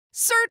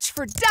Search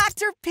for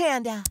Dr.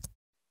 Panda.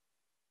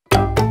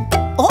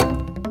 Oh!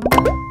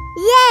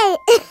 Yay!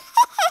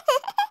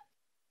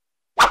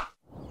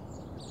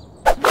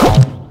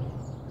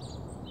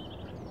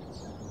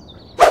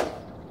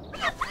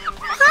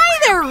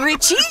 Hi there,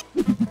 Richie!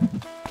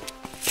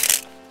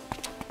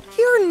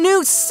 Your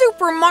new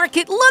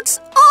supermarket looks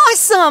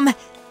awesome!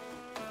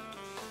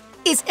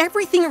 Is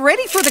everything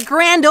ready for the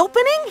grand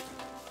opening?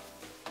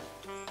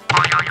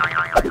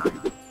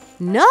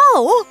 No?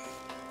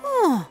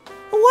 Oh,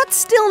 what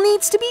still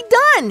needs to be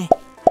done?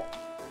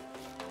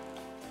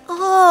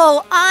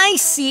 Oh, I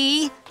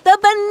see. The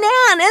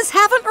bananas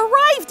haven't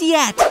arrived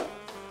yet.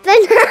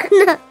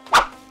 Banana!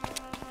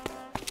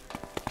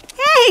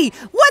 Hey,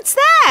 what's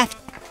that?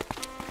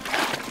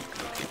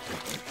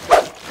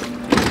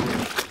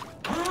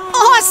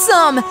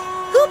 Awesome!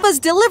 Hoopa's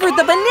delivered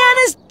the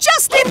bananas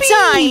just in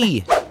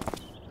time!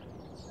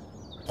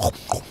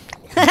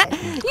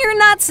 You're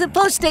not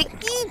supposed to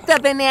eat the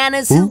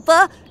bananas,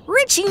 Hoopa.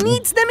 Richie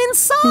needs them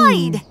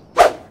inside.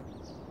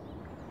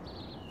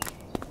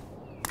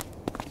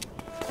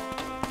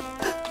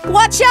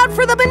 Watch out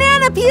for the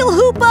banana peel,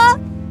 Hoopa!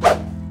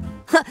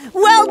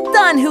 Well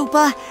done,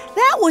 Hoopa.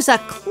 That was a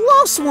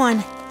close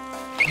one.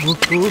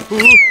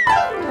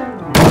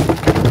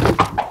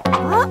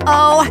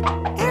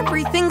 Uh-oh,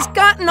 everything's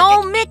gotten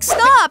all mixed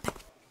up.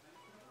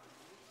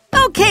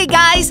 Okay,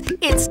 guys,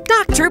 it's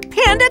Dr.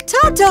 Panda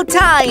Toto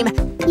time.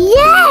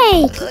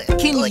 Yay!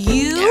 Can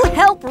you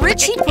help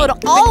Richie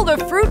put all the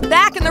fruit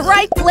back in the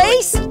right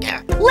place?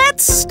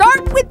 Let's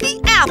start with the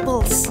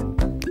apples.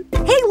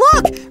 Hey,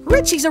 look!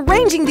 Richie's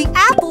arranging the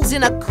apples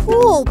in a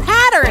cool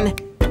pattern.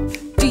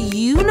 Do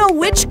you know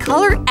which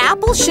color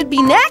apple should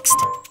be next?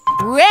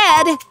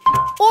 Red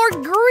or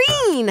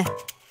green?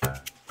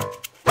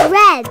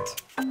 Red.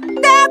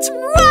 That's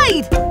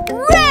right!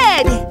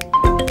 Red!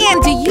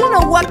 And do you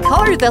know what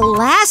color the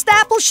last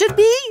apple should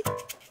be?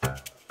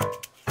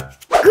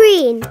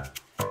 Green.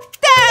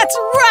 That's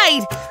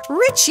right!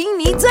 Richie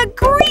needs a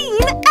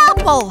green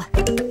apple.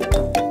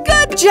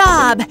 Good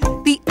job!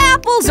 The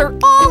apples are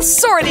all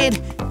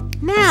sorted.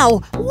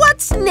 Now,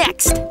 what's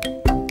next?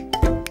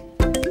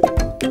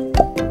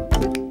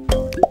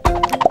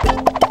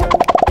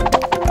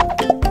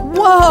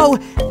 Whoa!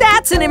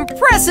 That's an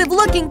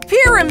impressive-looking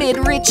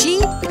pyramid,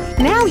 Richie.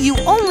 Now you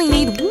only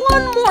need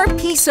one more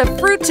piece of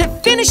fruit to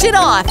finish it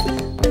off.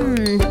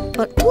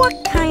 But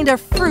what kind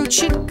of fruit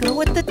should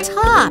go at the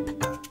top?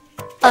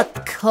 A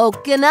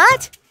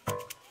coconut?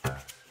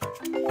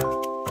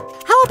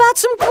 How about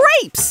some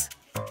grapes?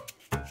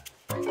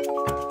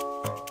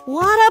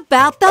 What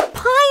about the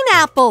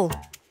pineapple?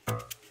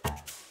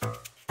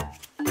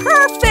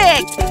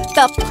 Perfect!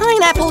 The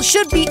pineapple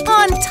should be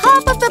on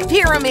top of the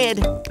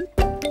pyramid.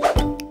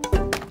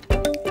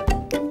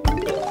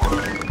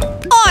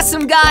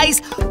 Awesome,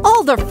 guys!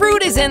 All the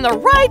fruit is in the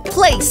right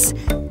place.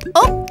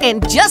 Oh,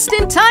 and just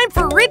in time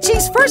for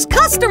Richie's first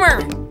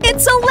customer.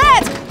 It's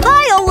Olette.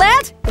 Hi,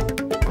 Olette.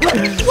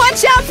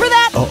 Watch out for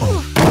that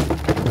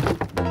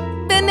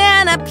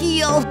banana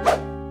peel.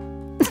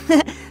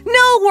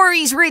 No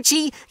worries,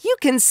 Richie. You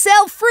can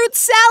sell fruit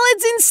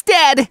salads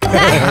instead.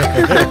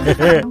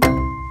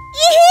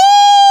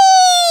 Yee-hee!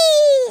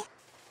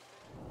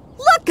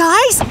 Look,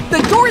 guys!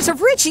 The doors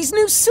of Richie's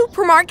new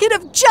supermarket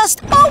have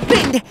just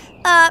opened.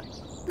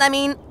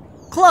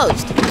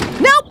 Closed.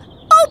 Nope!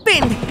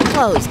 Opened!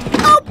 Closed.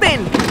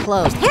 Opened!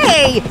 Closed.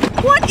 Hey!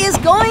 What is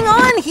going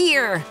on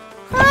here?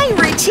 Hi,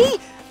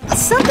 Richie.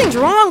 Something's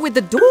wrong with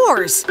the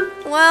doors.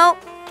 Well,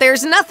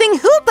 there's nothing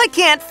Hoopa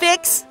can't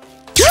fix.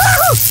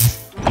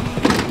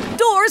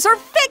 Doors are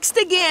fixed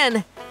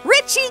again.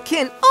 Richie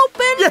can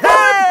open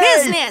for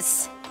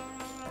business.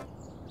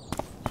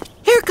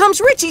 Here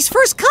comes Richie's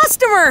first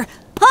customer.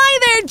 Hi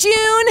there,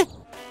 June.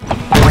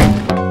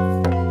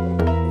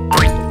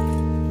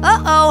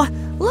 Uh-oh.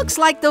 Looks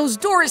like those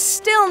doors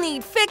still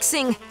need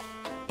fixing.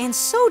 And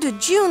so do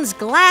June's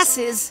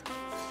glasses.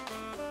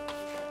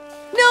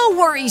 No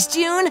worries,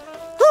 June.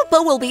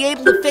 Hoopa will be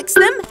able to fix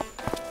them.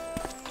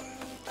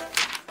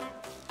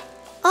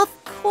 Of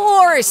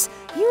course.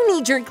 You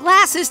need your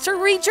glasses to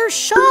read your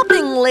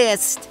shopping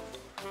list.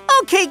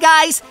 Okay,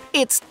 guys.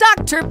 It's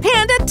Dr.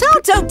 Panda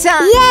Toto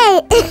time.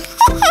 Yay!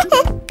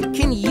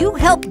 Can you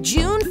help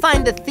June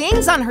find the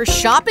things on her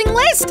shopping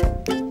list?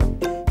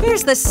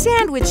 Here's the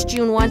sandwich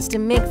June wants to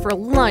make for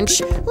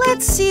lunch.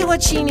 Let's see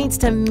what she needs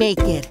to make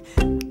it.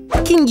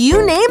 Can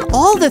you name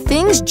all the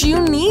things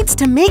June needs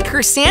to make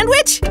her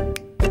sandwich?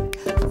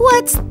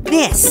 What's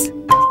this?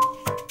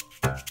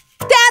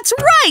 That's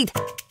right!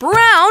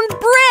 Brown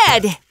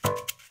bread!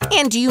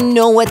 And do you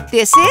know what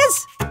this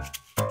is?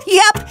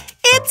 Yep,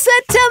 it's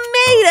a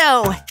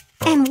tomato!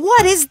 And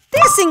what is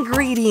this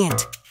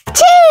ingredient?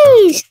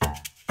 Cheese!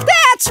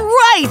 That's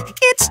right!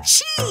 It's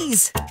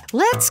cheese!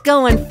 Let's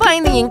go and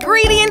find the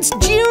ingredients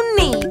June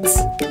needs.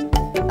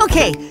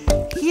 Okay,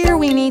 here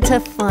we need to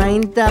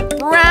find the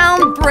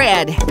brown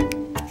bread.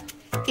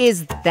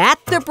 Is that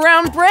the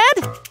brown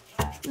bread?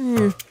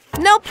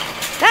 Nope,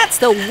 that's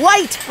the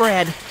white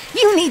bread.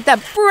 You need the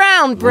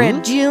brown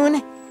bread,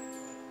 June.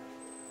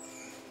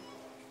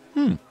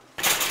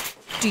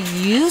 Do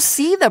you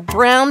see the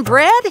brown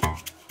bread? There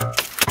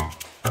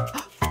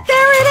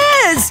it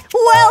is!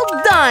 Well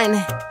done!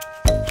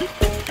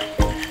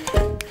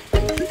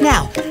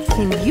 Now,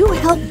 can you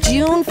help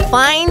June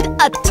find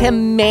a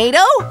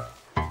tomato?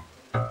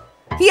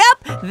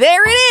 Yep,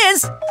 there it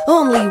is!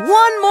 Only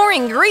one more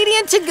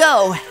ingredient to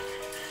go.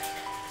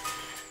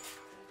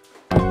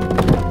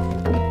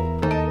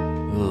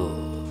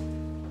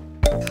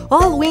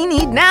 All we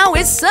need now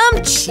is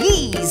some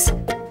cheese.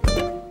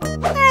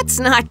 That's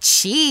not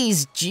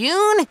cheese,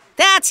 June.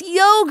 That's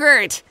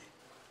yogurt.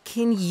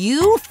 Can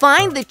you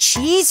find the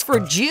cheese for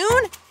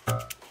June?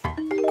 Yep,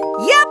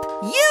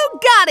 you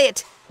got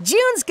it.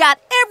 June's got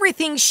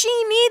everything she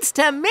needs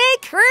to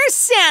make her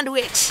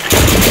sandwich.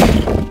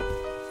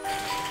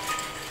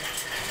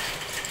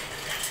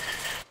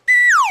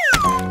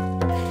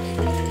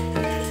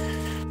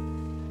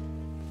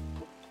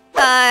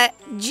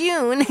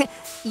 June,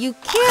 you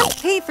can't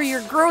pay for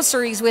your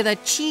groceries with a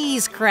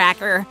cheese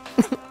cracker.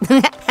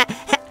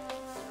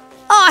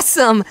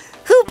 Awesome!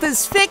 Hoop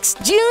has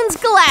fixed June's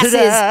glasses.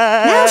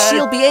 Now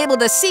she'll be able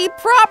to see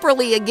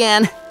properly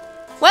again.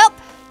 Well,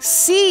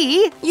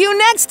 see you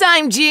next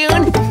time,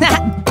 June.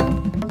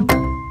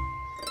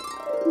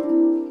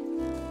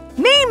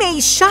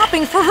 May's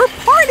shopping for her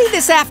party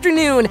this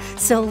afternoon,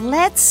 so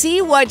let's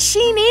see what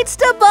she needs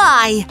to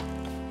buy.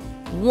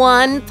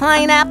 1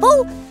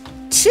 pineapple,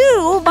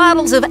 2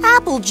 bottles of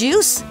apple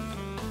juice,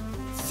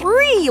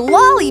 3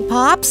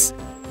 lollipops,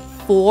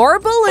 4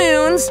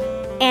 balloons,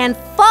 and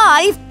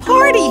 5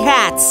 party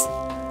hats.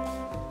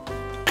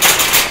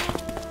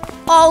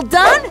 All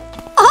done?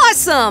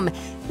 Awesome!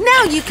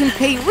 Now you can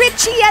pay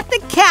Richie at the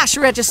cash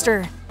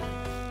register.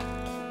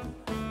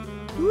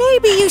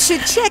 Maybe you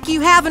should check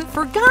you haven't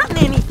forgotten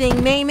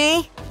anything,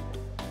 May.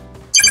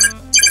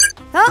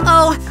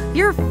 Uh-oh,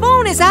 your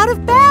phone is out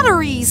of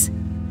batteries.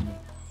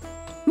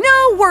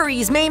 No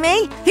worries,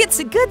 May. It's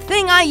a good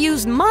thing I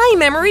used my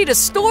memory to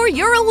store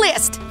your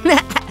list.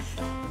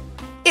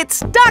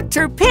 It's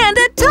Dr.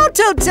 Panda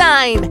Toto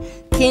time.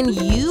 Can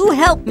you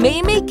help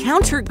May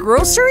count her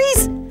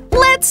groceries?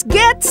 Let's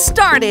get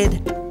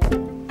started.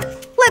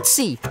 Let's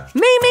see,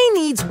 May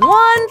needs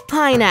 1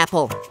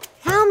 pineapple.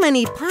 How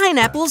many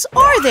pineapples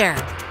are there?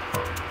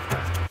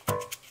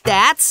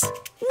 That's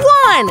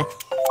 1. 1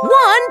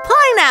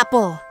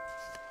 pineapple.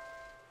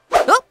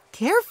 Oh,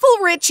 careful,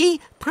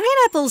 Richie.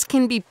 Pineapples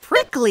can be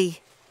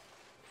prickly.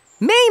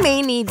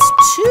 May needs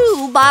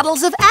 2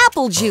 bottles of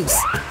apple juice.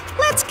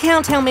 Let's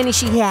count how many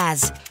she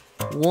has.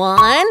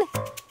 1.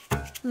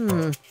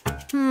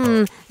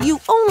 You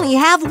only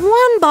have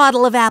 1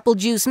 bottle of apple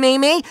juice,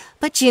 May,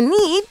 but you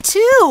need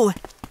 2.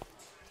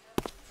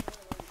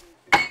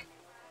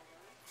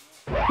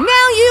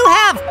 Now you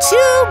have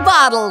 2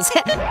 bottles.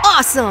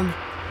 Awesome.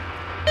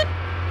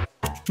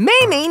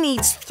 May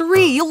needs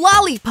 3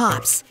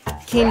 lollipops.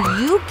 Can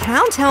you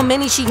count how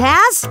many she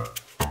has?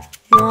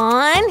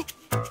 1,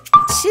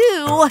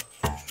 2.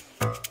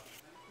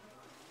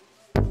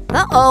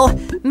 Uh-oh,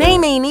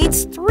 May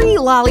needs 3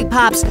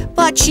 lollipops,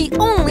 but she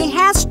only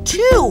has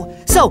 2.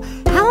 So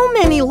how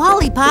many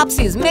lollipops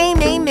is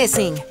May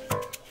missing?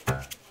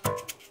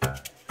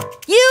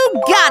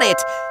 You got it!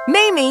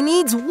 May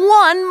needs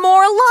 1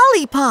 more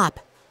lollipop.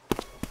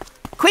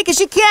 Quick as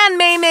you can,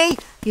 May.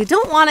 You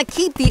don't want to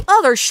keep the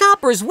other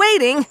shoppers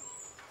waiting.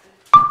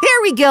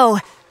 Here we go.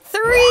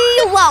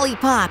 3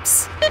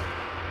 lollipops.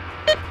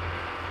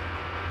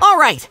 All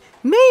right,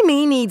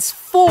 May needs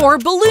 4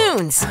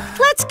 balloons.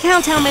 Let's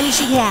count how many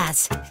she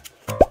has.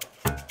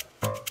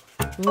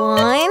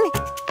 1,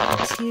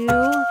 2,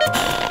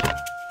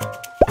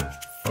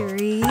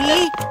 3,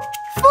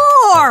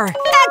 4.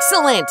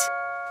 Excellent.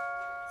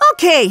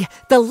 Okay,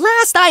 the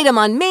last item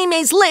on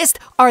May's list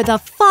are the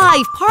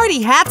 5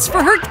 party hats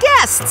for her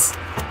guests.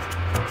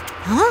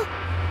 Huh?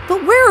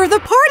 But where are the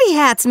party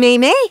hats,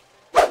 May?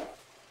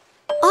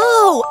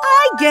 Oh,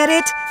 I get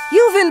it.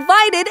 You've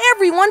invited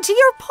everyone to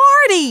your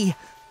party.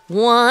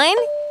 1,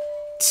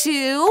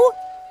 2,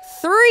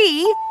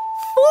 3,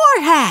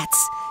 4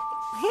 hats.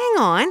 Hang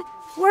on,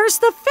 where's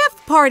the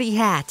 5th party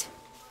hat?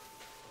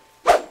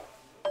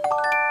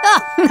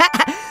 Oh,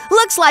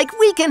 looks like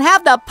we can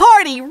have the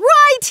party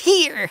right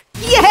here.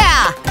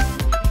 Yeah!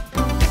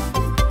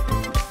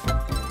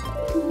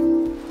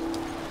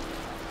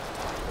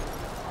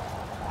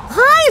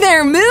 Hi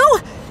there, Moo.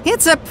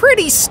 It's a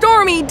pretty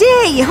stormy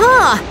day,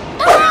 huh?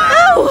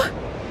 Ow!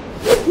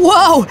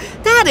 Whoa,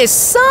 that is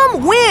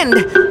some wind.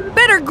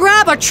 Better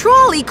grab a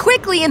trolley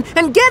quickly and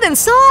get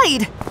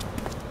inside.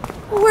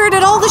 Where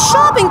did all the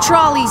shopping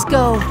trolleys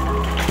go?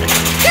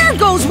 There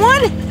goes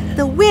one.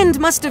 The wind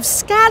must have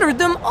scattered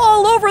them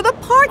all over the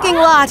parking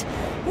lot.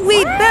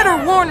 We'd better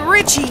warn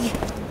Richie.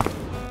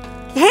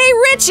 Hey,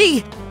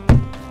 Richie!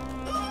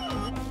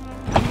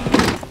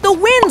 The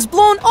wind's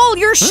blown all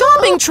your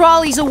shopping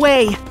trolleys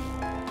away.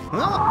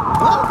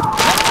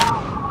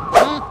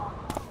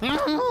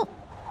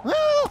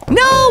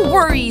 No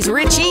worries,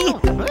 Richie.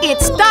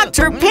 It's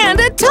Dr.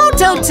 Panda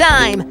Toto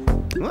time.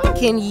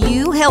 Can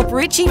you help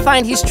Richie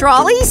find his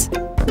trolleys?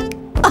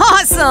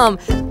 Awesome!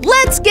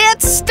 Let's get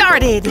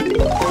started!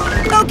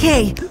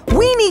 Okay,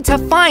 we need to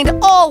find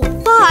all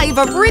 5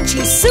 of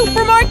Richie's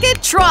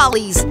supermarket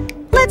trolleys.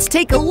 Let's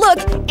take a look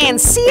and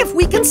see if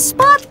we can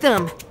spot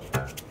them.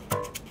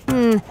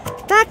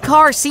 That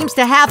car seems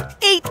to have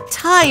 8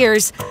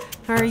 tires.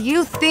 Are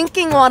you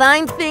thinking what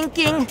I'm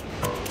thinking?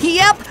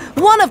 Yep,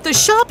 one of the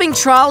shopping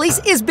trolleys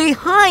is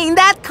behind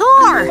that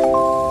car.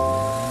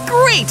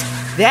 Great,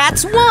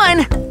 that's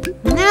 1.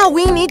 Now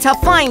we need to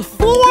find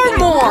 4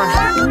 more.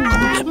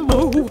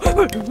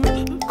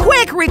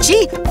 Quick,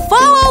 Richie,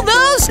 follow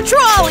those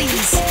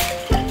trolleys.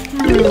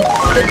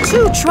 The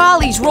 2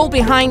 trolleys roll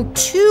behind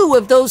 2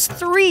 of those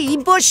 3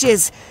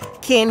 bushes.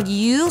 Can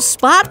you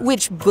spot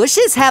which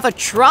bushes have a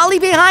trolley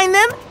behind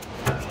them?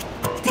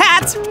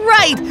 That's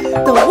right!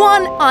 The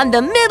one on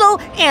the middle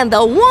and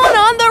the one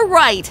on the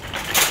right.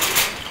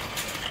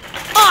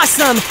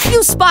 Awesome!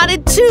 You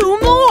spotted 2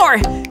 more!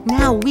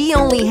 Now we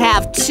only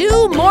have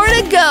 2 more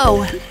to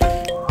go.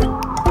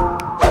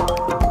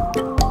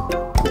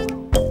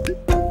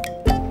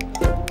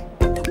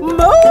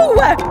 Moo!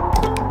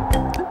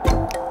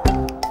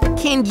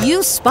 Can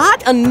you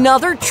spot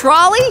another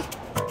trolley?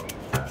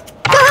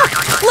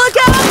 Look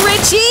out,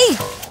 Richie!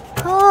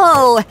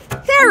 Oh,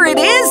 there it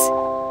is!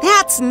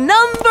 That's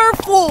number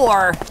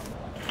 4.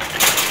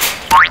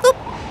 Oop.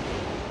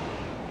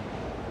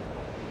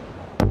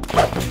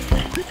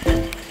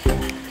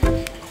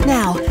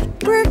 Now,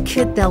 where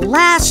could the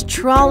last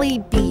trolley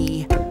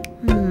be?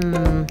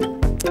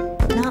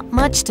 Not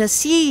much to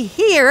see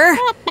here.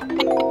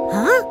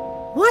 Huh?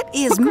 What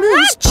is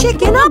Moo's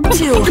chicken up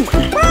to?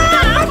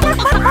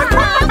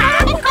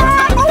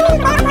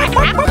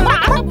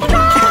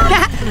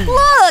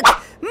 Look!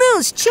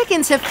 Moo's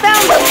chickens have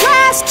found the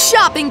last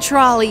shopping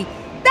trolley.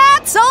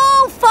 That's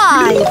all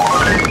 5.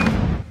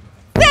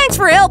 Thanks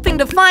for helping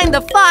to find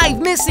the 5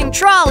 missing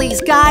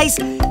trolleys, guys.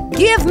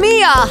 Give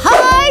me a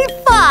high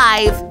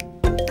 5.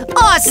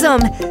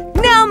 Awesome!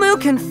 Now Moo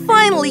can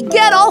finally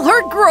get all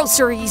her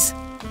groceries.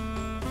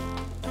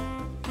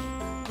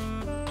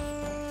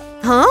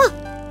 Huh?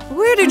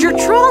 Where did your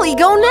trolley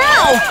go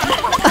now?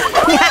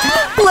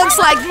 Looks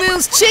like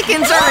Moo's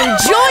chickens are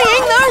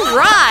enjoying the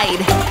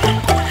ride.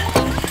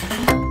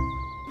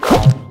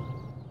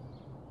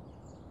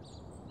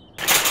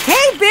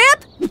 Hey,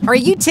 Bip! Are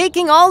you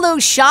taking all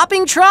those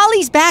shopping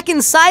trolleys back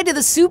inside to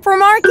the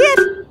supermarket?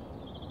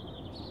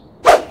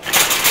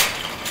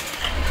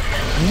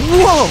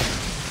 Whoa!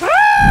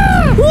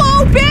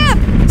 Whoa, Bip!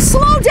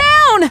 Slow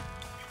down!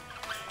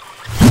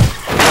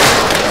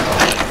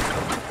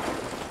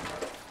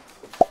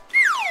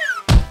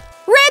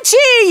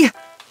 Richie!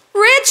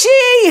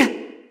 Richie!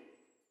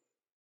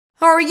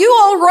 Are you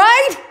all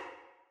right?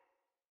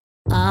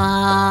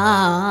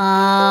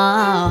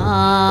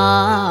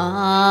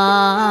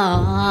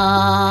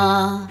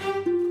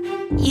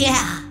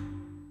 Yeah.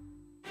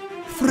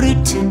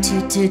 Fruit toot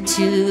toot toot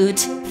toot.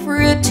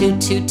 Fruit toot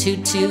toot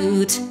toot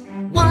toot.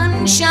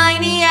 1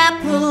 shiny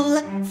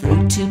apple.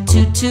 Fruit toot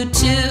toot toot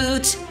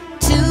toot.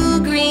 2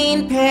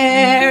 green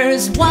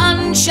pears.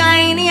 1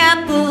 shiny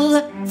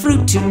apple.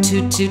 Fruit toot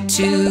toot toot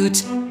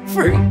toot.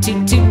 Fruit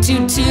toot toot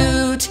toot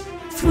toot.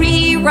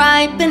 3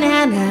 ripe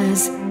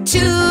bananas.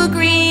 2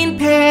 green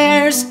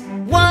pears.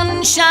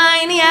 1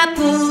 shiny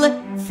apple.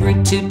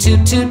 Fruit toot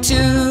toot toot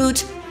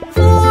toot.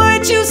 4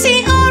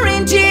 juicy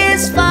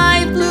oranges.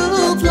 5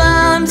 blue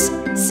plums.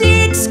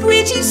 6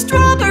 squidgy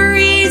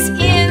strawberries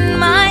in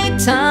my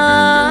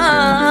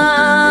tongue.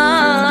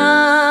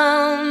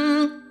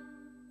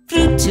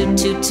 Fruit toot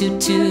toot toot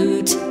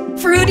toot.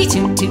 Fruity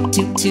toot toot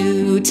toot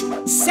toot.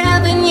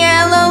 7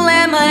 yellow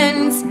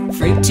lemons.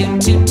 Fruit toot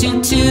toot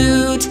toot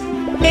toot.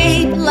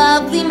 8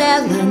 lovely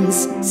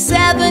melons.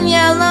 7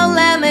 yellow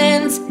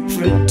lemons.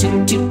 Fruit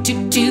toot toot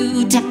toot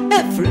toot.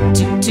 Fruit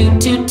toot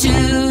toot toot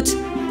toot.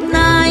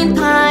 9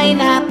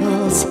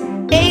 pineapples.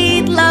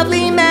 8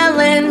 lovely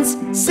melons.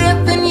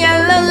 7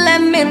 yellow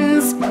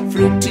lemons.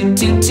 Fruit toot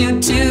toot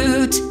toot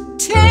toot.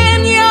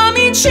 10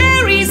 yummy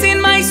cherries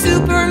in my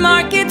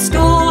supermarket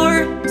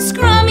store.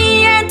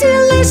 Scrummy and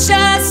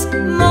delicious.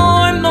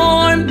 More,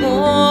 more,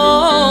 more.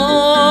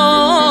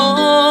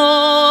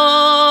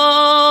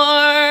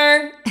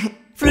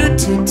 Fruit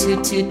toot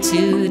toot toot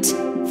toot.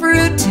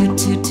 Fruit toot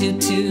toot toot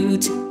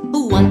toot.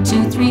 1,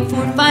 2, 3,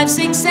 4, 5,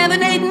 6,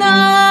 7, 8,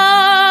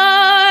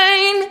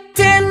 9.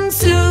 10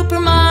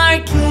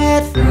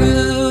 supermarket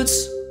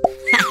fruits.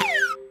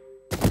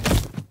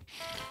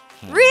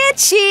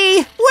 Richie,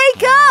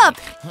 wake up!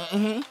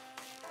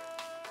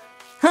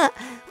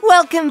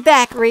 Welcome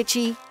back,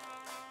 Richie.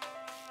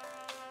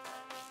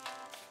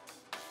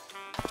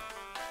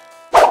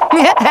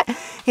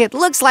 It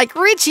looks like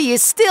Richie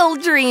is still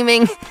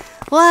dreaming.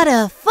 What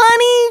a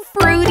funny,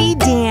 fruity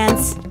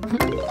dance.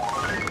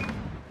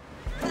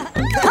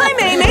 Hi,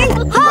 Mamie.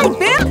 Hi,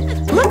 Bip.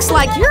 Looks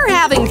like you're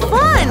having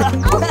fun.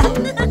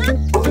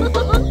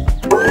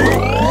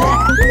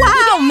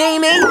 Wow,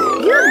 Mamie.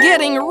 You're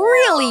getting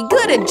really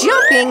good at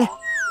jumping.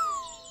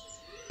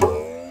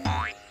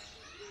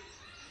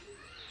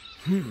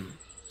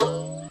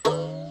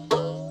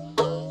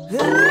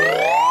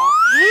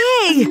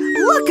 Hey,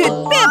 look at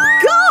Bip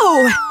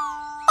go!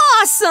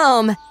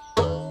 Awesome!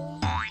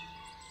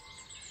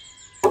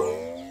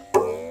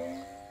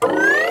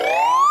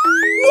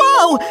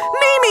 Whoa!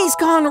 Mimi's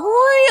gone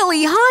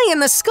really high in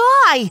the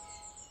sky!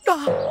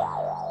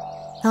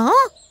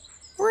 Huh?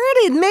 Where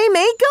did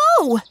Mimi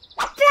go?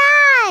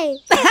 Fly!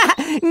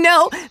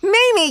 No,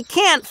 Mimi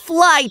can't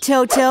fly,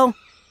 Toto.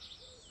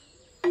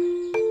 There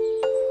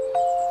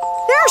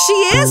she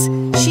is!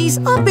 She's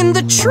up in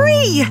the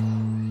tree!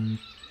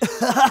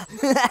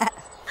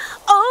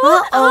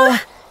 Uh-oh.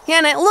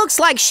 And it looks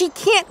like she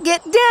can't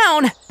get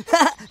down.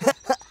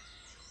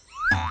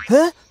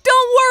 Huh?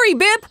 Don't worry,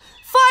 Bip.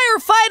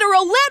 Firefighter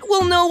Olette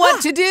will know what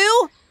to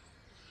do.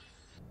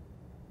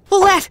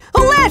 Olette!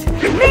 Olette!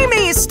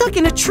 Mimi is stuck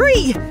in a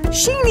tree.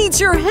 She needs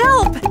your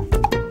help.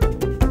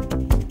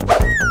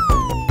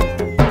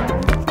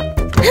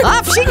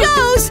 Off she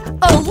goes!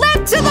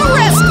 Olette to the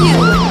rescue!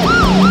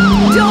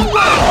 Don't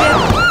worry,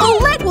 Bip.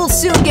 Olette will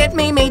soon get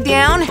Mimi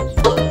down.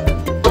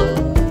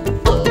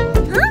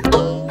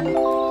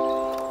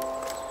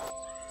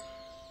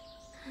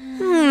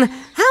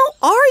 How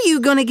are you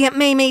gonna get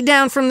Mimi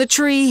down from the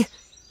tree?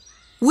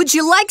 Would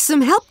you like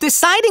some help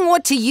deciding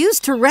what to use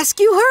to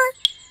rescue her?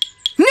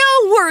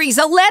 No worries,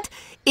 Olette.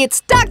 It's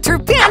Dr.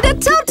 Panda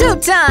Toto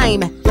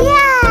time.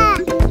 Yeah!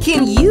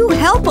 Can you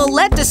help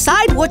Olette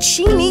decide what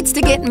she needs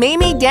to get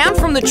Mimi down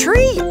from the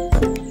tree?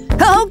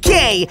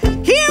 Okay,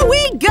 here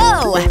we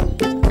go.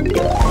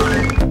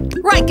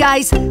 Right,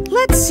 guys,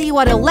 let's see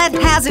what Olette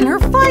has in her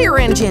fire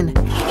engine.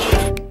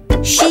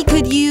 She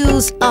could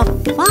use a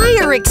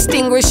fire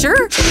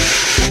extinguisher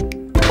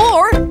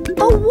or a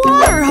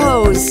water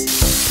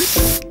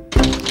hose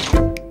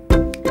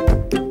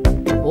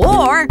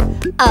or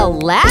a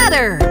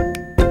ladder.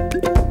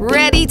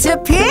 Ready to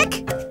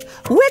pick?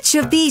 Which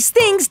of these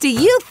things do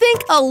you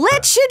think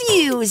Olette should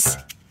use?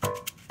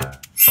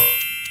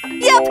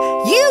 Yep,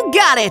 you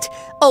got it.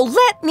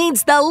 Olette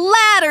needs the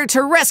ladder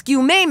to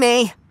rescue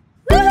Mimi.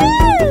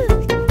 Woohoo!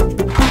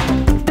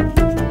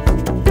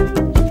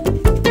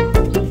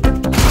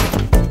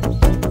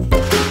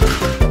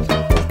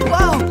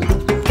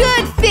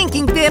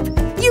 Bip,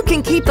 you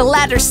can keep the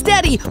ladder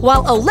steady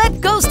while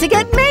Olette goes to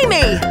get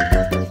Mimi.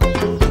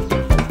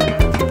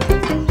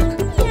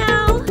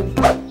 No.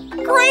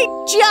 Great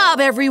job,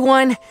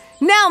 everyone.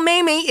 Now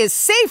Mimi is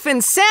safe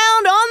and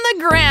sound on the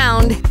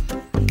ground.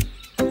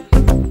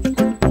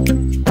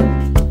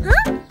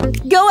 Huh?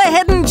 Go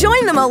ahead and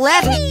join them,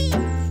 Olette.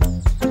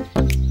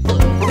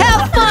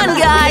 Have fun,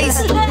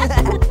 guys.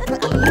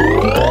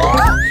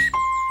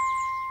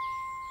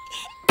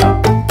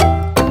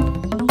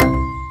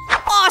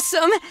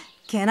 Awesome.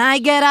 Can I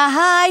get a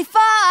high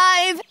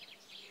five?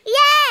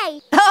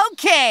 Yay!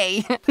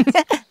 Okay.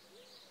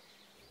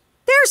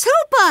 There's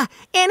Hoopa,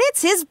 and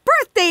it's his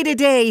birthday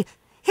today.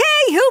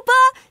 Hey,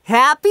 Hoopa!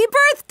 Happy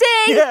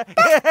birthday!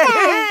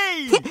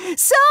 Hey!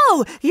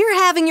 So, you're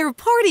having your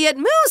party at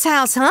Moo's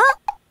house, huh?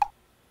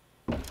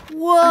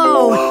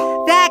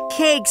 Whoa, that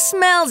cake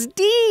smells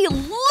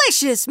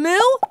delicious, Moo.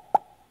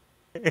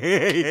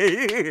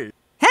 Hang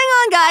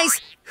on,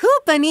 guys.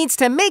 Hoopa needs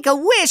to make a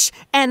wish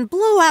and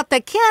blow out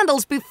the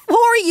candles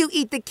before you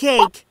eat the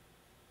cake.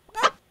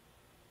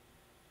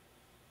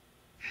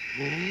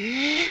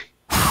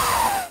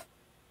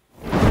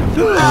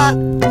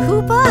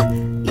 Hoopa,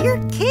 your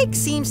cake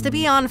seems to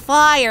be on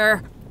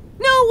fire.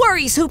 No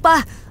worries,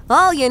 Hoopa.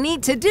 All you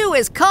need to do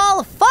is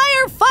call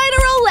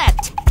Firefighter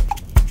Olette.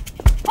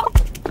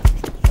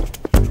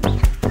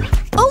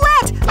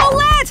 Olette!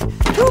 Olette!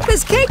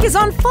 Hoopa's cake is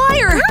on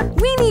fire!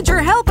 We need your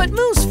help at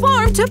Moo's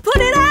farm to put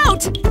it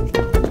out!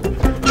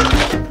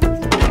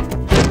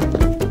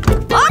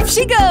 Off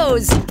she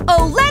goes!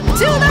 Olette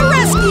to the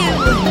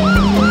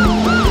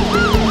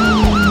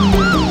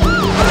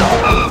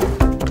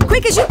rescue!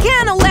 Quick as you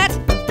can, Olette!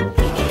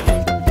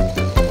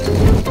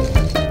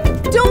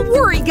 Don't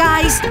worry,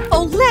 guys!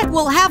 Olette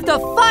will have the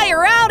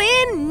fire out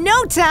in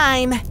no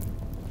time!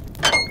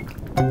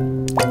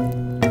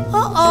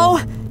 Uh-oh!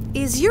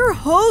 Is your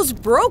hose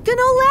broken,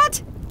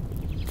 Olette?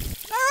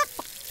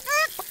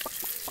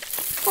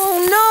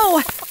 Oh no!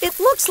 It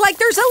looks like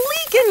there's a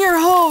leak in your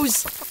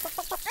hose!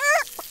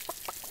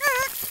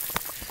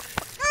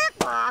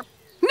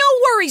 No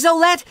worries,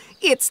 Olette!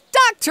 It's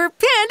Dr.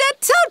 Panda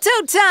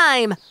Toto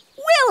time!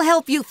 We'll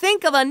help you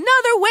think of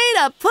another way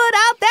to put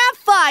out that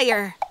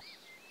fire!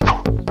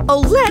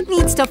 Olette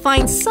needs to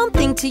find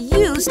something to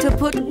use to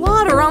put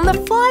water on the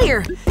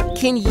fire.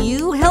 Can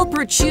you help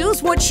her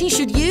choose what she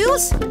should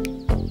use?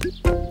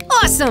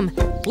 Awesome!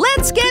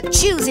 Let's get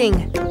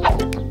choosing!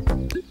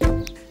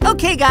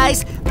 Okay,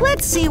 guys,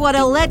 let's see what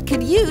Olette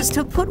could use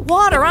to put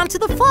water onto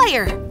the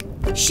fire.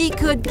 She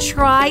could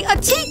try a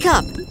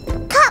teacup,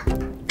 cup,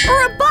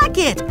 or a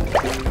bucket.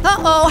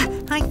 Uh-oh,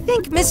 I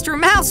think Mr.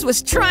 Mouse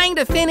was trying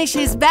to finish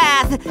his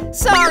bath.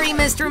 Sorry,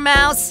 Mr.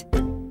 Mouse.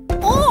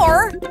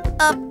 Or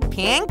a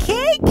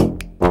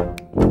pancake?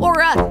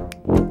 Or a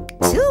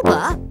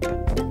tuba?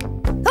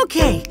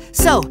 Okay,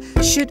 so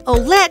should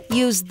Olette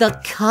use the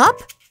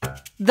cup,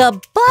 the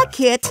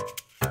bucket,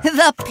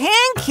 the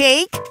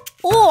pancake,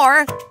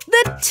 or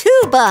the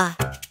tuba?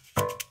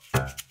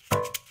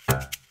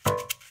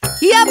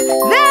 Yep,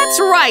 that's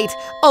right.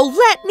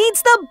 Olette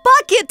needs the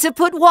bucket to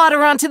put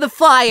water onto the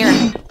fire.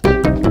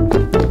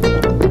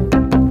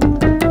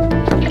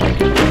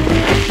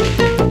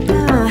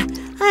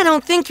 I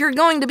don't think you're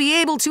going to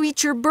be able to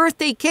eat your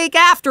birthday cake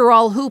after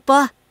all,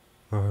 Hoopa.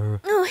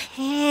 Oh,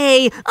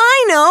 hey,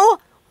 I know.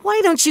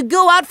 Why don't you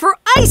go out for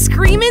ice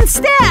cream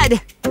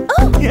instead?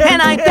 Oh,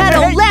 and I bet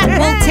Olette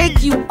will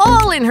take you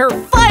all in her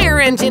fire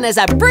engine as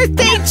a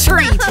birthday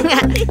treat.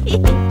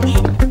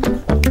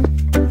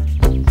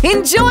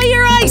 Enjoy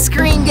your ice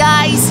cream,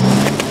 guys.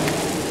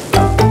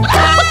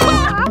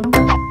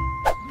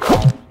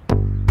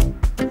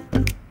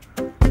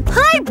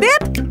 Hi,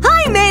 Bip.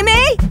 Hi,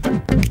 Maymay.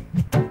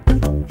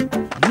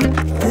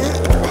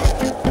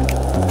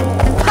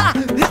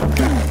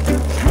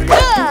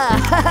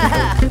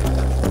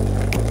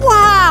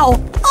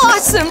 Wow!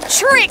 Awesome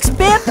tricks,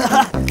 Bip!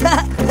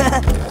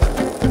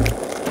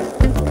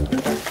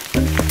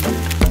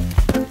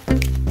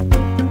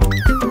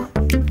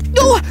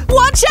 Oh,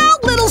 watch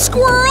out, little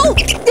squirrel!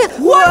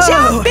 Watch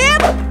out,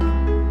 Bip!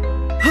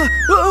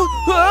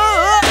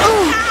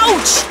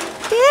 Ouch!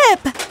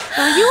 Bip,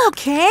 are you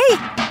okay?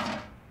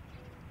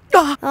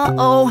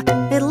 Uh-oh,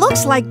 it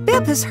looks like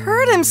Bip has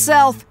hurt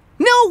himself.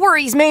 No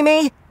worries,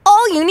 Maymay.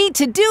 All you need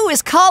to do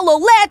is call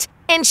Olette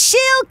and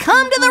she'll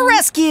come to the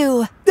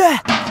rescue.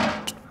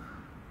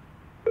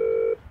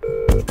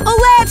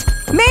 Olette,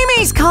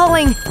 Maymay's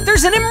calling.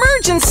 There's an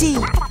emergency.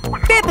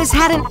 Bip has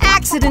had an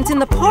accident in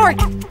the park.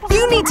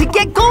 You need to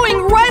get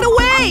going right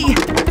away.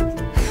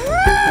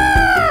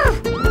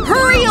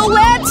 Hurry,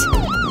 Olette.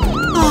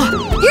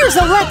 Oh, here's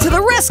Olette to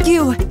the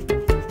rescue.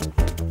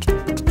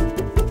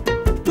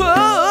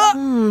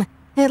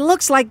 It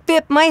looks like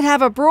Bip might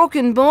have a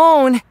broken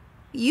bone.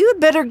 You'd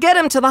better get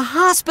him to the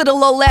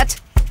hospital, Olette.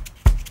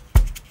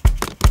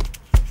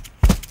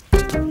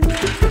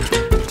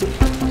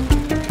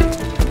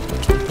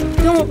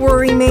 Don't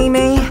worry,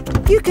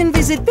 Maymay. You can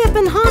visit Bip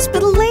in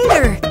hospital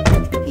later.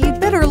 You'd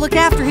better look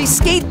after his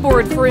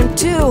skateboard for him,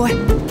 too.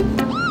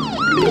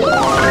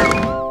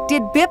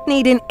 Did Bip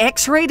need an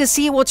X-ray to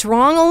see what's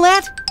wrong,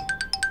 Olette?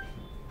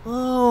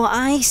 Oh,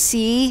 I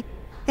see.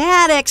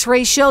 That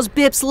X-ray shows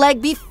Bip's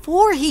leg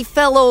before he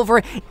fell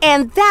over,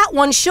 and that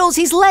one shows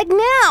his leg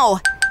now.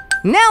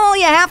 Now all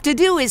you have to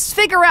do is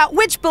figure out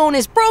which bone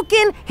is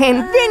broken,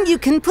 and then you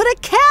can put a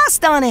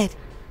cast on it.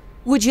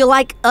 Would you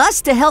like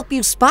us to help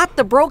you spot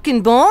the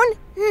broken bone?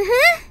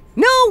 Mm-hmm.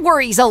 No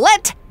worries,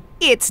 Olette.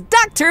 It's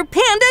Dr.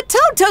 Panda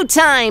Toto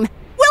time.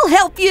 We'll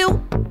help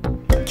you.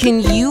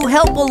 Can you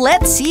help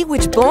Olette see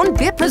which bone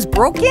Bip has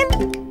broken?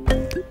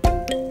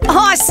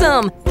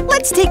 Awesome!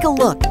 Let's take a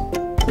look.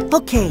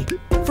 Okay,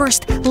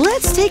 first,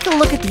 let's take a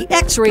look at the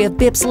X-ray of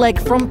Bip's leg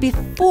from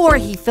before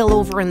he fell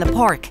over in the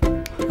park.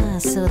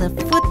 So the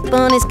foot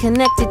bone is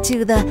connected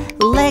to the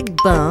leg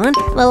bone,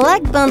 the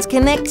leg bone's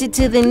connected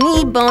to the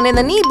knee bone, and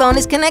the knee bone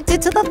is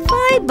connected to the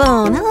thigh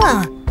bone,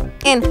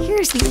 And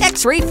here's the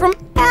X-ray from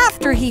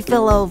after he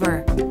fell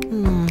over.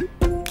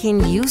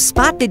 Can you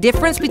spot the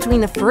difference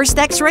between the first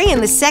X-ray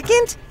and the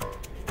second?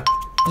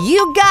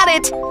 You got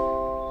it!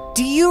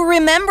 Do you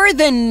remember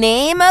the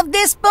name of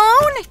this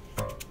bone?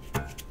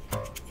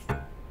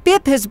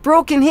 Bip has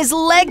broken his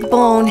leg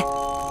bone.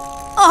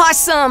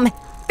 Awesome!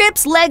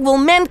 Bip's leg will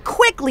mend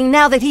quickly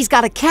now that he's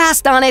got a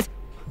cast on it.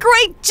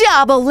 Great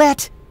job,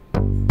 Olette!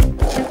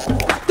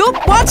 Don't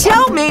watch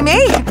out,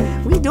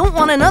 Maymay! We don't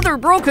want another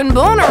broken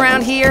bone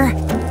around here.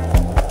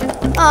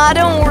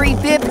 Don't worry,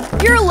 Bip.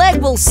 Your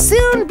leg will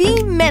soon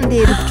be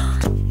mended.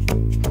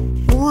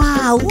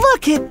 Wow,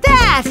 look at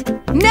that!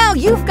 Now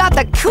you've got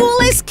the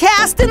coolest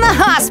cast in the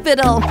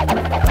hospital.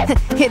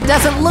 It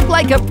doesn't look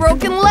like a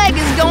broken leg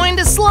is going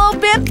to slow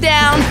Bip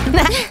down.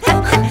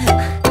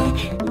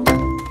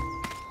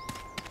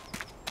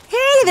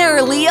 Hey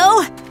there,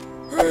 Leo.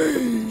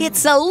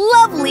 It's a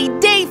lovely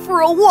day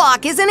for a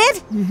walk, isn't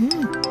it?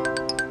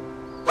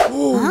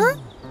 Huh?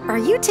 Are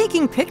you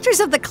taking pictures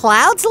of the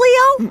clouds,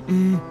 Leo?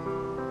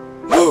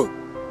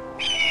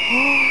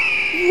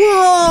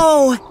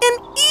 Whoa! An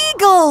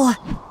eagle!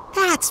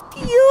 That's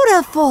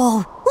beautiful!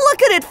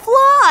 Look at it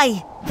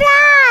fly!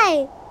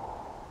 Fly!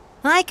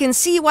 I can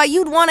see why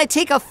you'd want to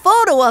take a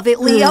photo of it,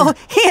 Leo.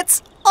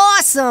 It's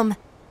awesome!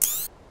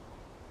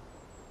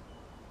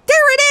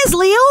 There it is,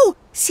 Leo!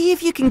 See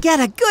if you can get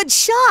a good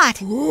shot.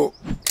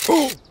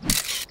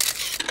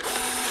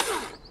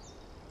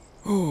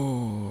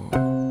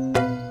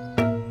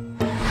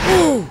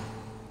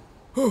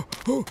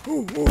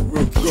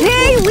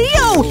 Hey,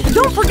 Leo!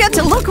 Don't forget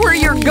to look where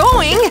you're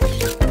going!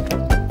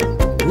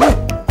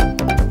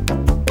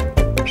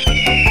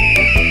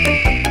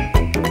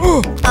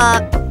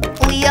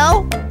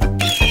 Leo?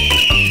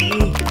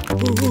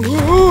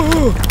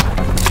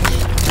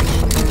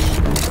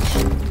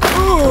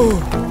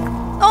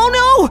 Oh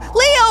no!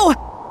 Leo!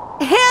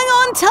 Hang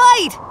on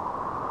tight!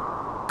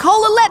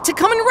 Call Olette to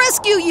come and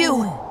rescue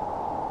you!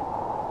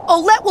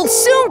 Olette will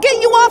soon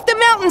get you off the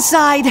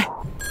mountainside!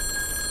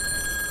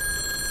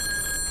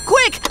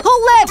 Quick,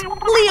 Olette!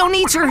 Leo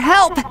needs your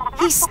help!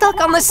 He's stuck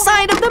on the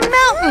side of the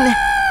mountain!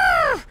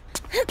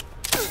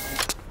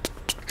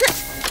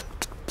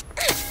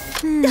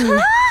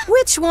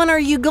 Which one are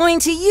you going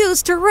to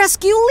use to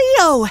rescue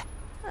Leo?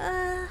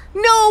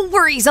 No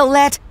worries,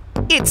 Olette.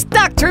 It's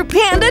Dr.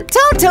 Panda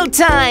Toto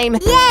time!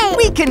 Yay!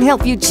 We can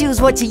help you choose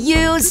what to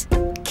use.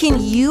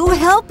 Can you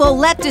help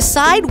Olette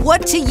decide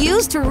what to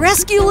use to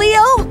rescue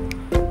Leo?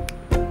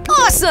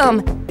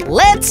 Awesome!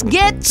 Let's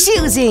get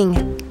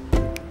choosing!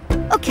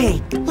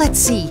 Okay, let's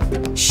see.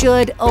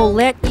 Should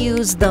Olette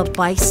use the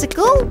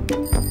bicycle?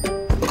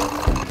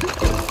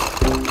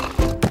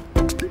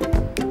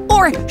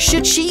 Or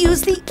should she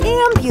use the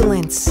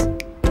ambulance?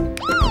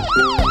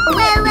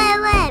 Wait.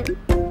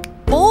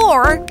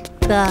 Or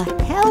the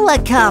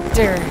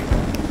helicopter?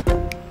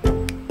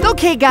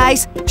 Okay,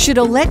 guys, should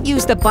Olette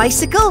use the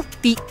bicycle,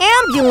 the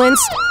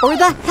ambulance, or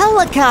the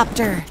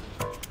helicopter?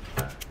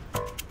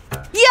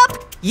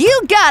 Yep,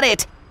 you got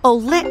it!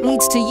 Olette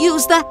needs to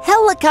use the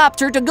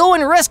helicopter to go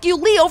and rescue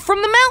Leo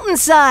from the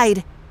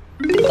mountainside.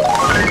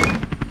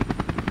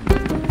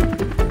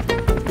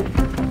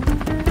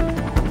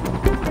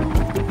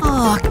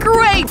 Oh,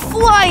 great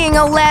flying,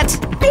 Olette!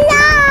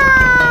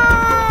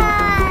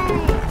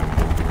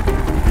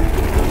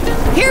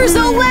 Here's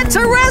Olette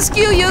to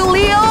rescue you,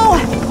 Leo!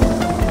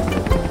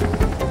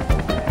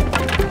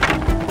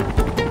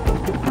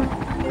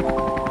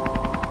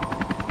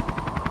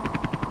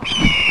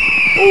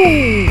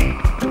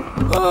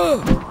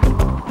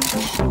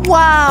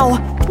 Wow,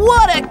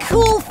 what a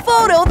cool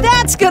photo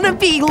that's gonna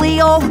be,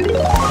 Leo!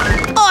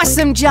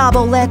 Awesome job,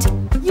 Olette!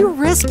 You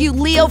rescued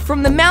Leo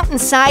from the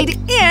mountainside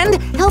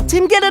and helped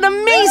him get an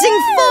amazing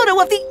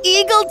photo of the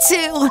eagle,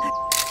 too!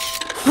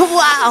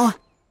 Wow!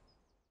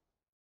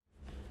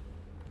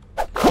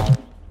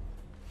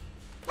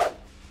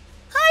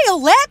 Hi,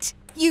 Olette!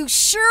 You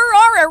sure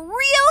are a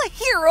real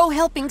hero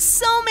helping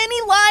so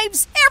many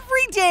lives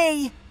every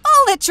day!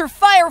 All that your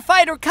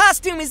firefighter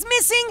costume is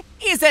missing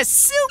is a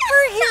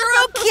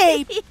superhero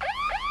cape!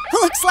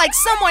 Looks like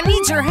someone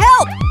needs your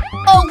help!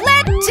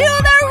 Olette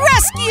to the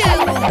rescue!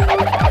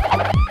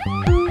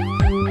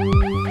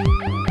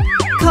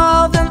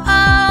 Call them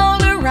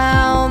all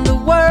around the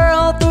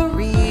world, the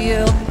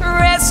real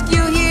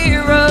rescue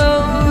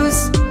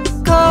heroes.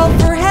 Call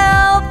for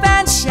help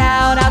and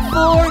shout out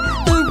for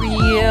the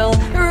real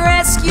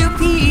rescue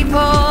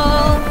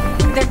people.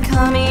 They're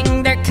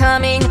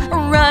coming,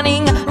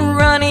 running,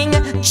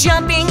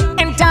 jumping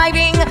and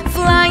diving,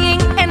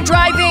 flying and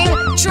driving,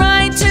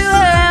 trying to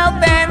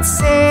help and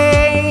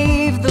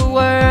save the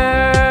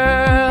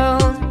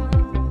world.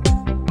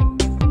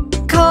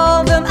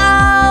 Call them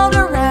out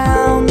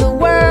around the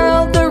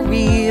world, the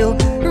real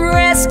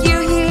rescue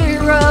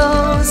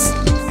heroes.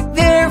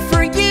 They're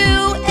for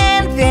you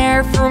and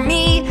they're for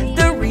me,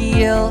 the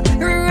real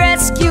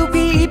rescue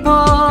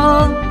people.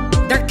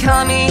 They're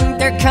coming,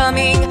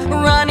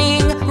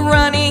 running,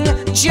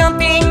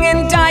 jumping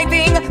and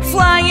diving,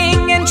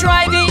 flying and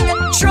driving,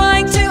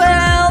 trying to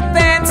help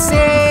and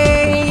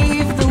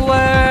save the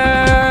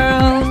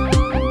world.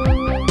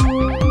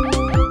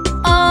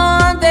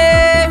 On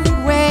their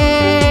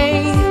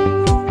way,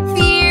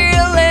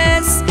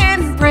 fearless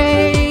and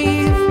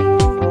brave.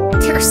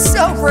 They're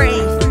so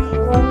brave.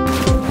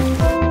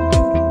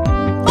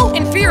 Oh,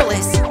 and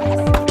fearless.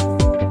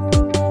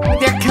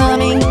 They're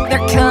coming,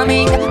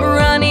 running,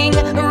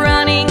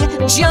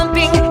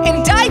 jumping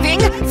and diving,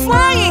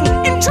 flying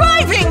and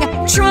driving,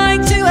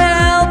 trying to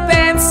help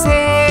and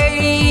save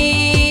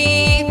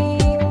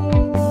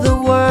the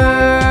world.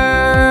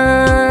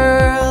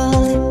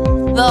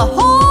 The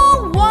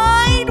whole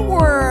wide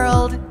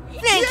world.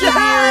 Thank you,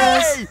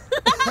 heroes.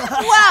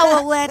 Wow,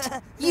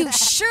 Olette, you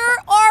sure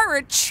are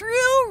a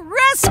true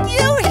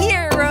rescue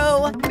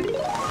hero.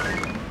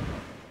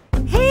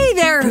 Hey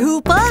there,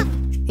 Hoopa.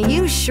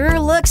 You sure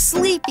look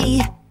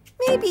sleepy.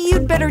 Maybe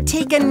you'd better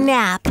take a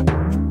nap.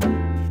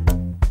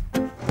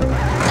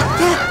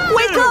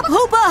 Wake up,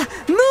 Hoopa!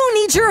 Moo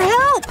needs your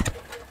help!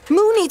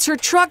 Moo needs her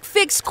truck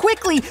fixed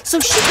quickly so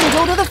she can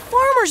go to the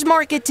farmer's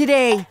market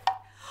today.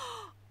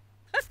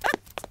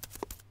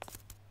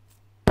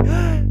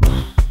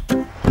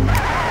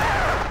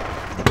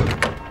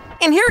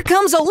 And here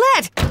comes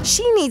Olette.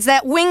 She needs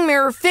that wing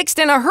mirror fixed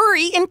in a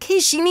hurry in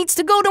case she needs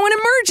to go to an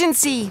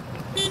emergency.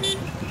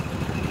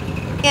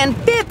 And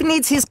Bip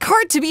needs his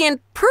cart to be in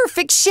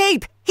perfect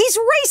shape. He's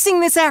racing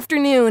this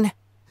afternoon.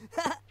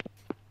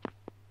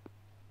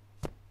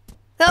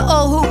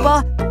 Uh-oh,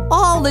 Hoopa.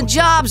 All the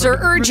jobs are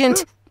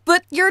urgent,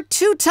 but you're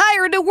too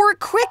tired to work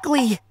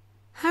quickly.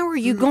 How are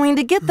you going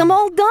to get them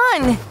all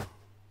done?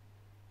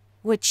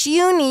 What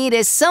you need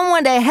is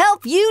someone to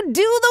help you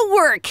do the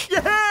work.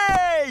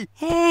 Yay!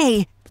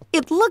 Hey,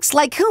 it looks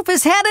like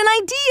Hoopa's had an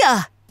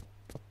idea.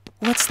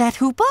 What's that,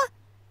 Hoopa?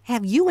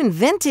 Have you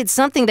invented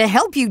something to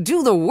help you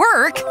do the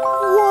work?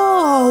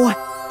 Whoa,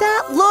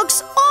 that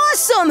looks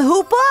awesome,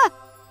 Hoopa!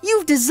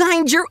 You've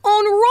designed your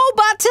own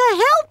robot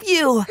to help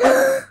you.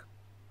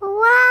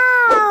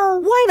 Wow!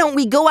 Why don't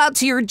we go out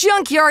to your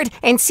junkyard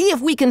and see if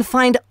we can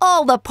find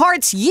all the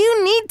parts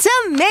you need to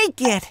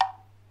make it?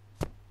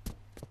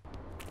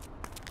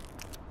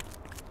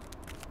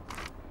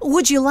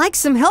 Would you like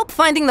some help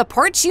finding the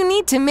parts you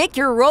need to make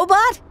your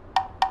robot?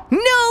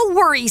 No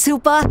worries,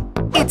 Hoopa.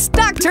 It's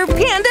Dr.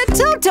 Panda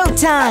Toto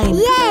time!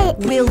 Yay!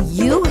 Will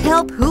you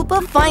help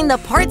Hoopa find the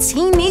parts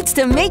he needs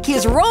to make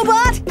his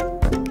robot?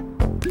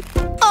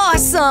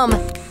 Awesome!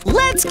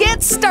 Let's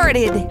get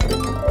started!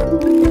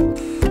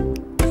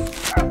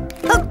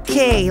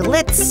 Okay,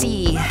 let's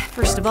see.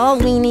 First of all,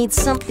 we need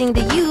something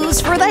to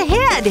use for the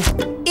head.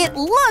 It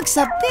looks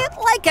a bit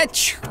like a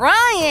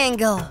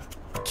triangle.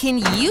 Can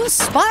you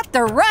spot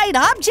the right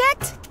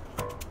object?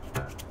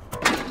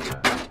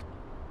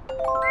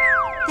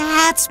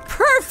 That's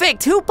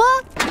perfect,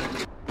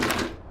 Hoopa!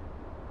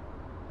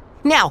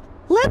 Now,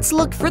 let's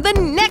look for the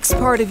next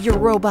part of your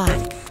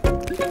robot.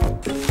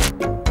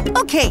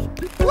 Okay,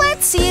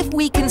 let's see if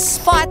we can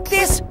spot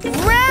this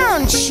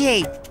round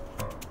shape.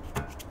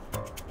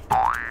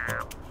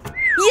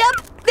 Yep,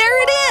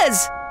 there it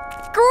is!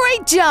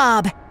 Great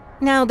job!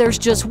 Now there's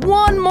just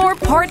one more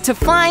part to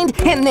find,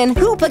 and then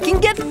Hoopa can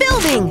get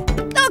building.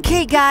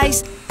 Okay,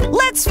 guys,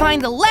 let's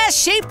find the last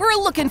shape we're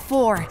looking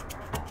for.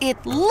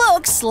 It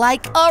looks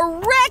like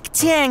a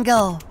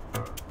rectangle.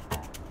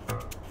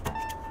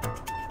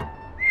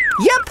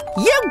 Yep,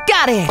 you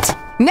got it!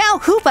 Now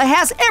Hoopa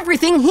has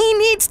everything he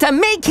needs to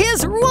make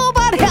his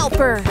robot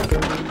helper.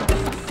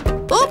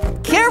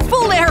 Oop,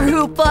 careful there,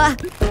 Hoopa.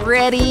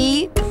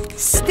 Ready,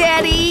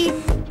 steady,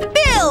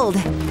 build!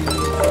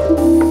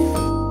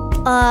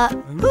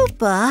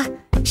 Hoopa,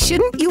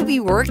 shouldn't you be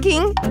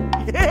working?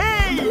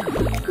 Hey!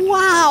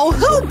 Wow,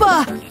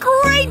 Hoopa!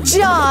 Great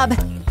job!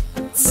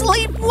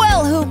 Sleep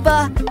well,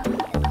 Hoopa!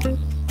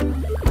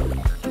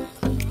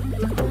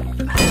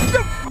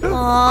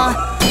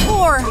 Aw,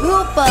 poor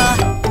Hoopa!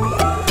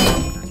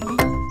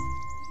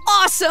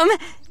 Awesome!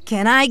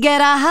 Can I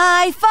get a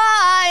high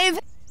five?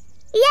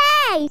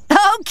 Yay!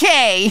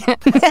 Okay!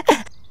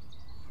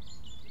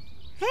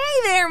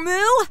 Hey there,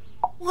 Moo!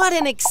 What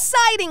an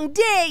exciting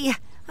day!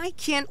 I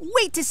can't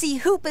wait to see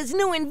Hoopa's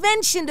new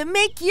invention to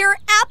make your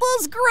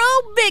apples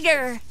grow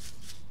bigger!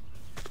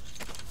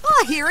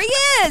 Oh, here he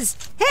is!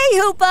 Hey,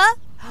 Hoopa!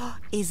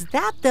 Is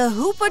that the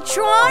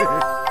Hoopatron?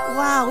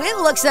 Wow, it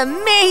looks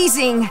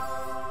amazing!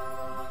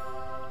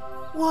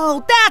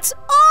 Whoa, that's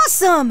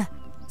awesome!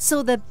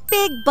 So the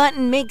big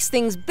button makes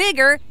things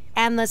bigger,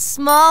 and the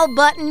small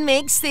button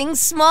makes things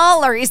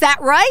smaller, is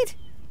that right?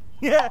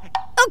 Yeah.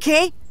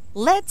 Okay,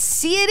 let's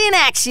see it in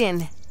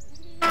action.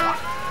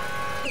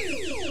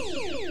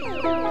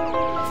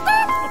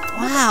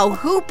 Wow,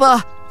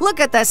 Hoopa, look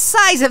at the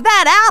size of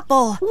that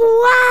apple.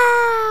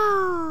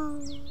 Wow!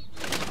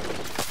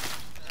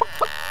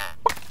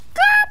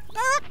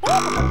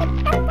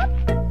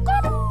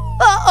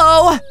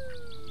 Uh-oh.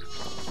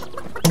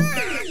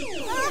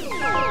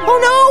 Oh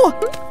no,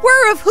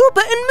 where have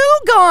Hoopa and Moo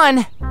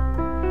gone?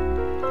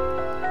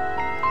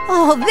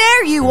 Oh,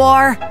 there you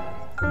are.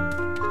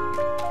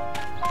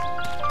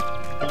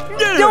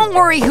 Don't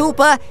worry,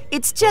 Hoopa,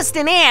 it's just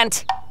an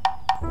ant.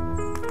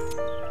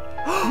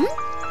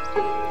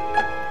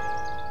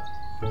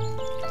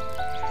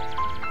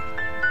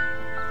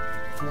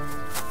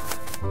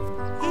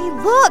 Hey,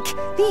 look!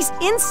 These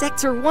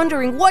insects are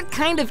wondering what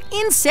kind of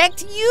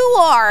insect you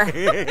are.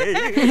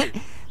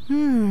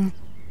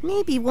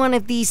 Maybe one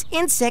of these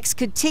insects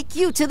could take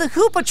you to the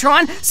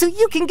Hoopatron so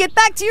you can get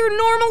back to your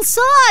normal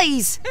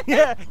size.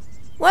 Yeah.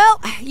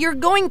 Well, you're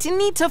going to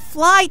need to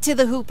fly to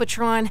the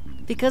Hoopatron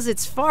because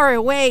it's far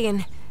away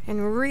and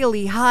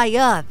really high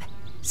up.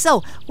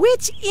 So,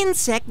 which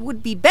insect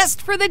would be best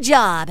for the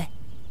job?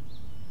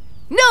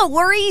 No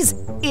worries,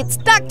 it's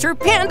Dr.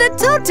 Panda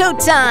Toto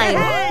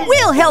time.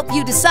 We'll help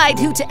you decide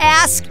who to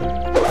ask.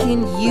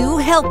 Can you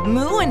help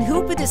Moo and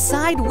Hoopa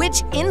decide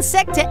which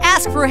insect to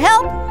ask for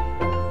help?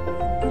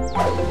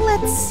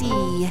 Let's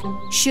see.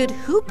 Should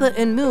Hoopa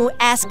and Moo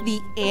ask the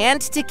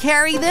ant to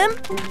carry them?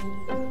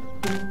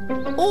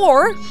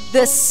 Or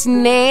the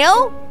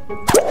snail?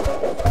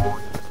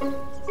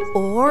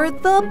 Or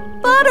the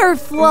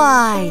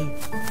butterfly?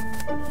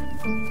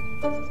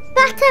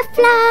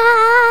 Butterfly!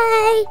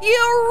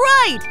 You're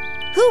right!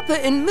 Hoopa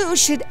and Moo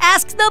should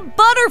ask the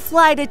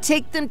butterfly to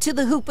take them to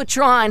the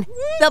Hoopatron.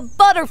 The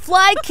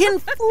butterfly can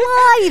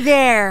fly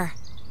there.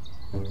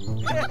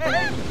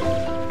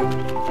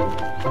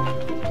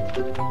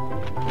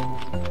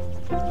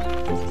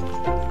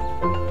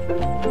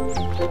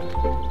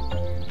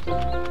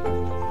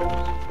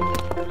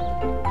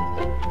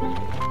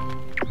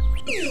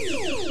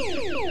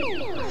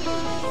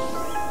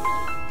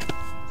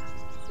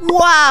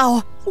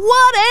 Wow,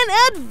 what an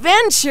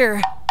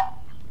adventure!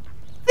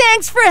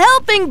 Thanks for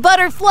helping,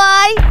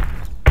 Butterfly!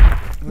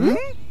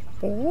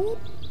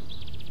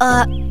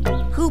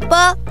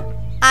 Hoopa,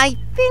 I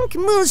think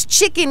Moo's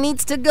chicken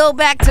needs to go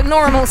back to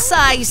normal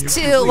size,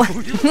 too.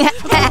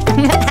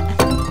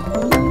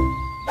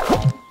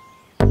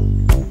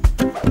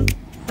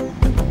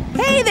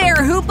 Hey there,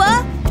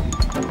 Hoopa!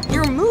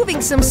 You're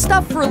moving some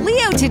stuff for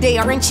Leo today,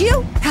 aren't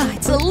you?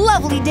 It's a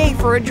lovely day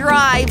for a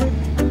drive.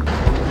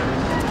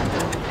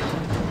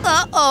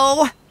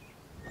 Uh-oh.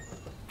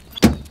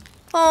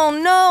 Oh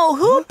no,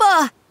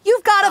 Hoopa!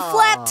 You've got a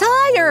flat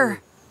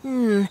tire!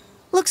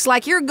 Looks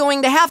like you're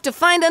going to have to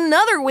find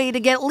another way to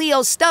get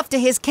Leo's stuff to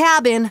his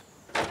cabin.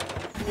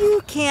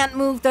 You can't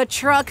move the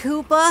truck,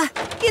 Hoopa.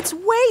 It's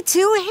way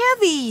too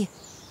heavy.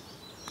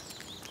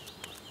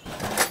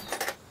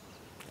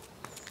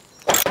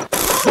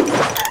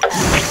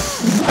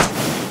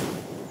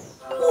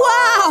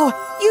 Wow!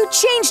 You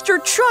changed your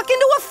truck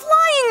into a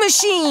flying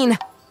machine!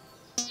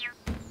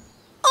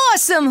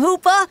 Awesome,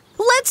 Hoopa!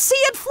 Let's see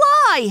it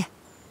fly!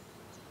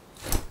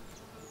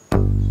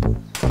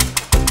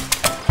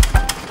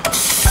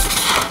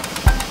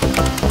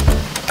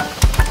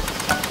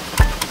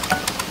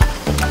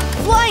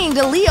 Flying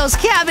to Leo's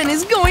cabin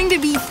is going to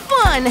be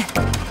fun!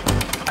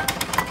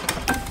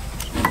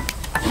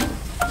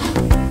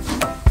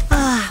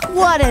 Ah,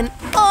 what an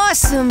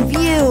awesome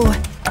view!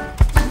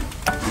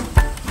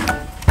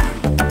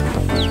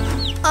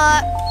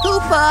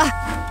 Hoopa!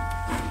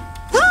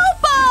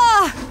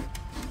 Hoopa!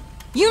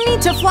 You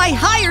need to fly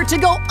higher to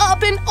go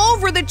up and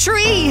over the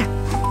tree!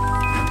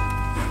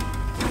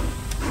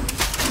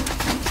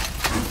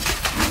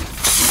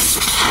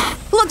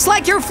 Looks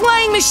like your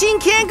flying machine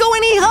can't go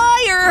any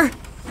higher!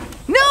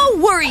 No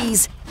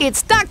worries!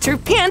 It's Dr.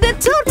 Panda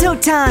Toto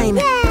time!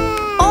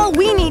 Yay! All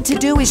we need to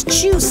do is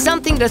choose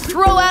something to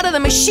throw out of the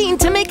machine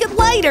to make it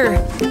lighter.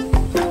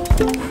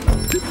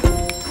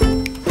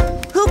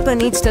 Hoopa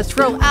needs to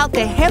throw out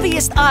the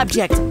heaviest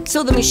object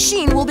so the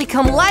machine will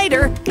become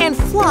lighter and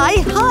fly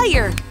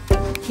higher.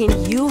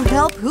 Can you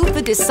help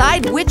Hoopa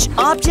decide which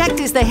object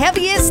is the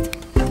heaviest?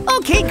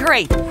 Okay,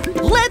 great.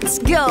 Let's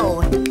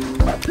go.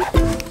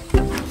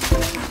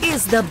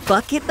 Is the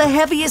bucket the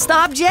heaviest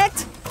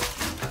object?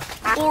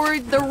 Or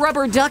the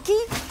rubber ducky?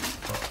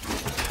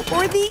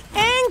 Or the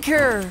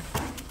anchor?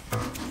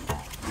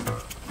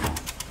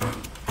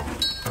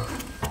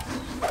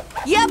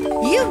 Yep,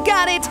 you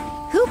got it.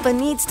 Hoopa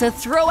needs to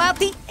throw out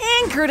the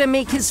anchor to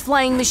make his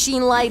flying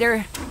machine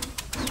lighter.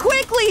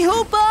 Quickly,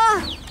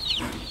 Hoopa!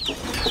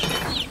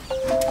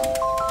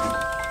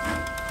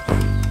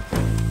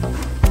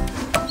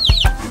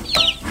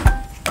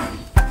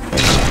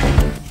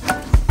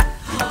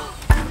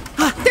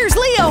 There's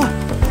Leo!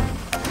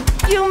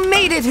 You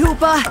made it,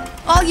 Hoopa!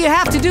 All you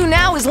have to do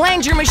now is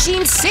land your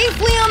machine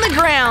safely on the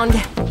ground.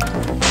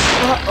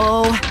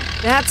 Uh-oh,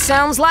 that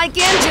sounds like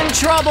engine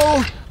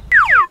trouble.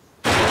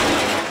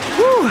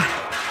 Whew.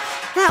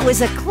 That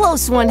was a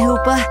close one,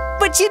 Hoopa.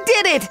 But you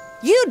did it!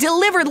 You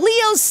delivered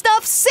Leo's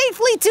stuff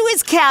safely to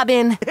his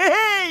cabin.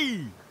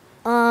 Hey!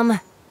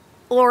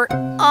 Or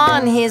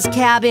on his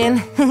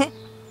cabin.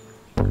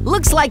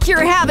 Looks like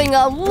you're having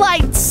a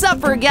light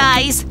supper,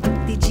 guys.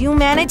 Did you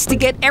manage to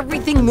get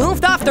everything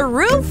moved off the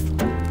roof?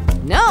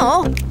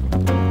 No?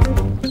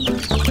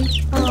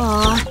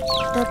 Aw,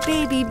 the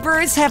baby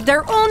birds have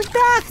their own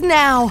bath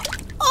now.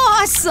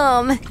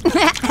 Awesome!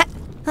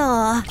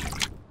 Aw.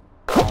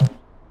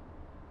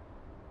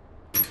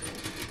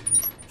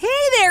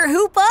 Hey there,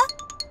 Hoopa!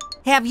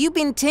 Have you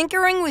been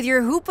tinkering with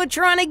your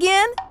Hoopatron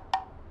again?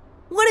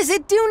 What does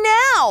it do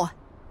now?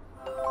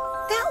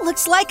 That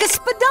looks like a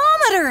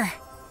speedometer!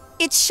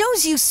 It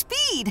shows you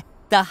speed.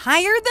 The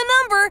higher the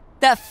number,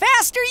 the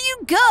faster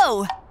you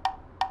go.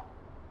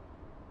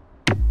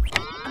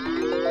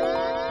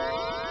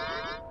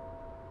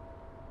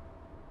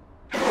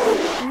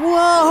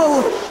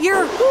 Whoa!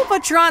 Your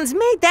Hoopatron's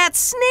made that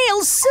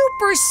snail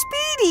super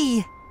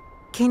speedy!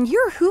 Can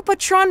your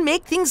Hoopatron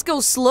make things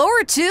go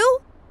slower too?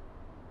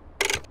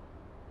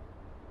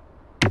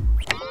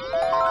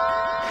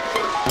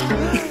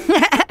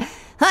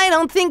 I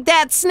don't think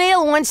that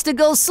snail wants to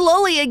go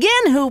slowly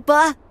again,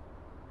 Hoopa.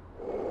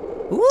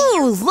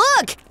 Ooh,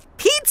 look!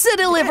 Pizza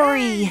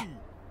delivery!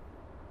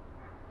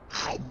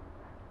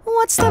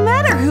 What's the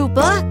matter,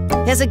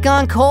 Hoopa? Has it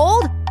gone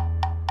cold?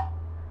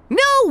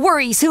 No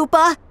worries,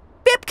 Hoopa.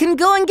 Bip can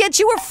go and get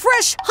you a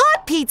fresh,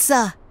 hot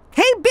pizza.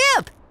 Hey,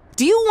 Bip!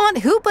 Do you want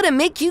Hoopa to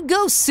make you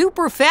go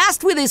super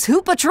fast with his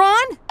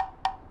Hoopatron?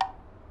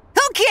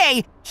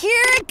 Okay,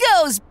 here it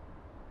goes.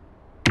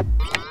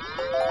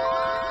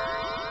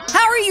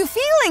 How are you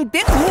feeling,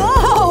 Bip?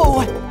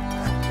 Whoa!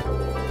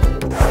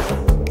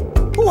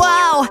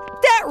 Wow,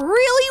 that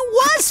really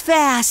was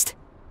fast.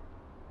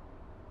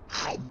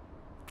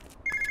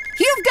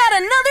 You've got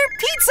another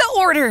pizza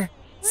order.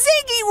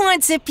 Ziggy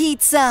wants a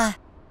pizza.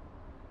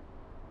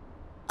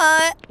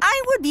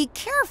 I would be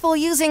careful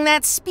using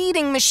that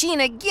speeding machine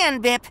again,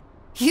 Bip.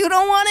 You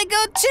don't want to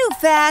go too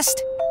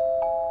fast.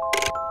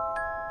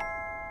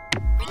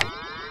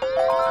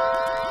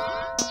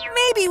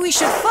 Maybe we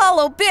should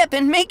follow Bip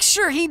and make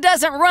sure he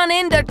doesn't run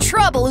into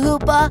trouble,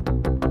 Hoopa.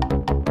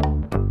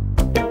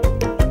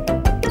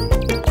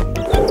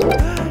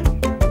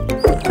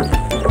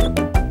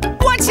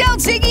 Watch out,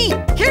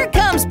 Ziggy! Here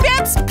comes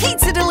Bip's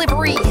pizza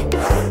delivery!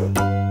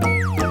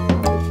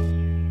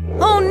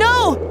 Oh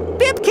no!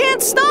 Bip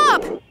can't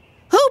stop!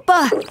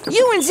 Hoopa,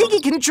 you and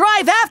Ziggy can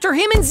drive after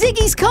him in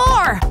Ziggy's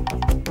car!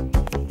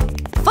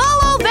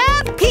 Follow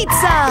that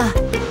pizza!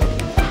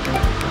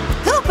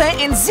 Hoopa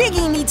and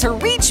Ziggy need to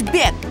reach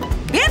Bip.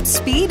 Bip's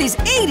speed is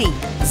 80.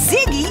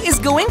 Ziggy is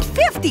going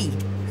 50.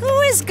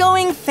 Who is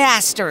going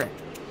faster?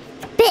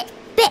 Bip,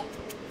 Bip.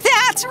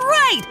 That's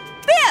right!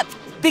 Bip!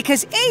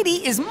 because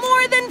 80 is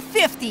more than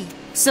 50.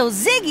 So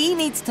Ziggy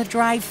needs to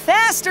drive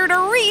faster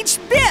to reach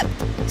Bip.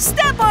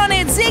 Step on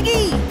it,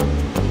 Ziggy!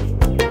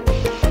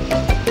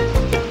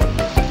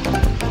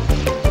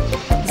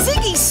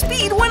 Ziggy's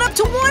speed went up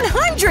to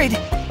 100.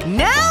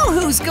 Now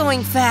who's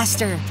going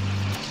faster?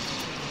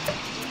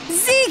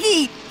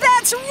 Ziggy,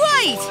 that's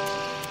right!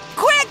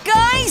 Quick,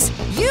 guys!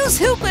 Use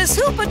Hoopa's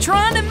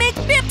Hoopatron to make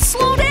Bip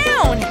slow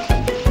down!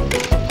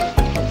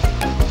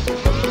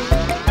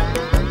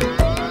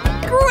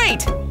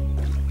 Great!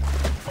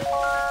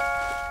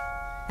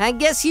 I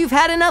guess you've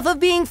had enough of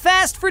being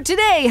fast for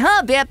today,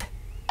 huh, Bip?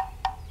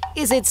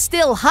 Is it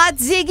still hot,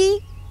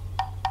 Ziggy?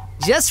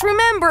 Just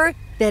remember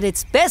that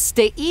it's best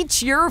to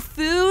eat your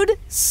food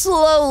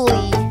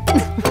slowly.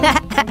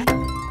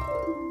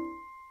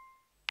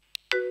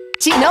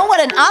 Do you know what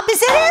an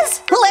opposite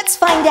is? Let's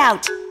find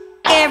out.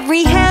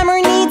 Every hammer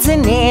needs a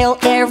nail.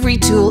 Every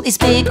tool is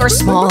big or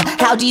small.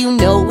 How do you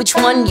know which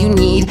one you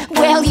need?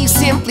 Well, you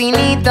simply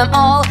need them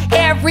all.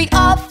 Every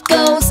off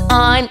goes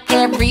on,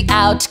 every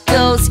out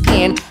goes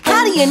in.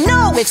 How do you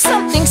know if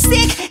something's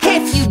thick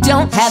if you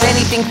don't have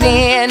anything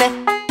thin?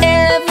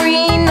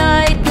 Every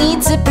night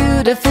needs a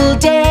beautiful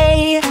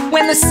day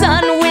when the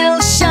sun will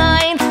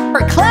shine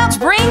or clouds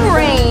bring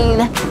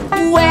rain.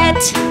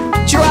 Wet,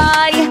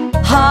 dry,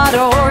 hot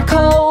or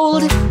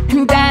cold,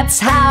 that's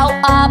how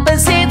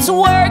opposites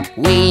work.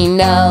 We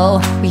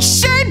know, we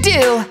sure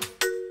do.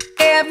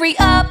 Every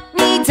up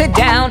needs a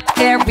down,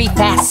 every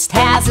fast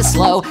has a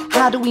slow.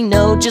 How do we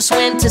know just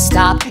when to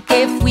stop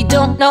if we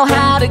don't know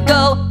how to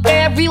go?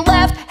 Every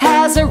left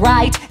has a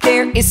right,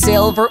 there is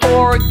silver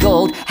or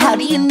gold. How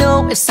do you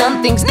know if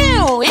something's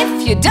new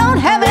if you don't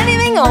have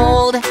anything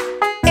old?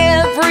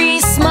 Every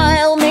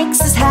smile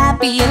makes us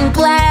happy and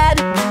glad,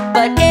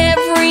 but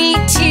every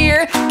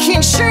tear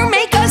can sure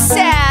make us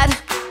sad.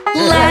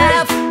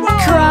 Laugh,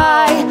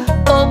 cry,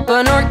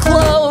 open or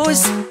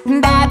close,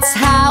 that's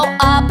how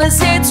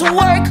opposites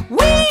work,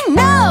 we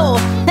know!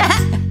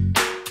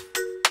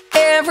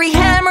 Every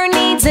hammer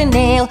needs a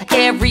nail,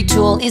 every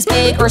tool is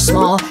big or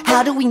small.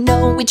 How do we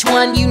know which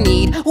one you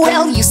need?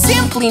 Well, you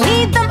simply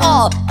need them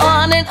all.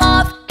 On and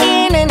off,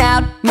 in and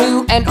out,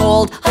 new and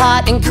old,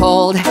 hot and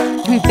cold.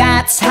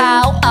 That's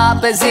how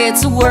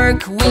opposites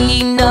work,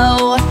 we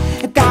know.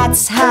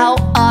 That's how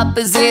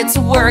opposites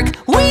work,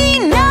 we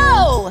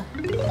know!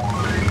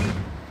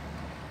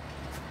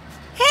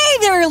 Hey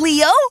there,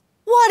 Leo!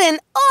 What an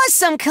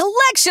awesome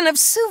collection of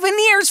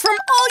souvenirs from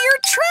all your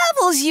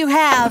travels you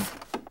have!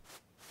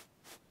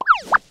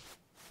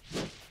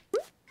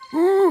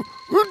 Oh,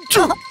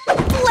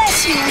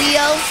 bless you,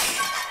 Leo!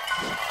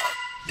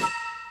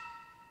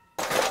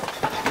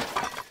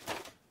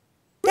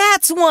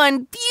 That's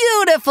one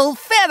beautiful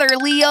feather,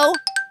 Leo!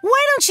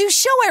 Why don't you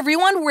show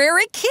everyone where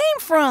it came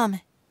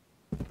from?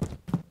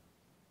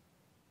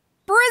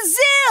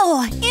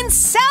 Brazil, in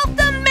South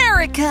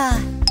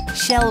America!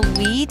 Shall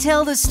we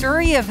tell the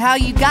story of how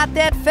you got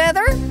that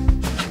feather?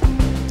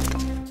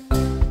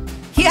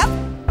 Yep,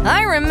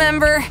 I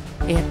remember.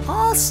 It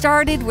all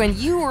started when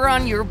you were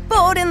on your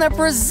boat in the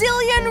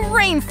Brazilian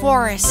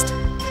rainforest.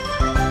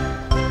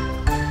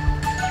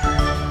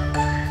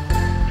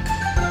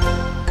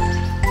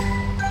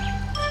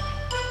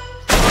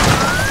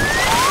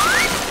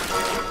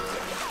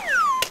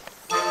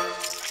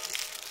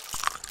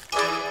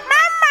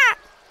 Mama!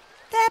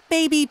 That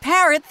baby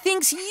parrot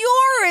thinks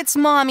you're its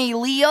mommy,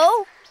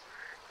 Leo.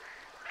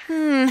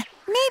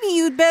 Maybe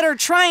you'd better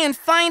try and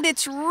find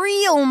its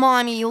real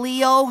mommy,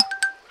 Leo.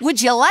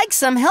 Would you like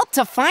some help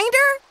to find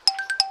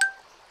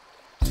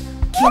her?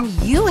 Can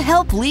you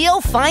help Leo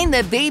find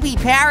the baby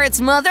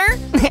parrot's mother?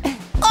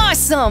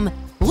 Awesome!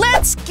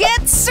 Let's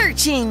get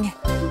searching!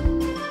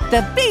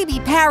 The baby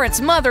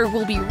parrot's mother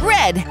will be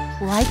red,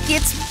 like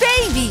its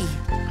baby.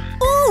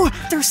 Ooh,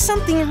 there's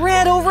something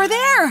red over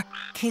there.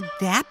 Could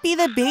that be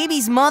the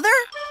baby's mother?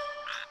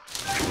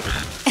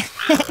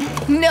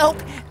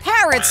 Nope,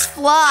 parrots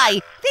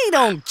fly. They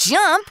don't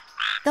jump.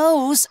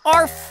 Those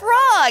are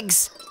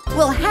frogs.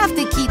 We'll have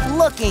to keep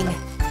looking.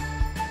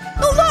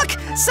 Oh,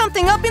 look!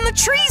 Something up in the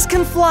trees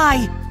can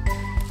fly.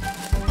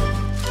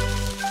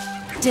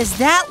 Does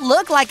that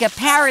look like a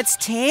parrot's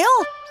tail?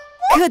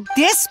 Could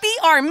this be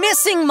our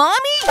missing mommy?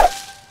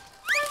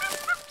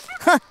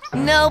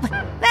 Nope,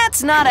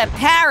 that's not a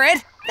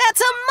parrot.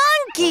 That's a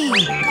monkey.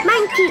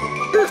 Monkey.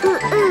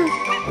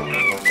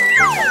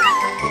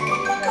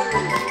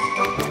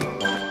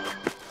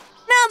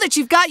 Now that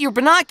you've got your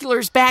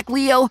binoculars back,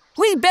 Leo,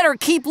 we'd better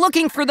keep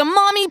looking for the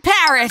mommy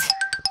parrot.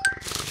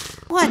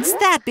 What's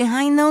that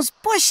behind those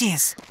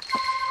bushes?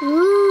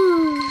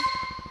 Ooh.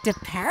 Do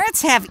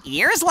parrots have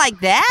ears like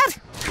that?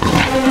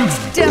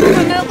 It's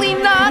definitely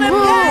not a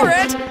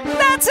parrot.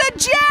 That's a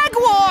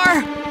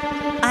jaguar.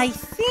 I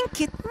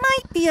think it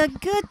might be a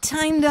good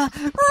time to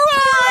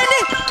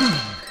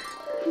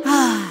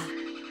run!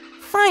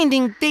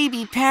 Finding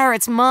baby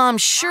parrot's mom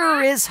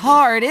sure is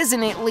hard,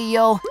 isn't it,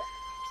 Leo?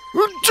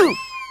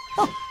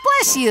 Oh,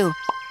 bless you.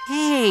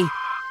 Hey,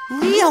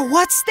 Leo,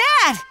 what's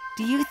that?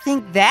 Do you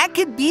think that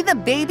could be the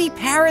baby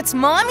parrot's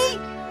mommy?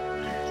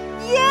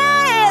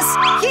 Yeah, Yes,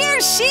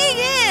 here she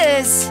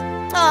is!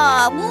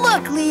 Aw,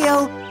 look,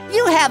 Leo.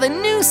 You have a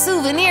new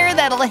souvenir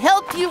that'll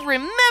help you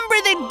remember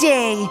the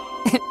day.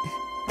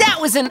 That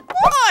was an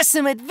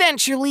awesome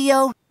adventure,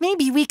 Leo.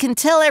 Maybe we can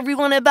tell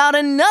everyone about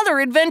another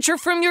adventure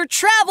from your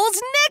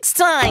travels next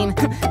time.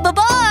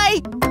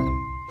 Bye-bye!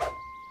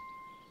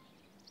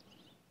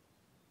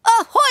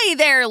 Ahoy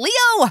there,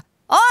 Leo!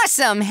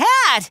 Awesome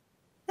hat!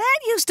 That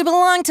used to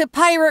belong to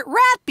Pirate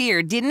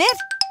Ratbeard, didn't it?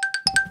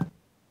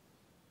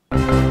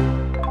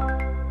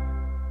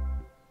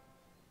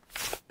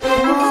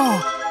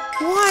 Whoa,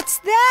 what's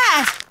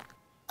that?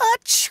 A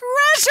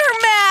treasure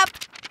map!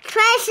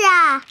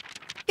 Treasure.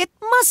 It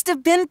must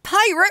have been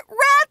Pirate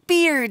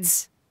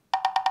Ratbeard's.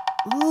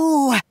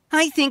 Ooh,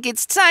 I think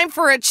it's time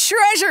for a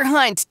treasure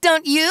hunt,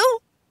 don't you?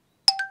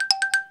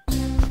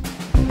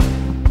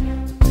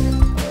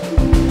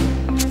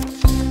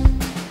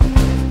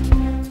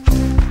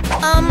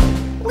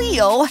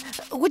 Leo,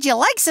 would you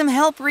like some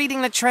help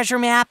reading the treasure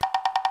map?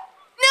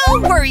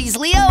 No worries,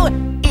 Leo.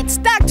 It's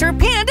Dr.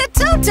 Panda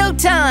Toto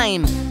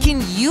time.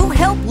 Can you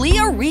help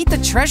Leo read the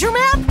treasure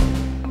map?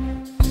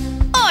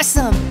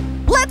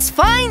 Awesome. Let's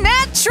find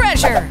that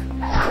treasure.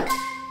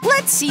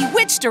 Let's see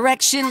which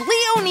direction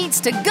Leo needs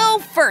to go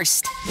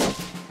first.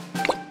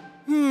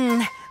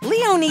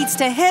 Leo needs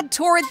to head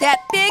toward that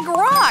big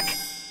rock.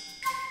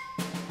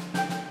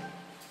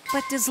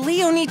 But does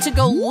Leo need to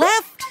go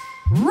left,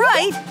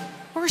 right,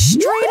 or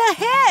straight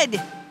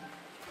ahead?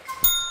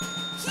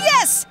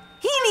 Yes!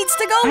 He needs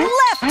to go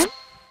left!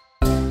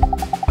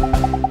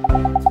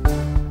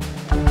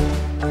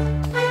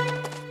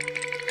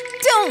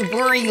 Don't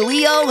worry,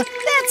 Leo.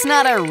 That's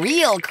not a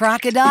real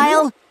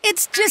crocodile.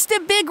 It's just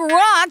a big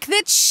rock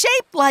that's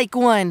shaped like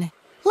one.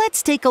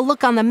 Let's take a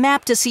look on the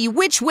map to see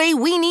which way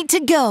we need to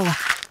go.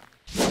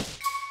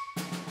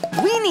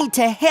 We need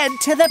to head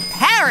to the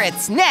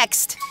parrots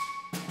next.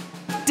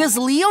 Does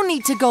Leo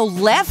need to go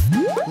left,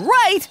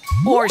 right,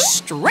 or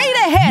straight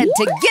ahead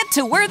to get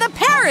to where the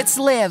parrots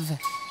live?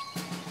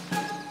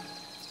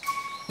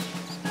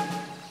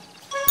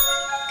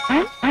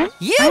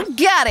 You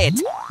got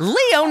it!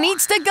 Leo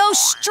needs to go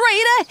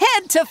straight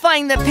ahead to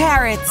find the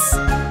parrots.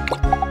 Leo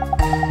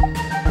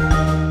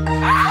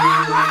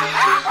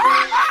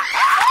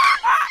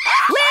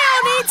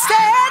needs to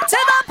head to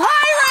the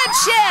pirate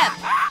ship!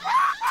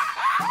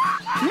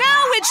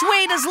 Now which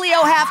way does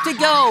Leo have to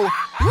go?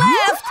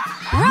 Left,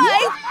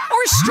 right,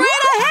 or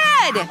straight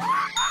ahead?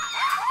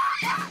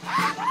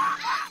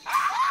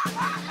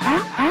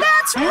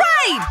 That's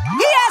right!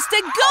 He has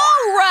to go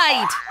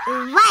right!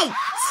 Right.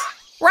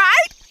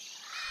 Right?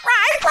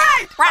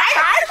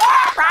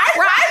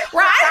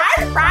 Right,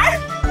 right.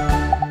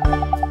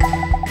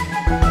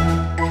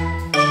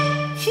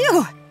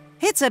 Phew,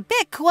 it's a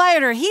bit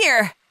quieter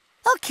here.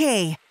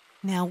 Okay,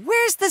 now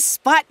where's the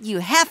spot you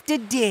have to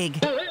dig?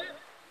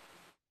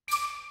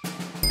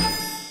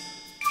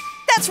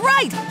 That's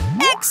right!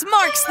 X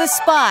marks the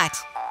spot.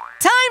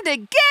 Time to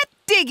get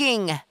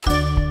digging.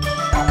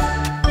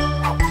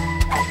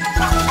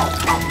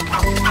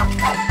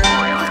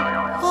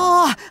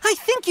 Oh, I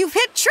think you've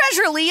hit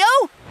treasure, Leo.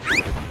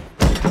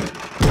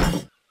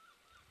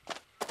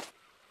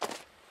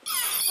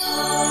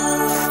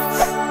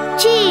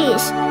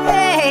 Cheese.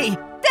 Hey,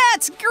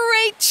 that's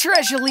great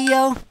treasure,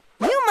 Leo.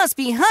 You must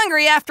be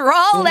hungry after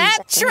all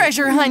that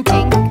treasure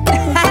hunting.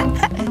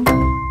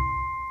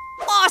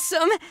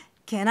 Awesome.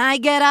 Can I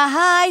get a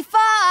high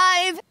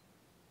five?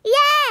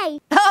 Yay!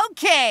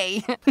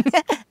 Okay.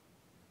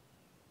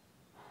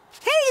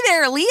 Hey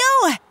there,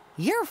 Leo.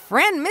 Your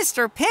friend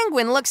Mr.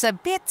 Penguin looks a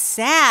bit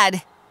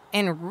sad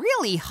and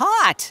really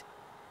hot.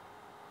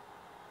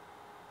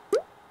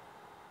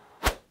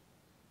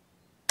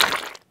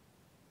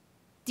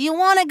 Do you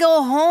want to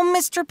go home,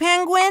 Mr.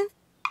 Penguin?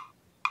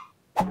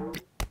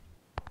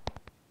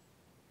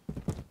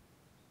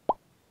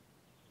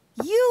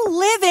 You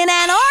live in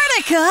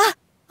Antarctica?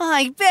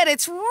 I bet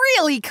it's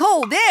really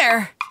cold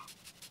there.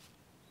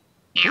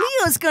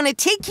 Leo's gonna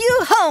take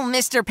you home,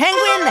 Mr.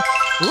 Penguin.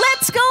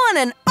 Let's go on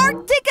an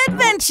Arctic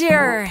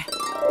adventure.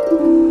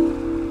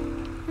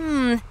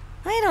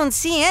 I don't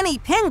see any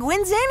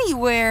penguins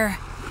anywhere.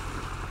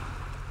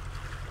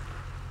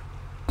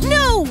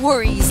 No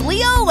worries,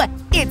 Leo.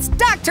 It's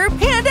Dr.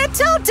 Panda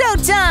Toto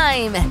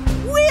time.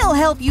 We'll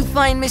help you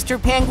find Mr.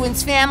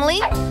 Penguin's family.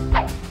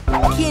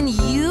 Can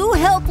you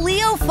help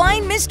Leo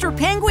find Mr.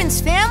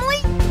 Penguin's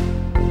family?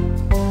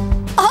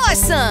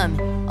 Awesome!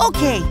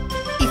 Okay,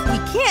 if we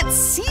can't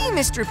see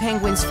Mr.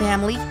 Penguin's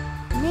family,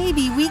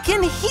 maybe we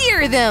can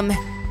hear them.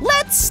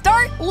 Let's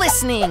start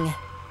listening.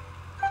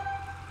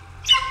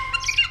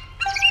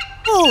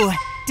 Oh,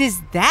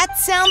 does that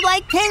sound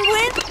like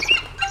penguin?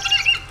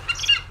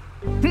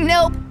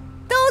 Nope,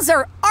 those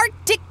are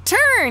Arctic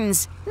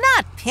terns,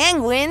 not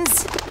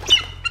penguins.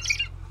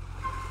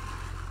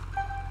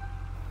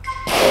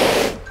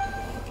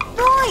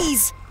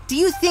 Noise! Do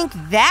you think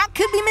that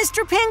could be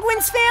Mr.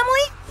 Penguin's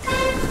family?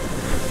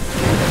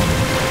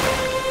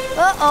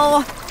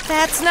 Uh-oh,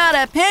 that's not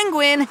a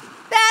penguin,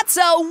 that's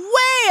a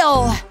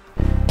whale!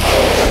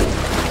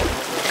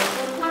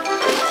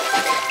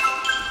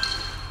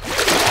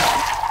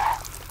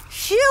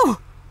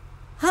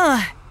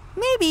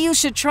 Maybe you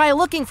should try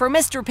looking for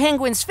Mr.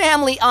 Penguin's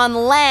family on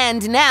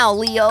land now,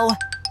 Leo.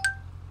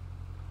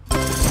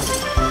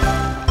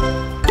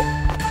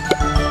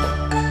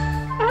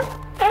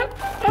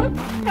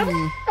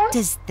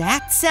 Does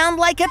that sound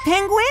like a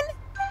penguin?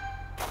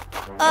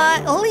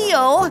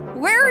 Leo,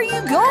 where are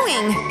you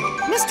going?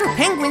 Mr.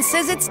 Penguin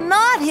says it's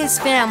not his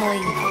family.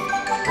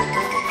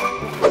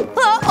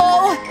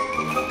 Uh-oh!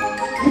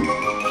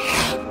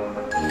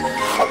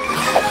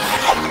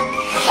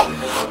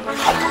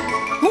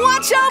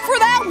 Watch out for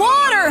that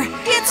water!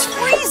 It's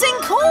freezing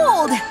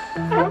cold!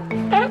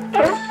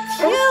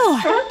 Phew,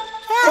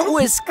 that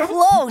was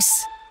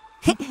close.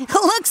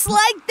 Looks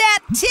like that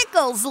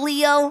tickles,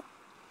 Leo.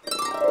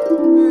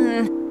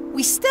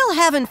 We still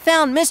haven't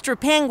found Mr.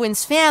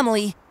 Penguin's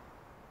family.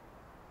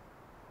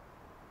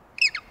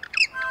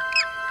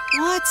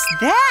 What's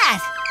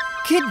that?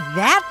 Could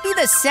that be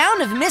the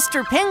sound of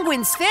Mr.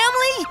 Penguin's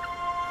family?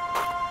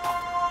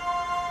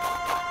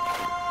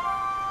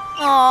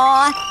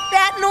 Aw,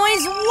 that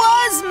noise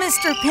was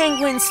Mr.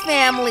 Penguin's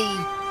family.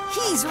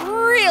 He's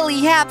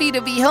really happy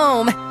to be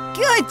home.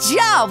 Good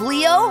job,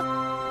 Leo.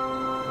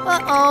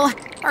 Uh-oh,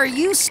 are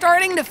you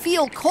starting to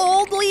feel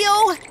cold,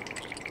 Leo?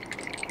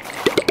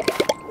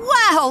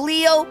 Wow,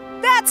 Leo,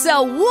 that's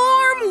a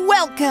warm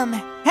welcome.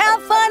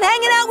 Have fun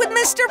hanging out with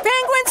Mr.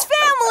 Penguin's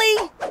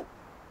family.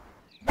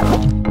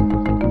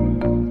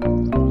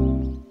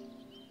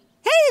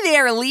 Hey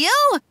there,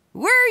 Leo.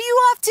 Where are you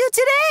off to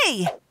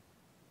today?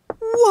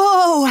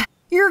 Whoa,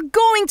 you're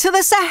going to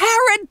the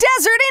Sahara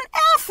Desert in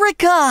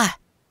Africa.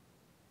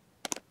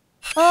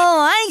 Oh,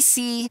 I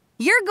see.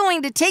 You're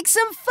going to take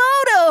some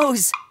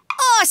photos.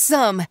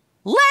 Awesome.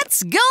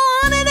 Let's go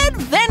on an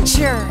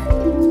adventure.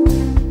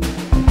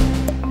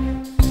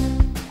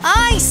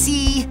 I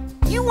see.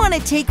 You want to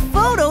take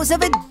photos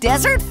of a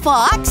desert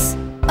fox,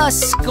 a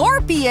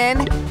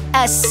scorpion,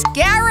 a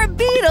scarab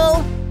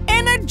beetle,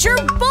 and a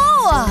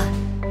jerboa.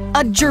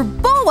 A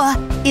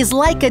jerboa is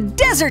like a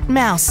desert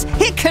mouse.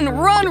 It can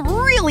run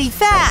really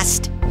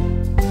fast.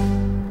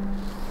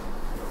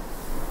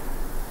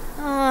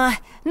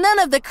 None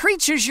of the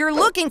creatures you're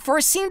looking for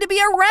seem to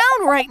be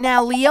around right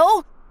now,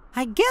 Leo.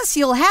 I guess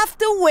you'll have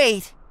to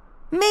wait.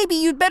 Maybe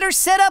you'd better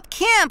set up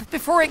camp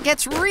before it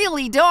gets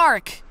really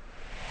dark.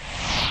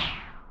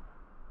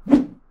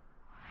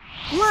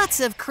 Lots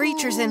of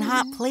creatures in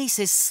hot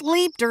places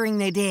sleep during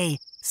the day,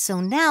 so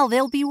now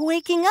they'll be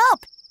waking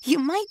up. You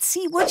might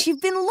see what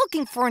you've been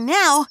looking for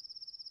now.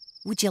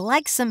 Would you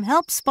like some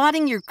help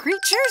spotting your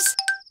creatures?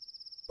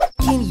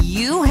 Can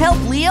you help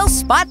Leo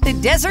spot the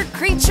desert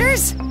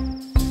creatures?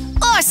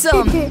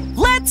 Awesome!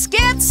 Let's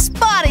get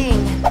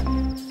spotting!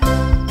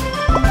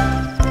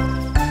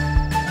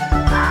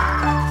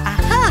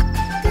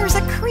 Aha! There's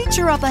a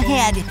creature up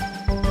ahead.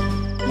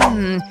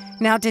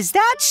 Now does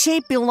that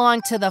shape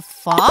belong to the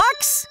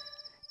fox,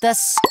 the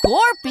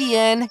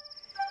scorpion,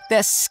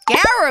 the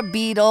scarab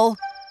beetle,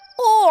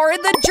 or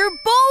the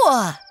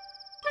jerboa?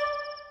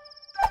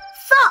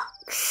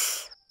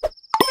 Fox!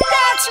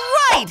 That's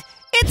right!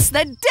 It's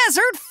the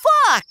desert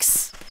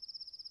fox!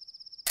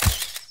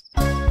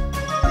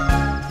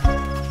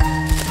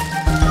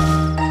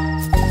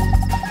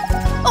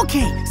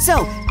 Okay,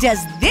 so does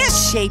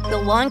this shape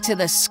belong to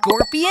the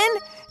scorpion,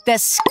 the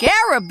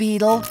scarab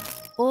beetle,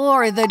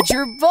 or the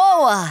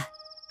jerboa?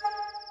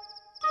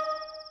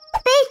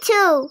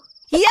 Beetle!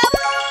 Yep,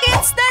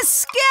 it's the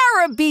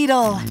scarab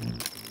beetle!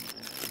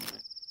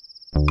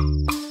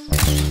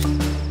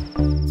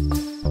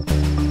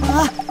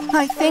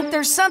 I think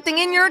there's something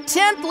in your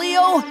tent,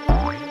 Leo.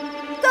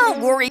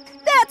 Don't worry,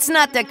 that's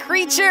not the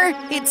creature,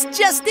 it's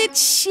just its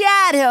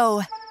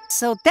shadow.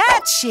 So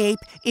that shape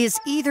is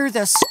either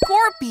the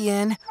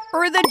scorpion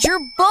or the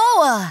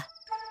jerboa.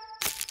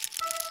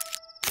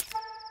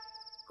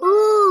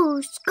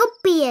 Ooh,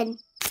 scorpion.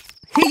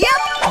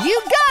 Yep,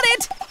 you got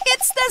it!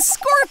 It's the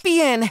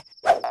scorpion!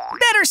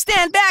 Better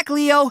stand back,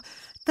 Leo.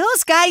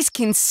 Those guys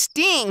can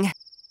sting.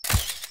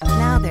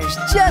 Now there's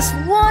just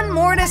one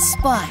more to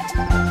spot.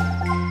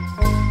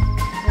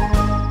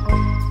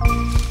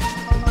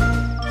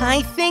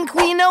 I think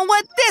we know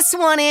what this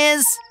one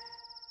is.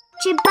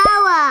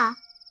 Jerboa.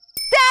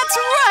 That's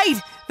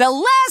right! The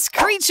last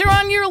creature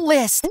on your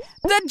list,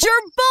 the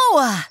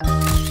jerboa.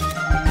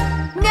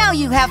 Now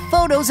you have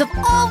photos of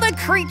all the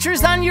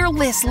creatures on your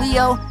list,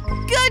 Leo.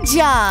 Good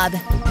job!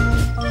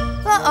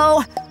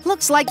 Uh-oh,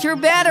 looks like your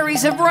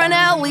batteries have run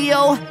out,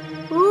 Leo.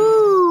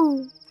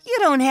 Ooh. You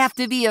don't have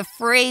to be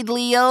afraid,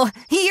 Leo.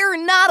 You're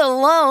not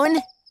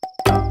alone.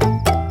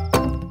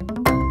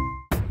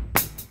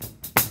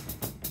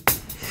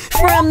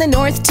 From the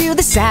north to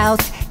the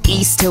south,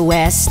 east to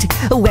west,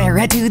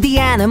 where do the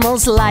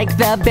animals like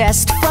the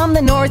best? From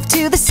the north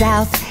to the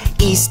south,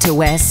 east to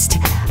west,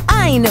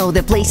 I know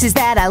the places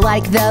that I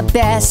like the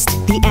best.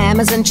 The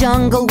Amazon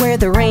jungle where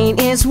the rain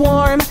is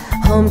warm,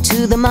 home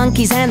to the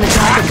monkeys and the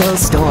tropical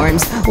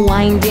storms.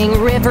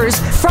 Winding rivers,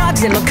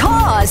 frogs and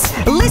macaws,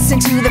 listen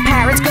to the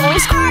parrots going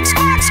squawk,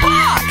 squawk,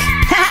 squawk.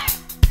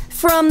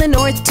 From the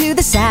north to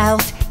the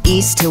south,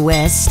 east to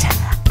west,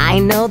 I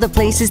know the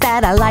places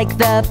that I like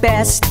the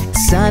best.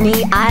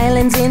 Sunny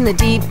islands in the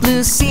deep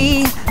blue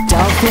sea.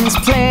 Dolphins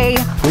play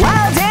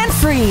wild and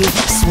free.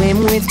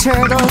 Swim with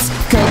turtles,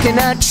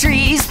 coconut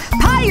trees.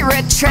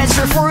 Pirate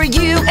treasure for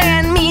you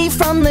and me.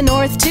 From the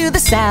north to the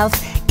south,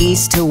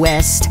 east to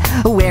west,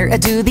 where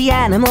do the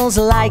animals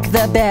like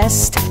the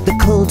best? The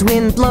cold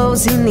wind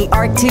blows in the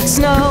Arctic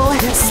snow.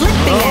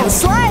 Slipping and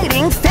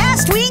sliding,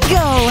 fast we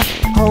go.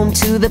 Home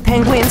to the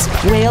penguins,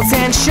 whales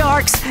and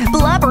sharks.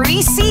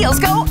 Blubbery seals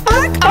go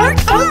ark, ark,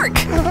 ark.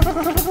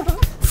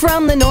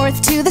 From the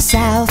north to the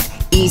south,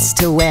 east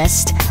to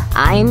west,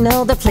 I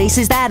know the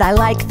places that I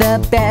like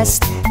the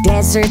best.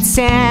 Desert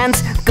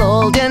sands,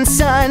 golden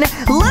sun.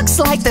 Looks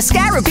like the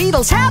scarab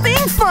beetle's having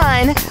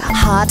fun.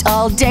 Hot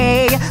all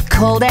day,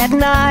 cold at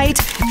night.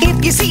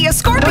 If you see a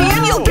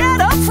scorpion, you'll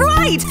get a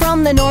fright.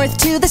 From the north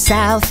to the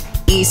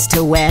south, east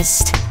to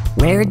west,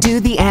 where do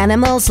the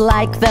animals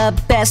like the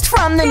best?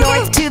 From the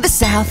north to the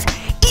south,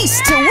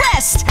 east to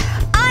west,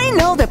 I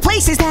know the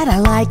places that I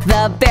like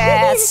the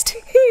best.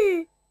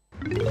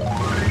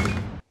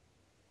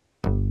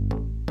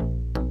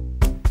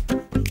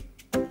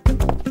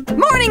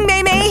 Morning,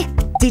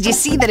 Maymay! Did you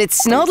see that it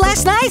snowed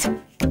last night?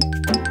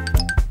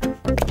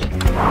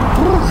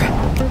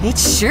 It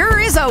sure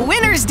is a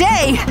winter's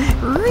day.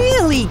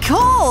 Really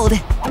cold.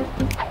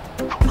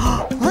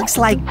 Looks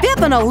like Bip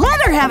and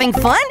Olette are having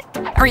fun.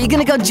 Are you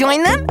gonna go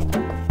join them?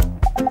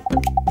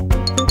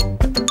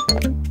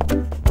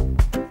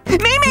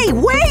 Maymay,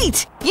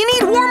 wait! You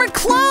need warmer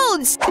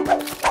clothes!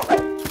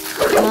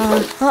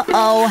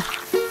 Uh-oh.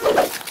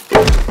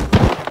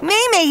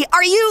 Maymay,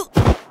 are you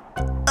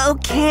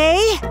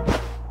okay?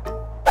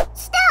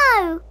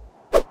 Snow!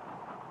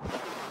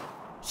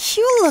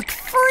 You look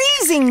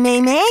freezing,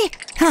 Maymay.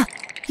 Huh,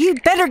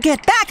 you'd better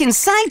get back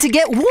inside to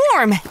get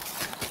warm.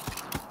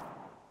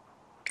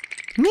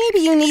 Maybe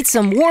you need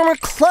some warmer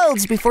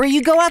clothes before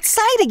you go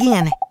outside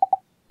again.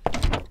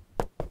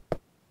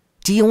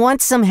 Do you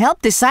want some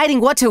help deciding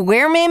what to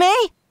wear,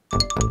 Maymay?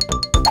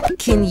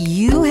 Can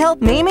you help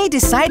Maymay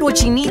decide what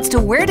she needs to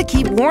wear to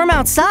keep warm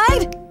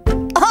outside?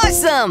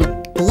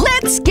 Awesome!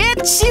 Let's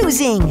get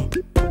choosing!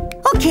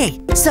 Okay,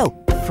 so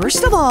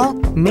first of all,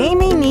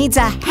 Maymay needs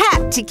a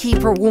hat to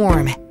keep her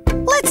warm.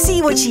 Let's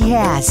see what she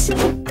has.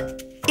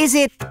 Is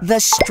it the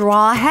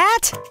straw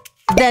hat,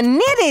 the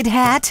knitted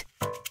hat,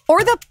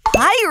 or the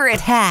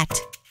pirate hat?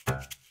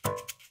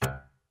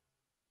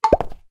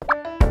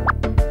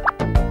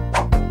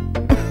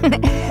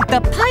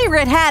 The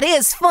pirate hat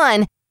is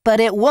fun, but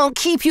it won't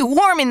keep you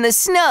warm in the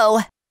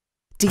snow.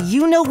 Do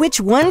you know which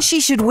one she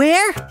should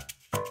wear?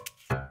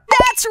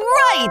 That's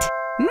right!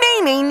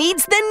 Maymay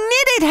needs the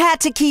knitted hat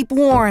to keep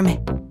warm.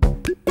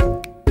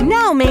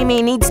 Now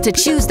Maymay needs to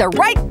choose the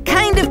right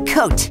kind of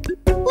coat.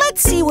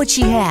 Let's see what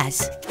she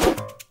has.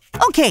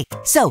 Okay,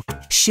 so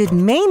should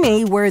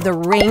Maymay wear the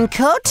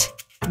raincoat,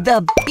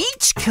 the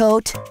beach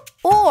coat,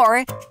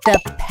 or the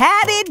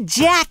padded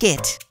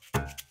jacket?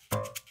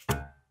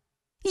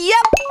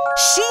 Yep,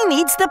 she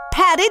needs the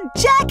padded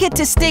jacket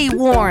to stay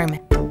warm.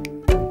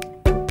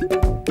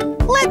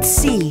 Let's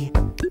see.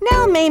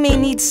 Now Maymay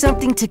needs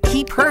something to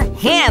keep her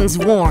hands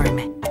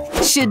warm.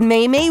 Should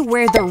Maymay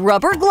wear the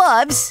rubber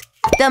gloves,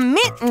 the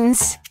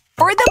mittens,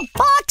 or the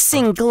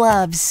boxing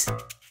gloves?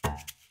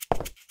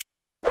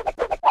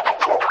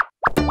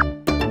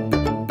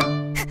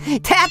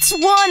 That's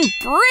one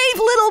brave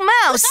little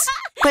mouse,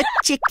 but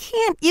you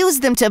can't use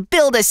them to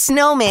build a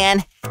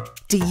snowman.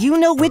 Do you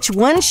know which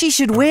one she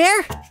should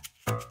wear?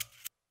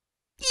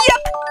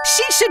 Yep,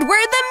 she should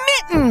wear the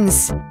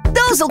mittens.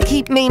 Those'll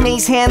keep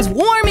Maymay's hands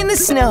warm in the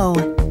snow.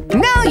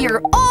 Now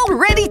you're all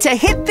ready to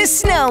hit the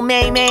snow,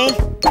 Maymay.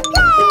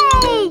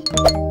 Yay!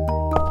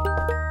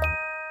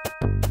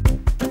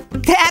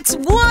 That's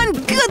one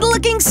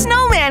good-looking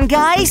snowman,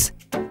 guys.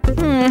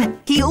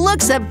 He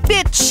looks a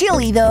bit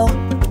chilly, though.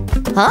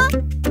 Huh?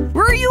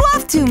 Where are you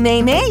off to,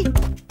 Maymay?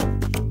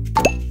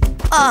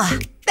 Ah,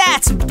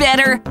 that's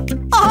better.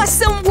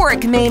 Awesome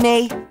work,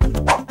 Maymay.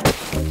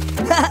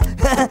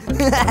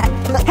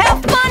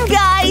 Have fun,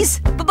 guys.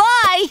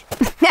 Bye-bye.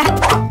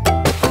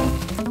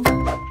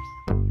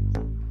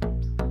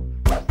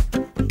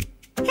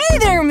 Hey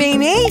there,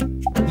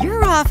 Maymay.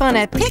 You're off on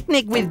a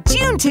picnic with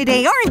June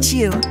today, aren't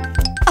you?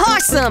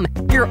 Awesome!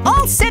 You're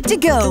all set to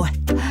go.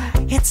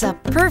 It's a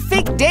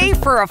perfect day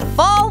for a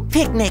fall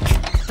picnic.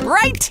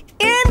 Bright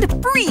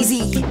and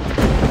breezy.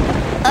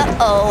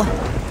 Uh-oh.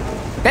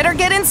 Better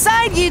get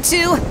inside, you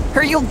two,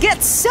 or you'll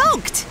get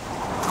soaked.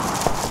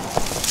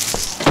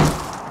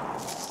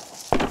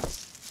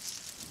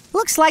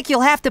 Looks like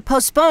you'll have to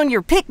postpone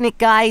your picnic,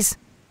 guys.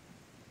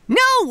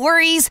 No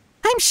worries.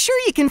 I'm sure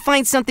you can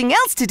find something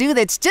else to do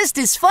that's just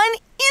as fun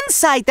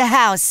inside the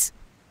house.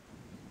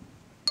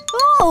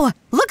 Oh,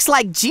 looks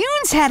like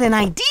June's had an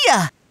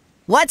idea.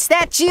 What's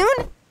that, June?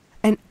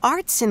 An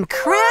arts and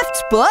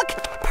crafts book?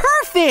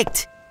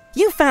 Perfect!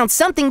 You found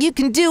something you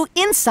can do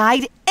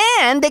inside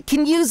and that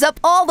can use up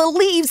all the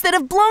leaves that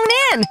have blown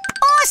in.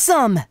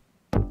 Awesome!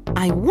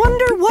 I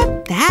wonder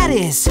what that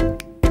is.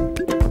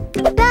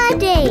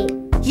 Daddy!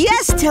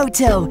 Yes,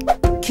 Toto.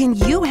 Can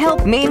you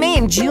help Maymay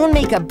and June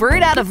make a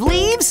bird out of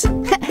leaves?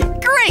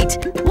 Great!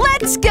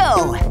 Let's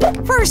go!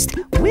 First,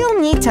 we'll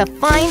need to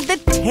find the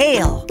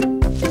tail.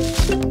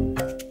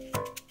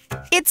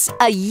 It's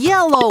a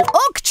yellow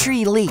oak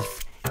tree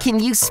leaf. Can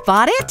you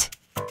spot it?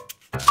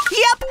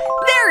 Yep,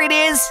 there it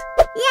is.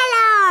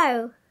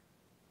 Yellow.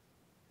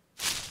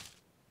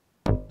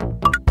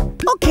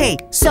 Okay,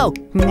 so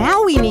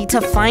now we need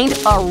to find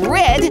a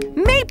red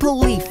maple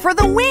leaf for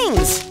the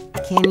wings.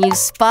 Can you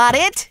spot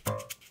it?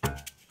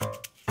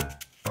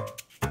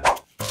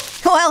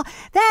 Well,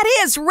 that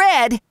is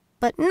red,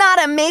 but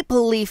not a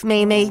maple leaf,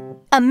 Maymay.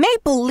 A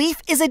maple leaf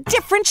is a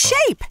different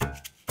shape.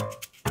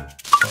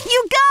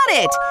 You got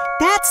it!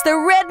 That's the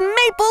red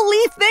maple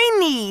leaf they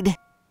need.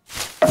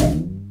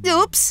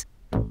 Oops.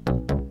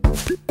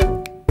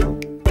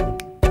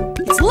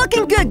 It's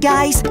looking good,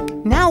 guys.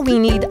 Now we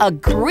need a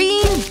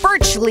green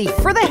birch leaf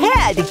for the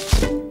head.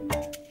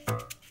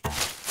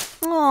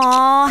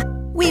 Aw,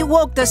 we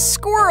woke the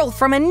squirrel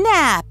from a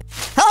nap.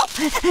 Oh,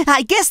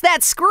 I guess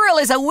that squirrel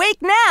is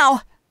awake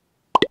now.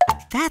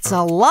 That's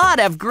a lot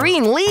of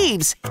green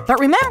leaves. But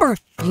remember,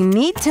 you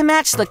need to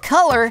match the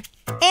color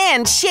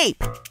and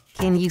shape.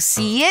 Can you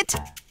see it?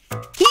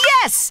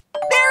 Yes!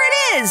 There it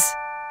is!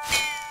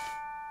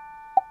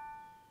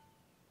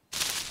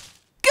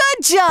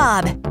 Good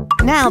job!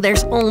 Now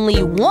there's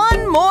only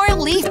one more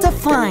leaf to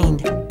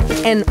find.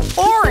 An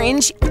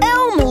orange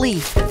elm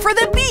leaf for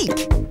the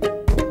beak.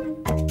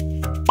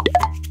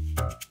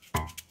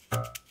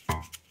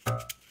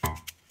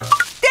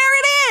 There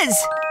it is!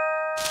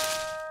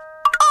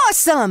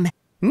 Awesome!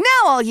 Now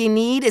all you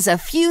need is a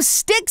few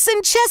sticks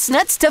and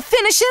chestnuts to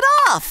finish it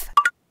off.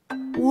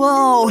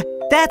 Whoa,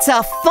 that's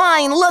a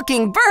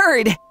fine-looking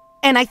bird.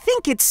 And I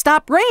think it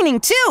stopped raining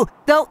too,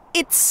 though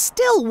it's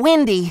still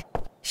windy.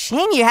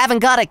 Shame you haven't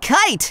got a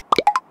kite.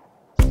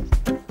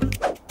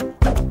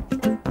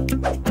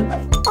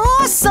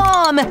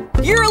 Awesome!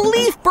 Your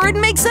leaf bird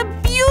makes a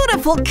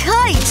beautiful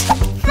kite.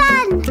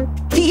 Fun.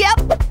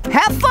 Yep,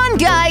 have fun,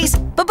 guys.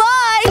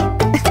 Bye-bye.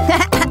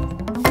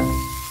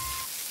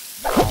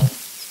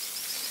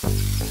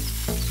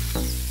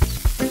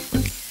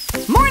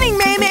 Morning,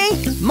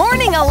 Maymay.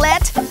 Morning,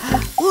 Alette.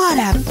 What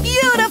a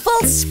beautiful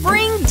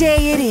spring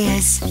day it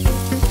is.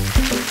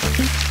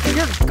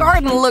 Your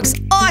garden looks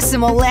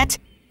awesome, Alette.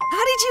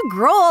 How did you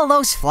grow all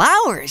those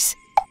flowers?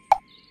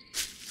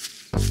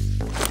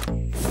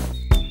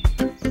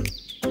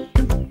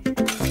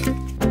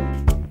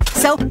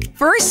 So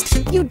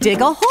first, you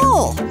dig a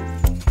hole.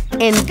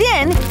 And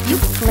then you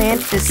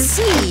plant the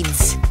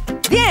seeds.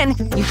 Then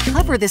you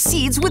cover the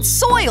seeds with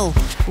soil,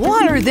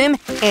 water them,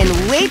 and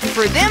wait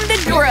for them to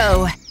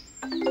grow.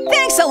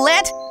 Thanks,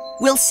 Alette.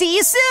 We'll see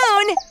you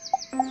soon.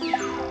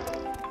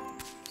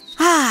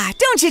 Ah,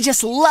 don't you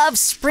just love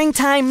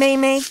springtime,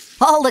 Maymay?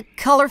 All the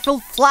colorful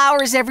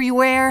flowers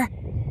everywhere.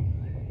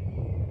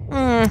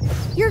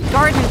 Your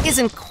garden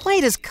isn't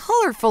quite as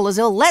colorful as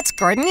Olette's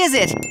garden, is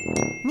it?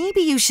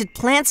 Maybe you should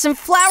plant some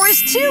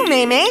flowers too,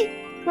 Maymay.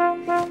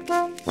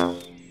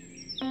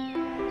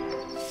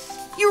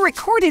 You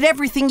recorded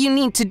everything you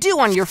need to do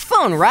on your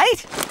phone,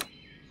 right?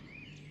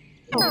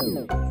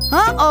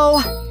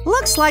 Uh-oh,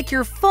 looks like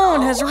your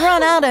phone has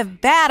run out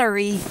of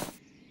battery.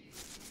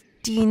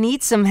 Do you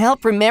need some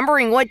help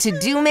remembering what to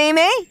do,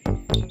 Maymay?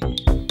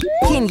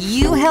 Can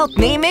you help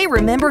Maymay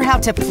remember how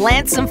to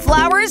plant some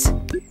flowers?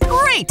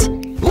 Great!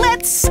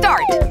 Let's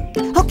start!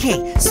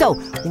 Okay, so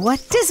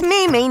what does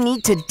Maymay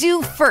need to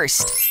do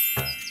first?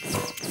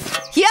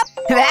 Yep,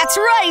 that's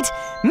right!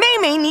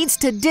 Maymay needs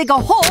to dig a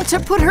hole to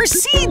put her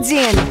seeds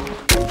in.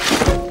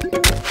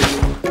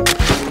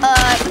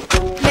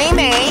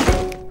 Maymay?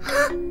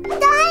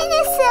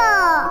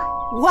 Dinosaur!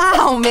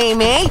 Wow,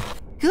 Maymay!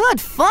 Good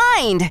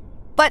find!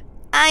 But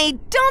I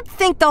don't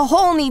think the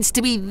hole needs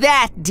to be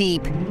that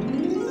deep.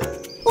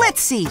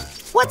 Let's see,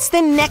 what's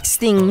the next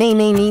thing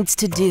Maymay needs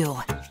to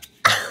do?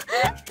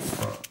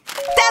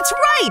 That's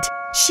right!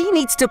 She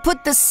needs to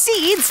put the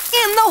seeds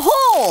in the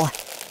hole!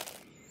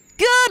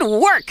 Good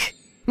work!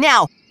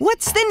 Now,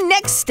 what's the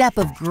next step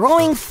of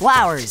growing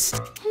flowers?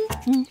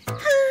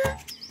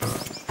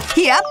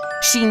 Yep,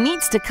 she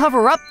needs to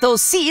cover up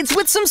those seeds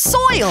with some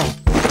soil.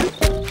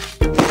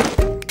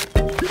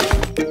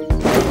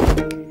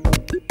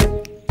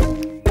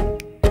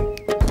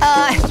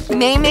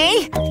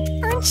 Maymay,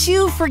 aren't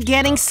you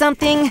forgetting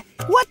something?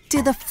 What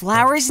do the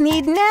flowers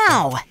need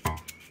now?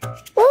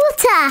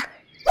 Water.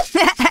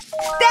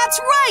 That's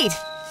right!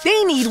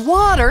 They need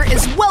water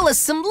as well as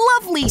some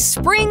lovely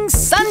spring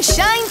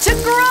sunshine to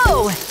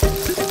grow.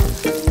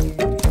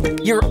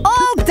 You're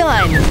all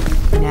done.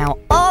 Now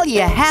all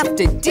you have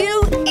to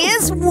do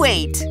is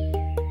wait.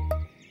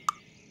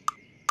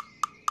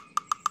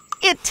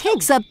 It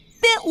takes a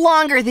bit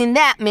longer than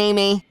that,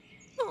 Maymay.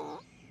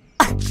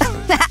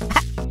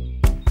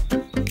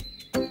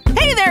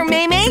 Hey there,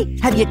 Maymay!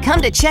 Have you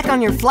come to check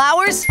on your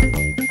flowers?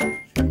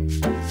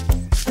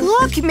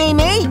 Look,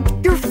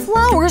 Maymay! Your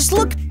flowers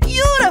look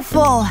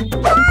beautiful!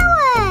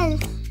 Flowers!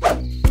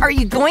 Are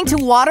you going to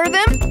water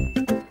them?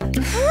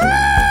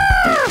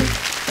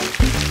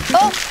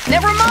 Oh,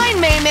 never mind,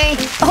 Maymay.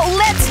 Oh,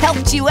 let's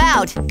help you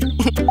out.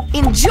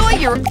 Enjoy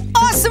your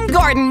awesome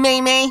garden,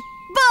 Maymay.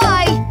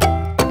 Bye.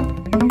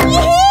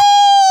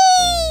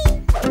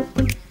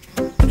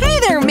 Hey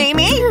there,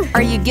 Maymay.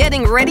 Are you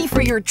getting ready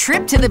for your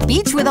trip to the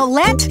beach with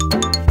Olette?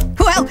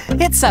 Well,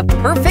 it's a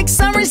perfect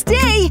summer's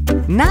day.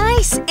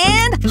 Nice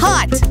and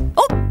hot.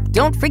 Oh,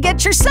 don't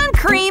forget your sun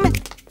cream.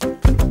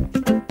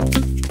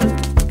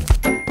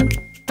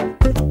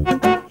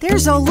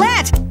 There's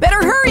Olette.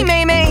 Better hurry,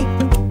 Maymay.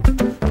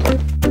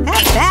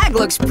 That bag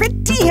looks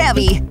pretty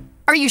heavy.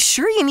 Are you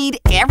sure you need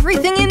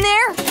everything in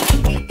there?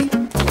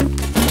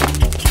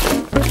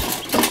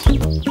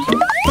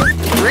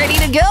 Ready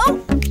to go?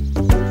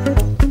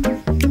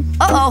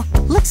 Uh-oh,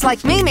 looks like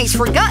Maymay's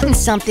forgotten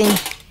something.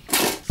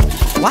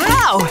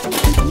 Wow,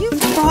 you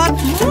brought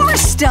more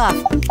stuff.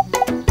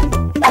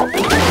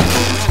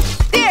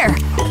 There,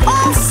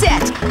 all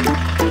set.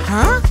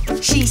 Huh?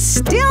 She's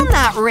still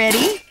not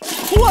ready?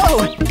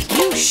 Whoa,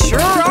 you sure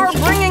are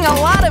bringing a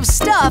lot of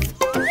stuff.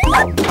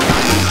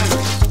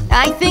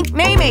 I think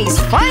Maymay's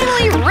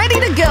finally ready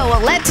to go,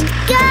 Olette.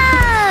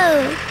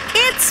 Go!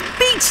 It's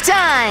beach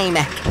time!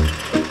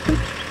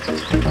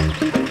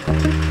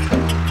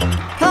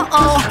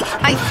 Uh-oh,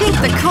 I think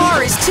the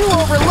car is too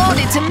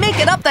overloaded to make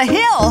it up the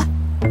hill.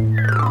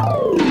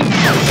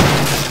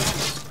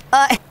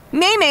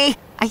 Maymay,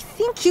 I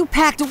think you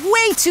packed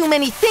way too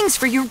many things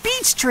for your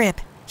beach trip.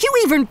 You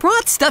even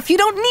brought stuff you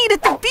don't need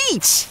at the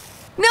beach.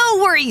 No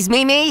worries,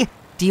 Maymay.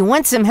 Do you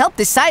want some help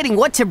deciding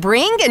what to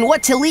bring and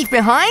what to leave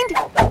behind?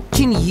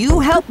 Can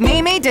you help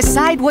Maymay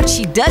decide what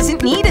she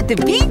doesn't need at the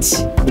beach?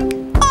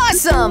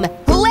 Awesome!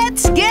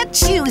 Let's get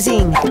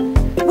choosing.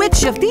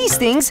 Which of these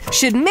things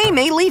should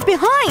Maymay leave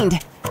behind?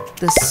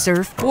 The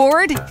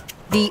surfboard,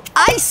 the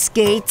ice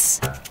skates,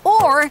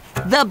 or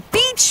the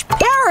beach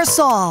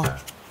parasol?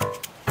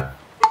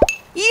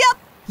 Yep,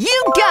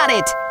 you got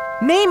it!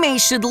 Maymay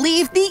should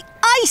leave the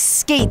ice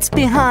skates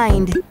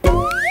behind.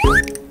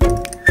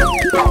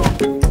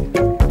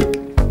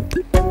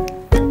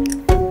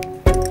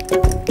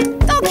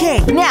 Okay,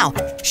 now,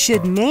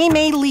 should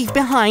Maymay leave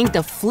behind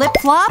the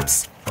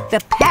flip-flops,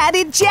 the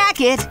padded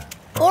jacket,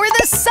 or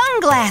the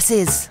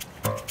sunglasses?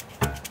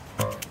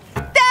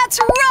 That's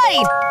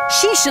right!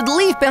 She should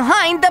leave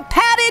behind the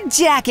padded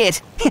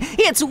jacket.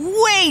 It's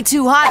way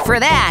too hot for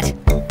that.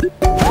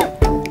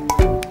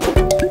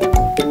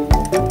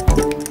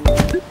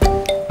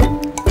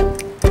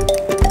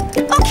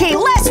 Okay,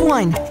 last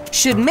one.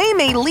 Should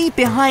Maymay leave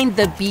behind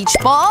the beach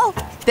ball,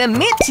 the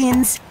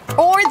mittens,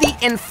 or the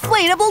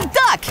inflatable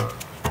duck?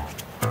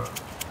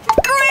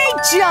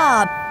 Great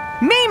job!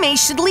 Maymay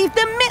should leave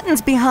the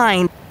mittens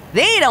behind.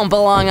 They don't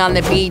belong on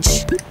the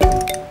beach.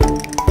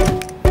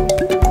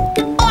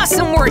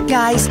 Awesome work,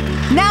 guys.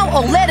 Now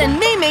Olette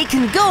and Maymay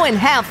can go and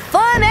have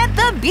fun at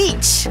the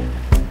beach.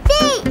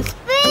 Beach,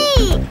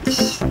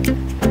 beach!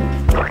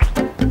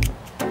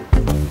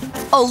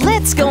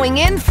 Olette's going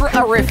in for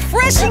a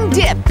refreshing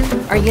dip.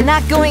 Are you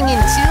not going in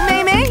too,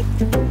 Maymay?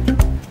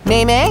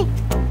 Maymay?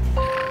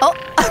 Oh,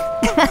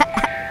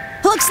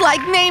 looks like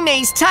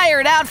Maymay's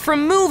tired out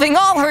from moving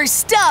all her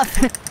stuff.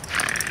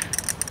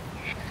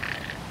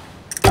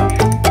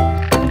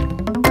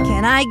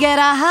 Can I get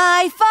a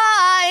high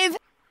five?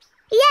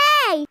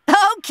 Yay!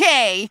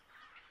 Okay.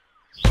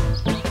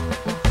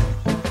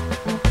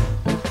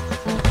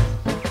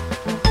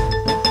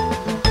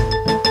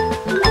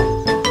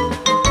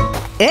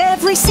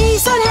 Every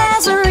season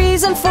has a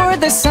reason for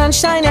the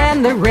sunshine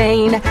and the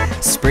rain.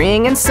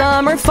 Spring and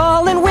summer,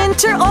 fall and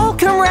winter all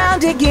come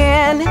round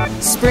again.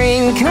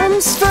 Spring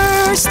comes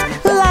first,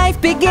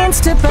 life begins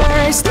to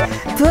burst.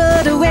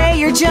 Put away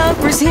your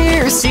jumpers,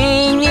 hear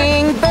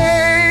singing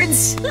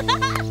birds.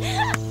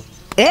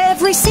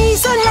 Every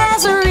season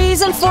has a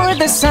reason for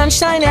the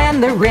sunshine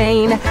and the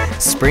rain.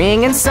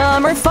 Spring and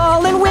summer,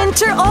 fall and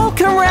winter all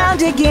come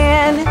round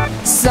again.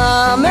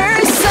 Summer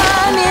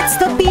sun, it's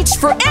the beach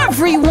for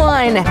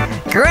everyone.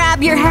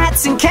 Grab your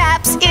hats and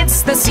caps,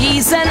 it's the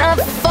season of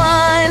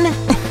fun.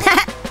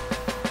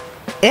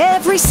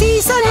 Every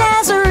season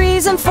has a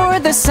reason for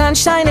the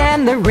sunshine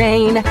and the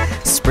rain.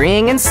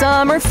 Spring and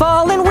summer,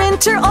 fall and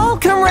winter all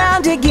come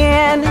round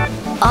again.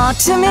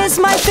 Autumn is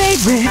my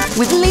favorite,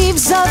 with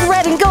leaves of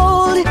red and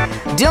gold.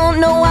 Don't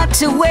know what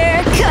to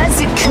wear,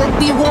 'cause it could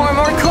be warm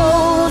or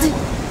cold.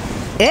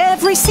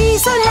 Every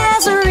season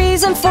has a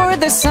reason for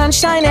the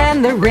sunshine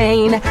and the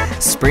rain.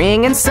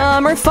 Spring and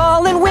summer,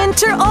 fall and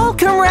winter all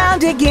come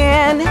round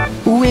again.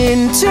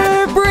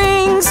 Winter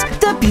brings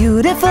the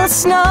beautiful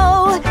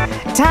snow.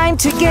 Time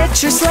to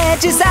get your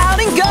sledges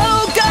out and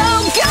go,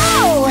 go,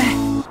 go!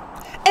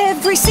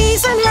 Every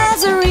season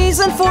has a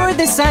reason for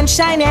the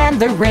sunshine and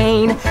the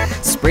rain.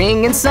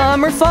 Spring and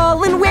summer,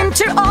 fall and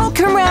winter all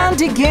come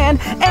round again.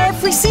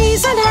 Every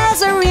season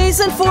has a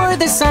reason for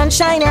the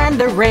sunshine and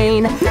the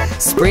rain.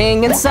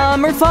 Spring and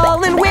summer,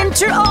 fall and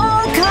winter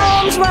all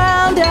comes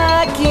round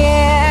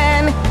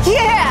again.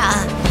 Yeah!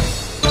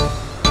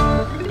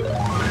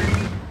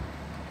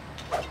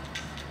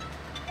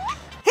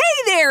 Hey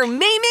there,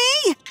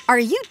 Maymay! Are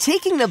you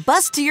taking the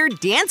bus to your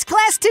dance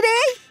class today?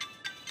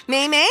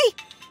 Maymay?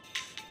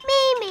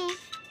 Mimi.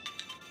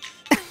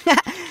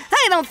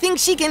 I don't think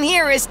she can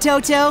hear us,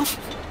 Toto.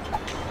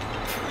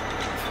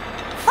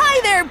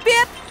 Hi there,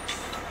 Bip.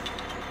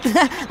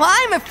 Well,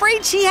 I'm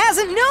afraid she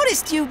hasn't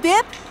noticed you,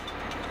 Bip.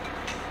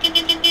 Beep,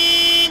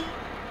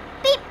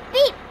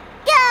 beep,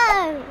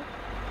 go.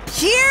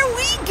 Here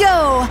we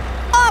go.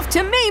 Off to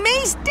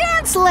Maymay's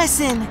dance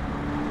lesson.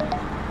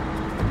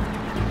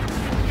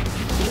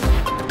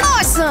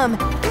 Awesome!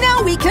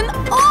 Now we can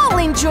all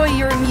enjoy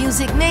your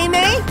music,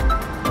 Maymay.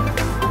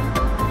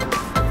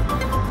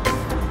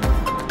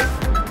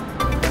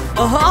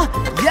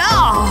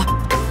 Yeah!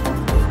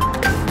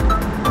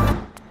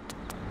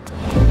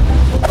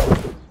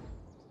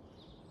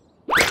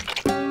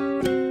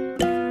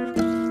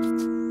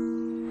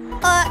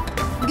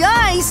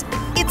 Guys,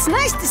 it's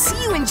nice to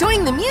see you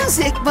enjoying the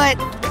music, but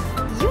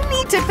you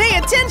need to pay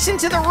attention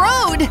to the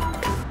road.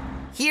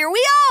 Here we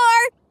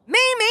are,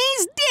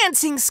 Maymay's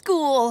dancing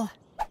school.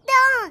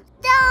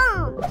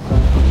 Don't.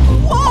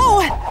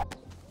 Whoa!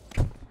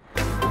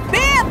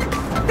 Bip!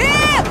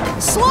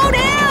 Bip! Slow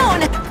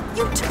down!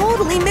 You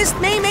totally missed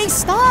Maymay's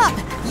stop.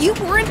 You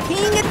weren't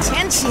paying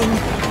attention.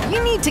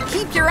 You need to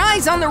keep your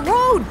eyes on the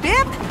road,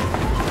 Bip.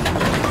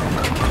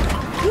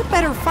 You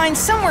better find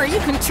somewhere you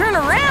can turn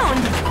around.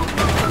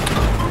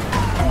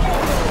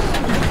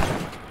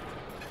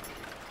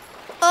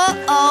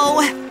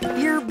 Uh-oh.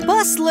 Your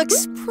bus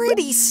looks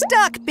pretty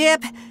stuck,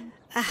 Bip.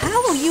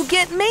 How will you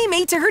get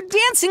Maymay to her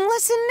dancing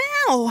lesson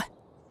now?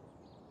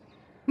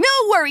 No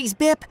worries,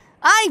 Bip.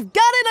 I've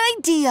got an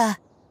idea.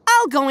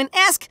 I'll go and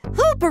ask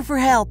Hooper for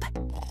help.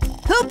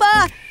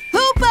 Hoopa!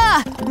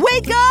 Hoopa!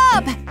 Wake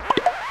up!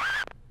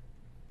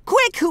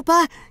 Quick,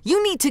 Hoopa!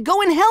 You need to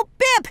go and help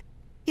Bip.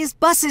 His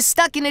bus is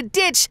stuck in a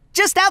ditch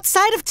just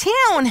outside of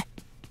town.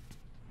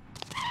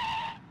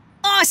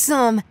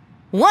 Awesome!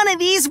 One of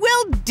these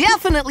will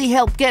definitely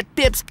help get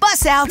Bip's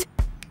bus out.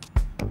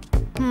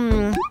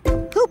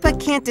 Hoopa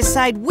can't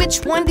decide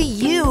which one to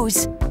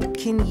use.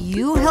 Can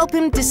you help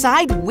him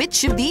decide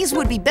which of these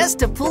would be best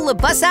to pull the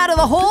bus out of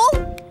the hole?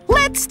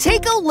 Let's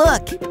take a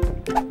look.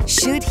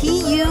 Should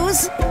he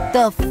use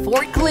the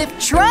forklift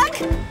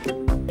truck?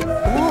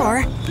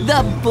 Or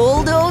the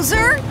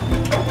bulldozer?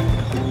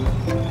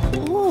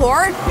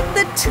 Or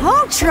the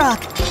tow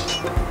truck?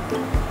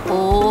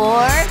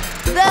 Or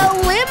the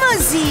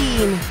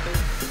limousine?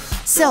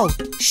 So,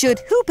 should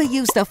Hoopa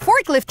use the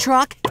forklift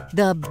truck,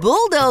 the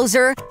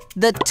bulldozer,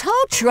 the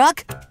tow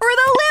truck, or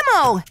the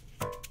limo?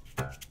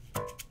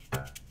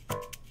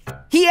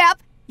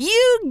 Yep,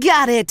 you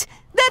got it!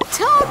 The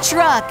tow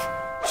truck!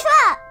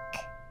 Truck.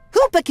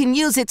 Hoopa can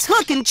use its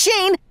hook and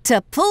chain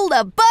to pull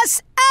the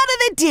bus out of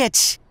the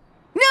ditch.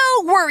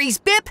 No worries,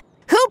 Bip.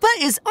 Hoopa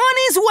is on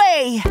his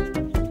way.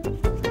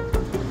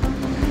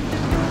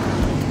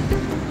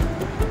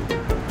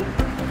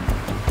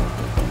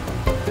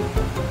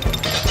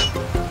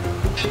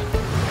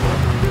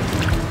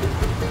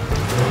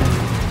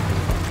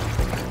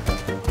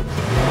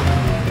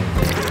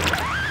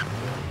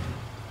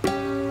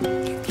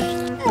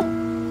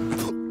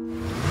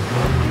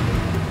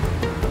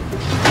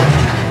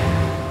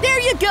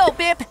 Go,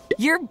 Bip!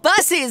 Your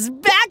bus is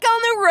back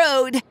on the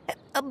road!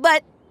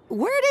 But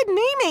where did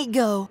Maymay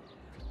go?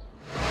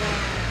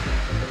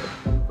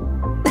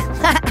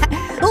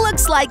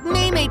 Looks like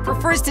Maymay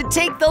prefers to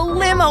take the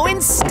limo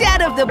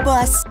instead of the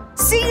bus.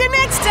 See you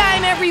next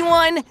time,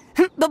 everyone!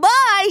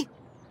 Bye-bye!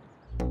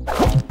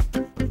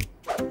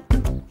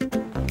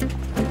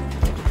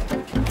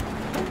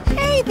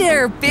 Hey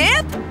there,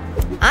 Bip!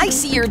 I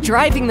see you're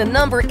driving the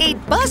number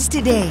 8 bus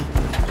today.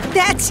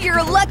 That's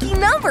your lucky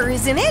number,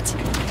 isn't it?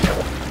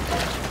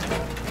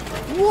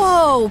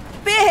 Whoa,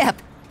 Bip!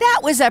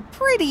 That was a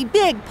pretty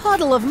big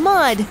puddle of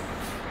mud.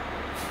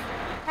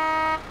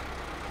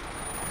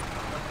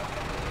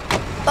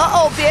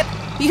 Uh-oh, Bip!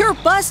 Your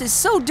bus is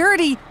so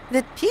dirty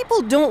that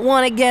people don't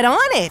want to get on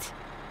it.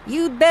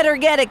 You'd better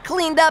get it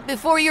cleaned up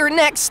before your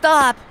next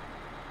stop.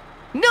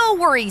 No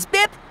worries,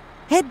 Bip.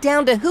 Head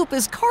down to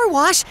Hoopa's car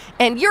wash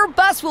and your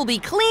bus will be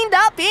cleaned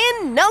up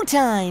in no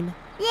time.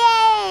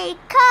 Yay!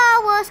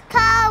 Car wash,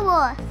 car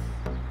wash.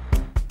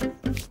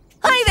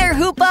 Hi there,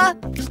 Hoopa!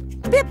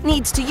 Bip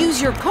needs to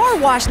use your car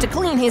wash to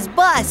clean his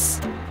bus.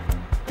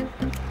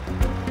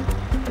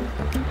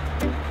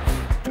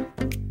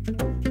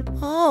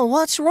 Oh,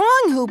 what's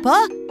wrong,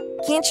 Hoopa?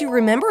 Can't you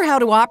remember how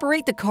to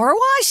operate the car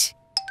wash?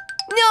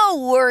 No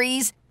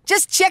worries.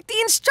 Just check the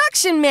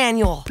instruction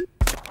manual.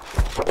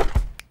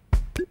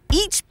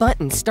 Each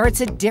button starts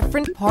a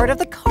different part of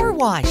the car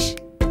wash.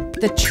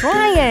 The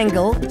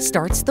triangle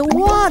starts the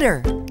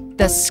water.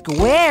 The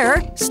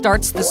square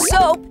starts the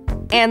soap.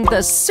 And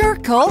the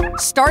circle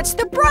starts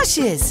the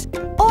brushes.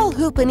 All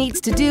Hoopa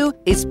needs to do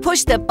is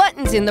push the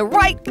buttons in the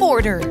right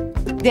order.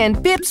 Then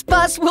Bip's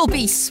bus will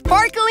be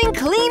sparkling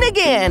clean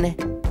again.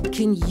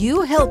 Can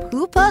you help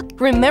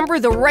Hoopa remember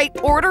the right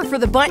order for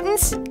the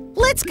buttons?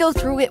 Let's go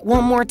through it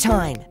one more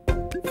time.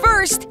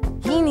 First,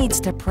 he needs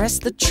to press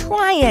the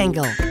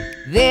triangle,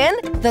 then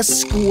the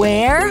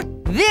square,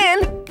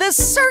 then the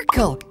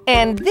circle,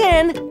 and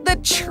then the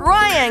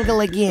triangle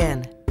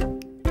again.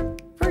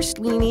 first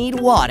we need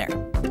water.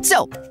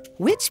 So,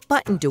 which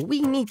button do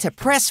we need to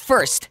press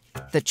first?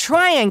 The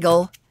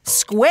triangle,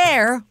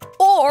 square,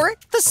 or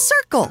the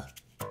circle?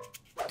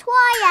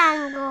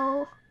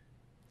 Triangle.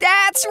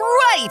 That's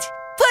right!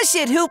 Push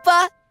it,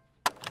 Hoopa!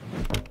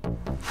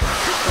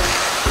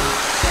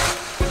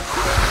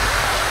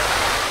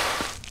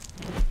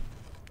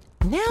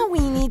 Now we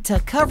need to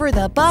cover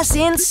the bus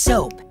in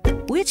soap.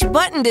 Which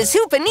button does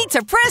Hoopa need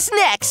to press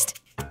next?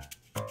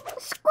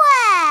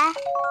 Square.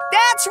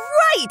 That's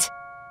right!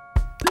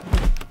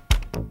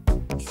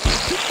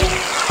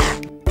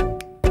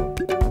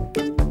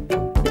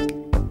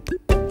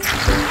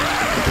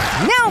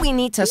 Now we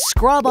need to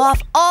scrub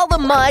off all the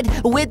mud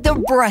with the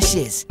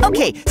brushes.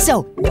 Okay,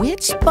 so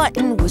which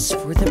button was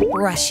for the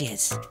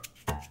brushes?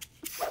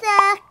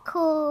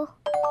 Circle.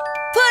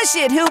 Push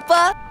it,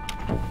 Hoopa!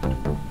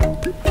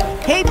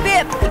 Hey,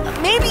 Bip,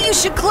 maybe you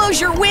should close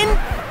your window.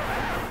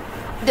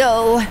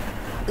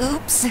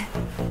 Oops.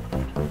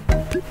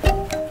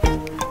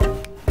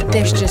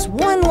 There's just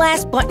one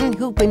last button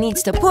Hoopa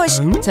needs to push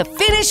to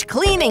finish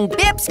cleaning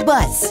Bip's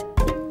bus.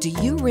 Do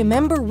you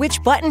remember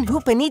which button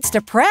Hoopa needs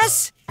to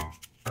press?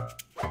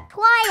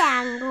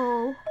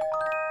 Triangle.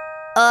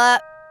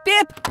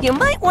 Bip, you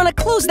might want to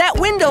close that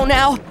window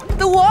now.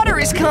 The water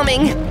is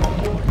coming.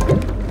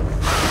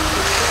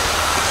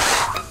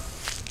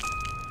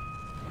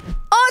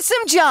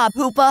 Awesome job,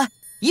 Hoopa.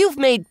 You've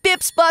made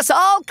Bip's bus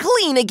all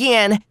clean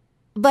again.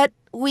 But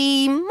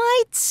we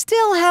might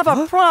still have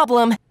a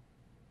problem.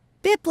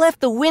 Bip left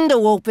the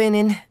window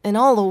open and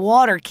all the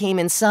water came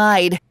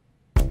inside.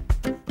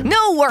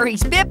 No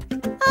worries, Bip.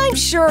 I'm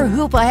sure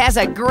Hoopa has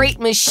a great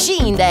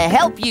machine to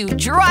help you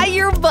dry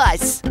your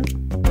bus.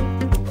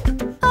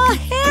 A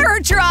hair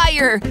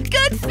dryer!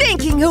 Good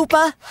thinking,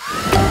 Hoopa.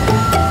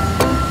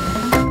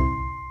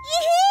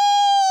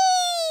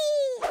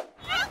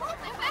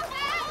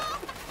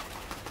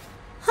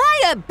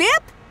 Hiya,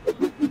 Bip.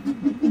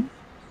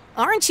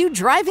 Aren't you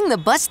driving the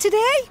bus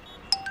today?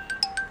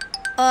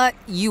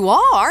 You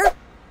are?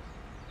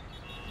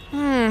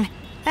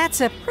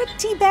 That's a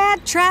pretty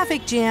bad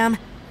traffic jam.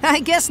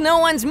 I guess no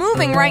one's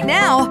moving right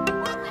now.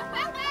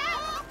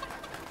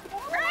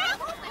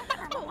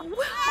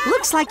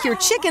 Looks like your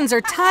chickens are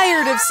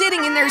tired of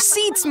sitting in their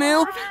seats,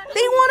 Moo.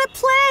 They want to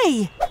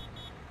play.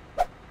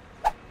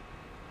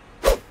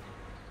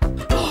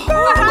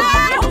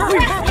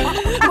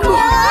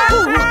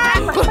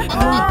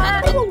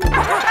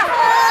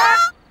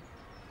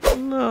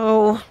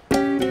 No.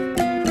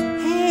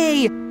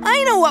 Hey,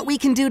 I know what we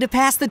can do to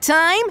pass the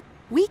time.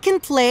 We can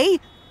play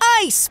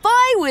I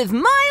Spy with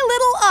My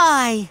Little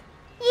Eye.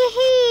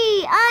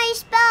 Yee-hee, I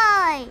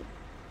spy.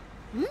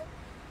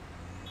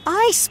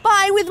 I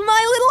Spy with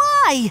My Little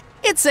Eye.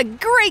 It's a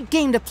great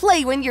game to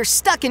play when you're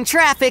stuck in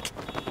traffic.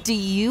 Do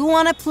you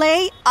want to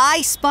play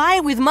I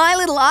Spy with My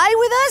Little Eye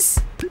with us?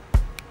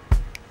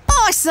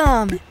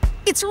 Awesome!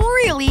 It's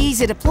really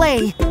easy to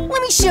play.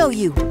 Let me show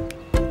you.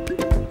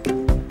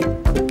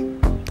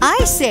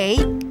 I say,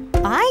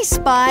 I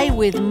spy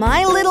with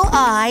my little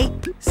eye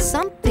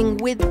something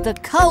with the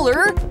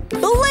color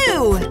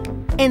blue.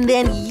 And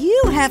then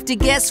you have to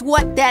guess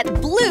what that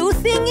blue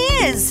thing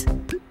is.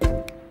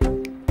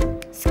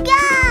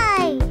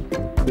 Sky.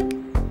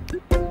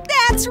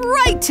 That's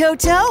right,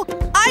 Toto.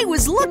 I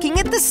was looking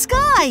at the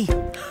sky.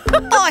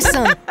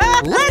 Awesome.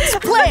 Let's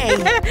play.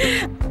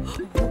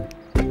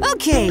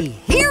 Okay,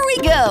 here we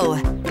go.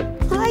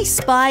 I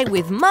spy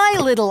with my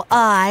little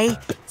eye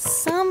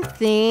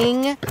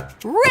something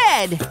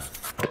red.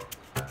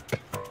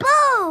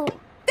 Blue.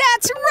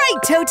 That's right,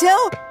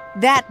 Toto.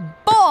 That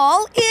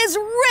ball is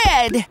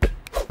red.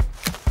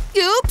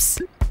 Oops.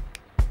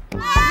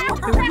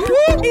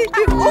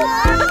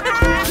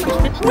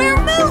 We're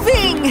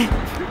moving.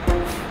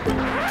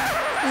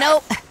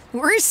 Nope,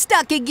 we're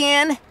stuck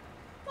again.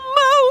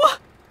 Moo!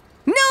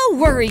 No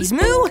worries,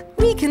 Moo.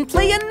 We can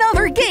play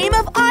another game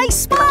of I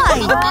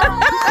Spy.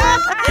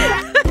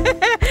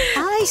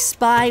 I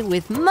spy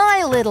with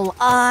my little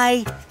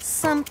eye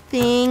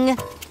something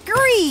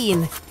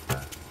green.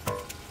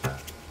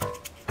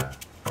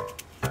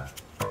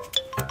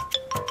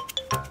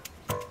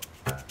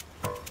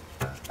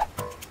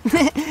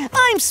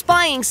 I'm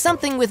spying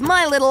something with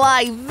my little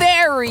eye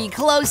very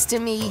close to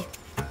me.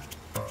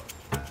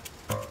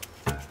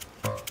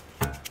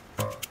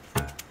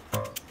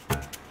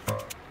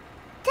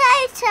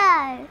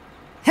 Toto.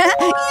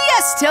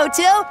 Yes,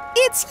 Toto,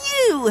 it's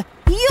you.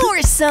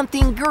 You're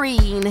something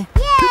green.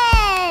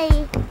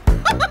 Yay.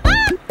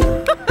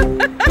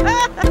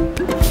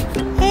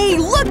 Hey,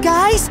 look,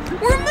 guys,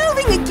 we're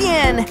moving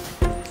again.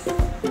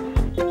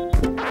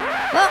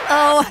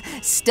 Uh-oh,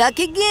 stuck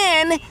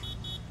again.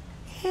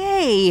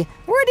 Hey,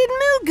 where did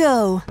Moo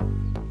go?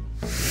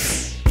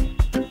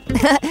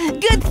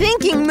 Good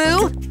thinking,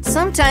 Moo.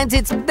 Sometimes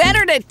it's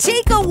better to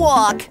take a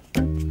walk.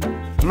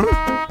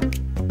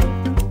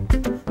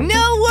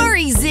 No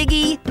worries,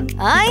 Ziggy.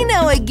 I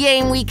know a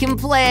game we can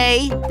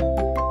play. Yay,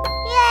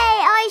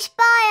 I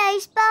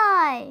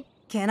spy.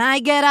 Can I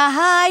get a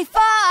high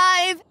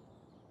five?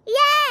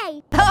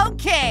 Yay.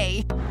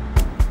 Okay.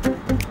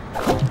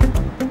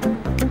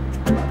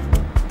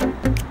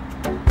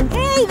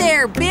 Hey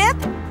there, Bip!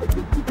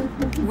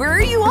 Where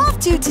are you off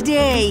to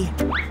today?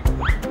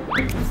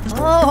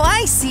 Oh,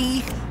 I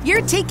see.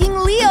 You're taking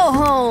Leo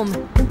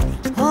home.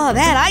 Oh,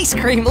 that ice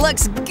cream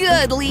looks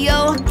good,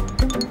 Leo.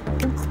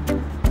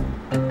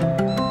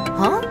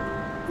 Huh?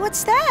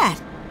 What's that?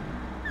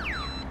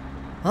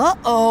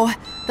 Uh-oh,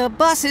 the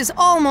bus is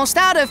almost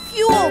out of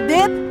fuel,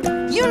 Bip.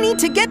 You need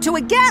to get to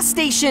a gas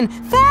station,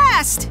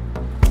 fast!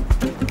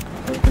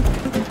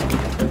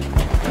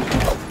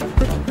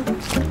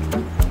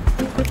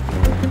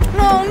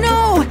 Oh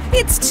no,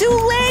 it's too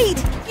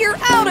late! You're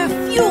out of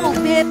fuel,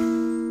 Bip.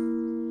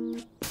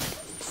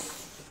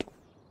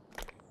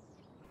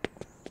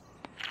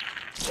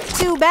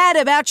 Too bad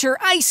about your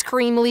ice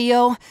cream,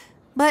 Leo.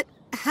 But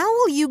how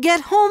will you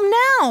get home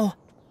now?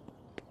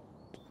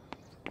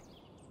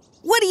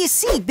 What do you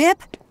see,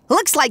 Bip?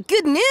 Looks like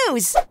good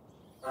news.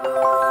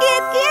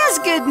 It is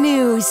good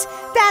news.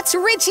 That's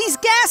Richie's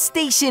gas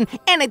station,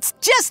 and it's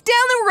just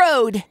down the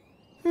road.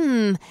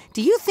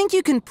 Do you think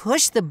you can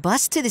push the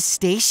bus to the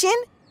station?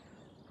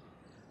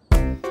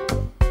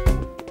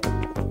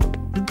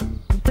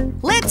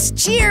 Let's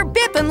cheer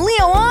Bip and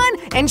Leo on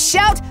and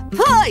shout,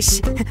 push!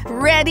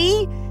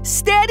 Ready,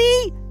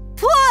 steady,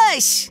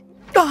 push!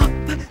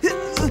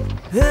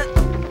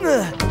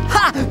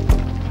 Ha!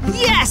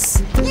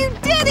 Yes! You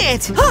did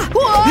it!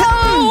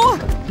 Whoa!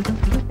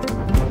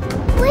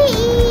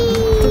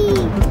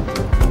 Whee!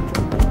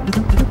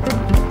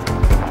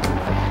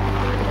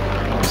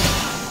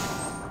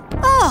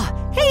 Oh,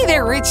 hey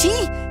there,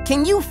 Richie!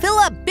 Can you fill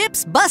up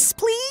Bip's bus,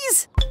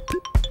 please?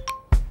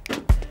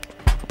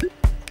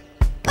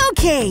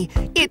 Okay,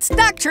 it's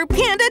Dr.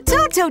 Panda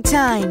Toto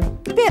time!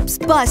 Bip's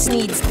bus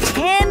needs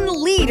 10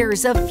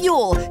 liters of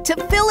fuel to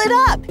fill it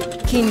up.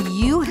 Can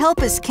you help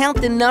us count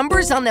the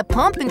numbers on the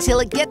pump until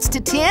it gets to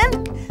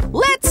 10?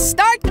 Let's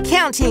start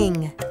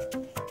counting!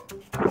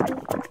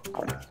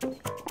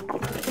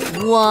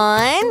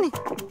 1,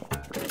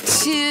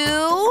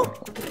 2,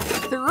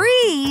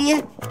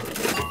 3,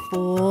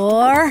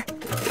 4,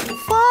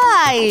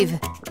 5,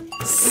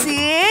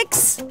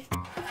 6.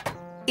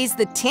 Is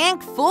the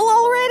tank full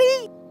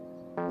already?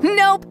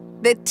 Nope,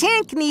 the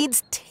tank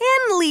needs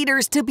 10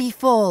 liters to be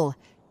full.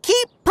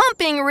 Keep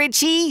pumping,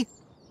 Richie.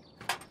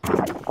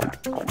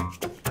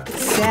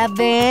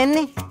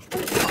 7,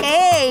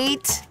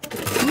 8,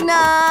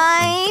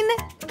 9,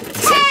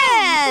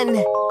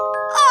 10.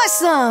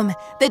 Awesome!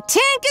 The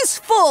tank is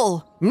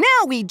full.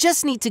 Now we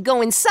just need to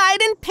go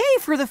inside and pay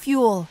for the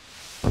fuel.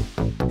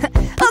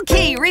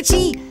 Okay,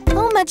 Richie,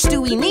 how much do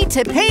we need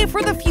to pay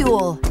for the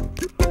fuel?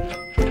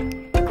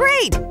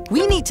 Great!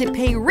 We need to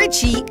pay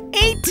Richie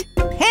 8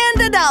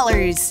 Panda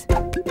dollars.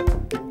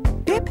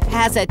 Bip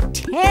has a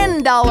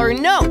 $10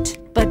 note,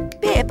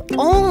 but Bip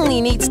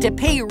only needs to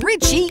pay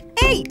Richie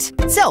 8.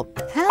 So,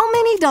 how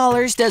many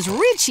dollars does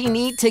Richie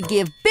need to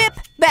give Bip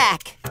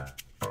back?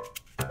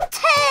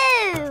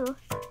 2.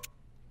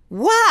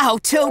 Wow,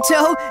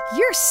 Toto,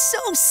 you're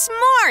so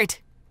smart!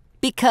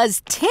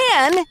 Because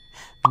 10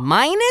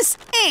 minus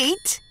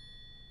 8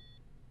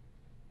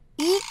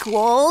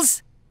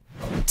 equals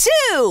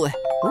 2.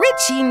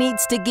 Richie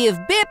needs to give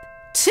Bip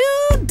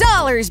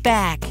 $2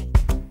 back.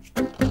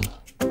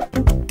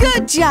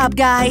 Good job,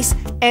 guys.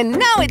 And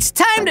now it's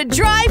time to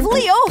drive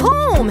Leo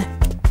home.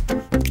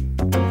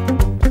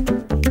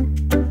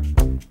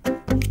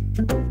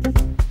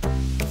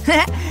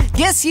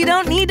 Guess you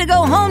don't need to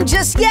go home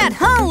just yet,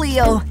 huh,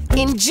 Leo?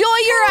 Enjoy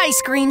your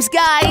ice creams,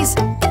 guys.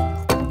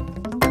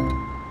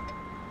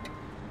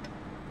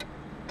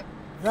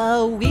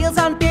 The wheels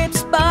on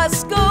Bip's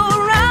bus go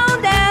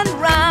round and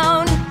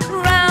round,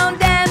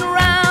 round and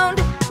round,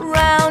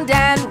 round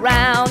and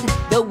round.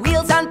 The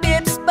wheels on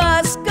Bip's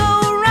bus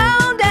go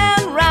round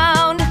and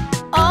round,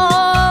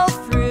 all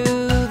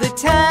through the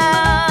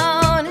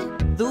town.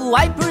 The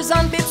wipers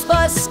on Bip's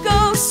bus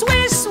go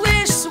swish,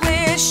 swish,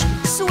 swish,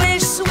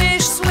 swish,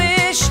 swish,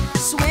 swish,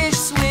 swish,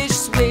 swish,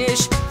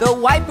 swish. The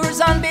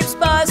wipers on Bip's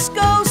bus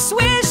go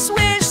swish,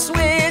 swish,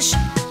 swish,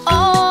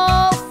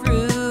 all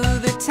through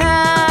the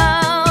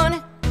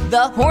town.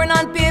 The horn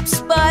on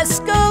Bip's bus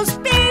goes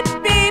beep,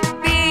 beep,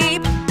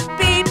 beep,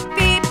 beep, beep,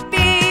 beep,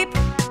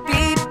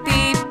 beep,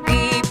 beep,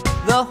 beep.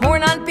 The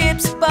horn on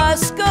Bip's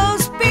bus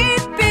goes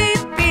beep, beep,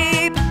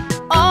 beep,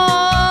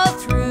 all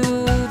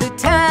through the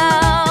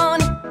town.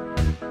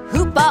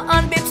 Hoopa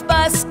on Bip's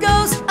bus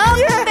goes up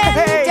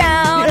and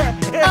down,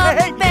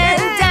 up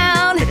and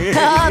down,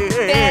 up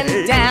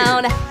and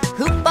down.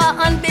 Hoopa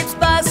on Bip's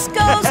bus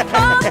goes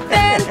up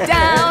and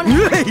down,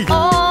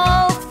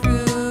 all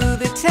through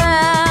the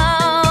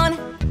town.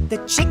 The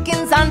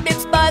chickens on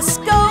Bip's bus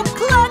go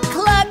cluck,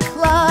 cluck,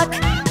 cluck,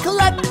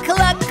 cluck,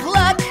 cluck,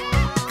 cluck,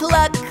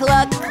 cluck,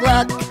 cluck,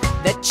 cluck.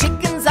 The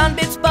chickens on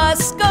Bip's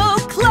bus go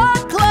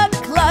cluck, cluck,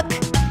 cluck,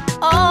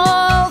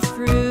 all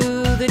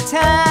through the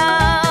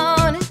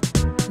town.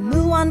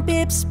 Moo on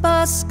Bip's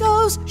bus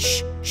goes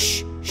shh,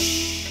 shh,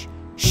 shh,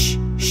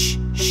 shh, shh,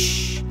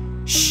 shh,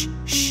 shh,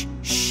 shh,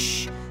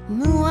 shh.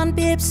 Moo on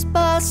Bip's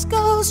bus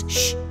goes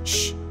shh,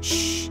 shh,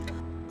 shh,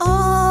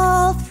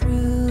 all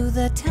through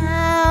the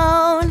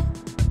town.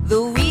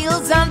 The wheels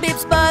wheels on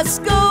Bip's bus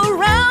go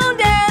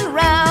round and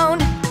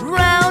round,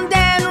 round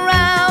and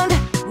round,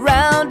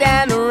 round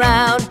and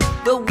round.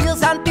 The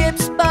wheels on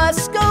Bip's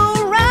bus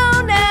go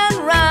round and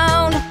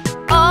round,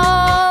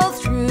 all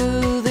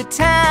through the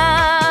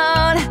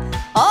town,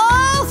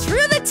 all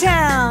through the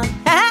town.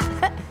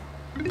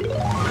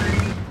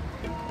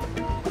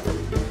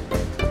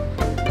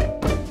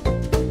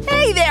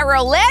 Hey there,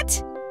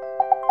 Rolette.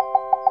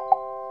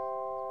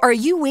 Are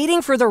you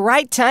waiting for the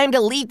right time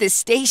to leave the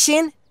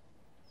station?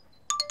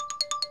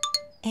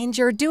 And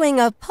you're doing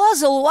a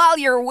puzzle while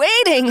you're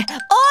waiting.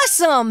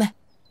 Awesome!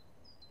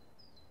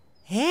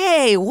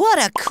 Hey, what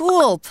a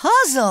cool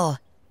puzzle!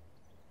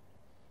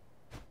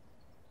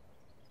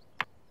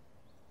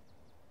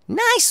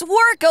 Nice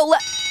work,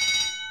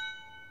 Olette!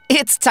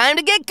 It's time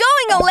to get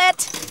going,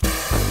 Olette!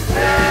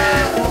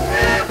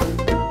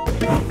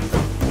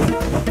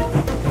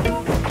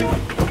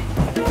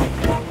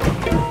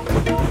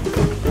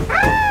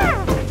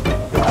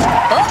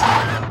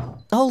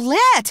 Oh!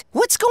 Olette,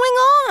 what's going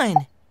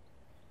on?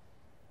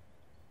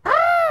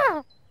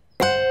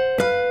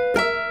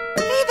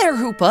 Hey there,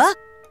 Hoopa.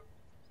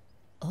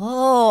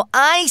 Oh,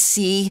 I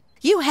see.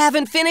 You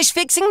haven't finished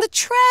fixing the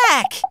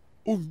track.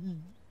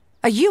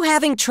 Are you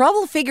having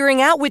trouble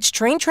figuring out which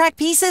train track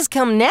pieces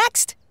come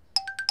next?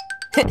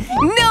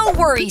 No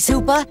worries,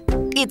 Hoopa.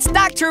 It's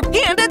Dr.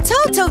 Panda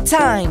Toto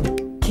time.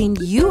 Can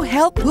you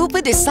help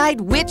Hoopa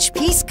decide which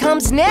piece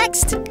comes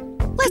next?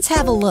 Let's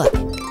have a look.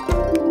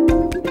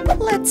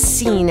 Let's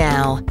see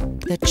now.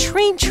 The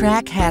train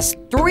track has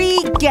 3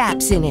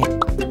 gaps in it.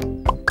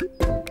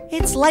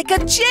 It's like a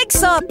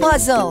jigsaw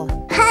puzzle.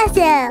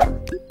 Puzzle.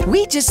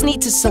 We just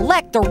need to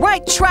select the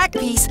right track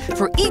piece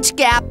for each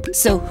gap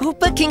so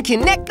Hoopa can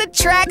connect the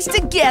tracks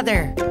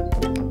together.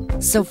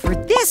 So for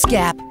this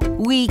gap,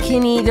 we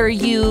can either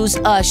use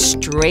a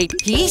straight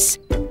piece,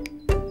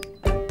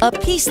 a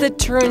piece that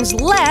turns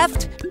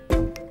left,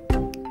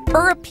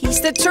 or a piece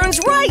that turns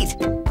right.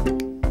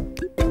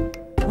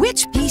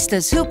 Which piece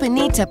does Hoopa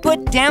need to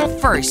put down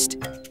first?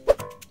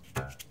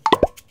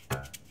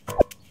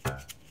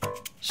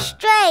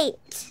 Straight.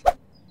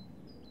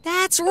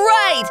 That's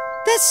right!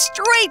 The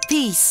straight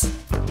piece!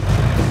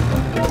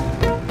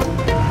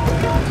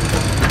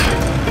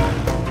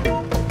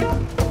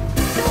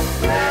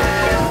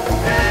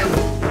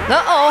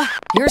 Uh-oh!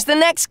 Here's the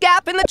next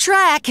gap in the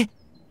track!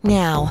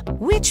 Now,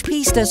 which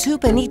piece does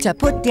Hoopa need to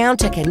put down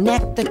to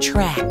connect the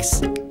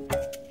tracks?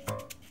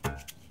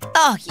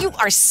 Oh, you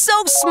are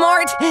so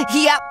smart!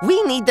 Yeah,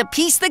 we need the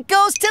piece that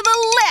goes to the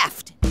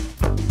left!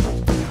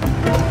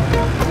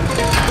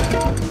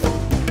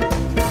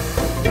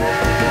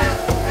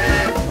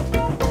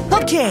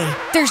 Okay,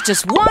 there's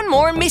just one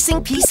more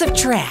missing piece of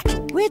track.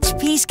 Which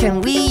piece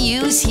can we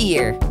use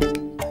here?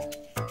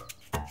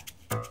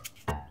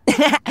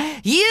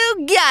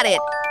 You got it!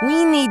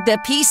 We need the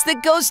piece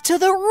that goes to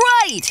the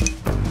right!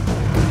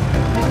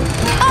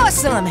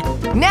 Awesome!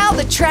 Now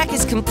the track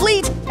is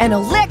complete and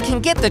Olette can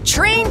get the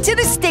train to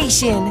the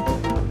station.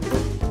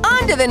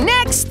 On to the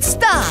next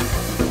stop!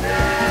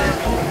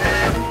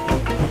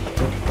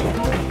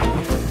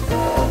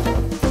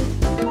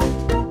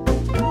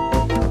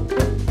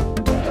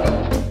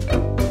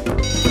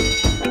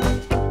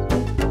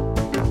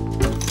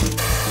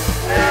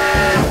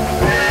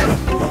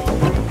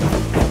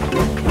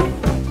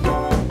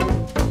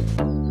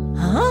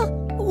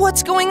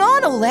 What's going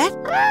on, Olette?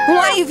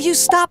 Why have you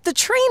stopped the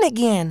train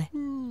again?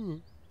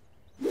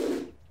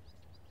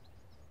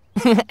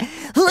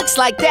 Looks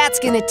like that's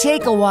gonna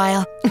take a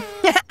while.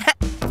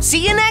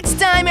 See you next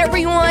time,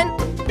 everyone!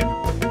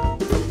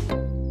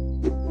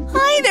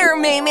 Hi there,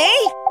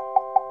 Maymay!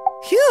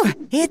 Phew,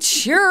 it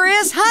sure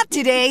is hot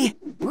today.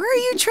 Where are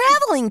you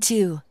traveling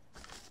to?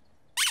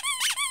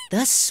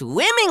 The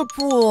swimming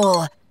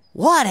pool!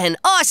 What an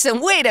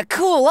awesome way to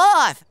cool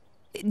off!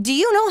 Do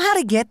you know how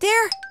to get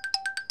there?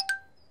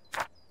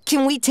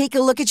 Can we take a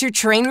look at your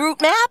train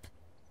route map?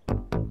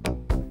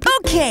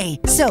 Okay,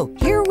 so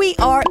here we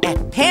are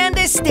at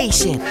Panda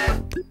Station.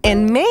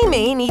 And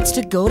Maymay needs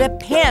to go to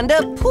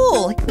Panda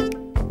Pool.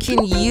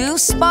 Can you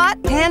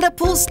spot Panda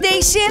Pool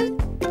Station?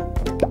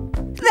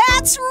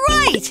 That's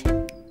right!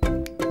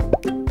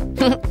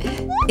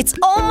 It's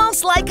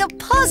almost like a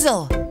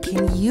puzzle.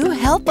 Can you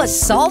help us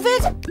solve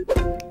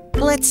it?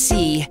 Let's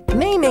see.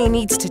 Maymay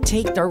needs to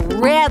take the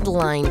red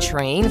line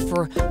train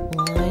for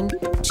 1,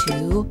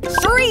 2,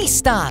 3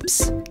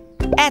 stops.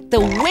 At the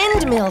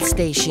windmill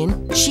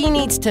station, she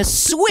needs to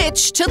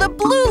switch to the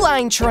blue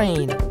line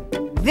train.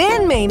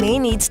 Then Maymay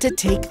needs to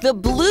take the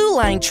blue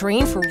line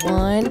train for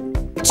 1,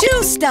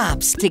 2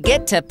 stops to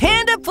get to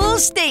Panda Pool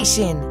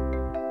Station.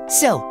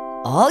 So,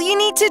 all you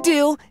need to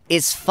do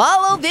is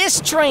follow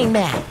this train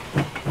map.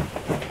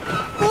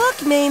 Look,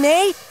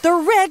 Maymay, the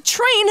red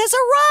train has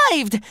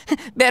arrived.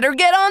 Better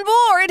get on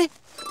board.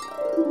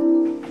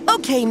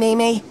 Okay,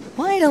 Maymay,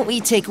 why don't we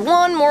take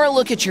one more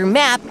look at your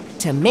map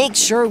to make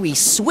sure we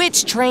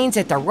switch trains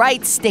at the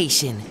right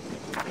station.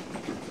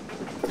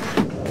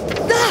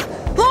 Ah!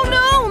 Oh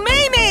no,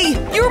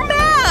 Maymay! Your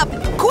map!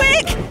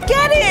 Quick,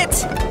 get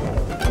it!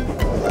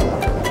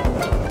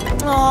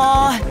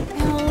 Aw,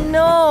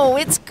 no,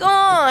 it's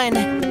gone.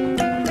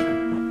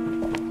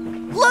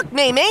 Look,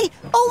 Maymay,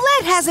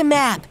 Olette has a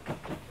map.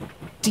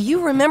 Do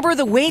you remember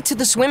the way to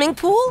the swimming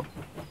pool?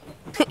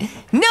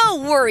 No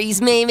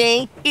worries,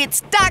 Maymay.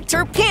 It's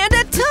Dr.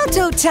 Panda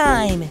Toto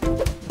time.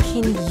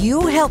 Can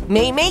you help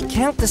Maymay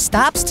count the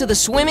stops to the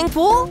swimming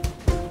pool?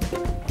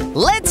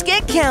 Let's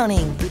get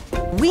counting.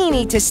 We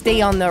need to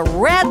stay on the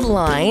red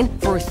line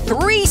for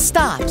 3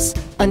 stops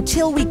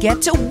until we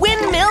get to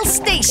Windmill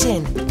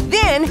Station.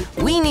 Then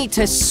we need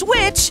to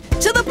switch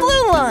to the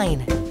blue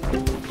line.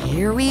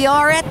 Here we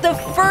are at the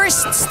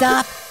first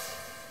stop.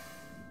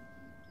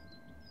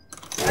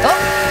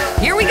 Oh,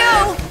 here we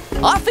go.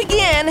 Off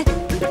again.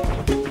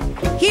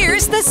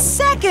 Here's the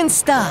second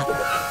stop.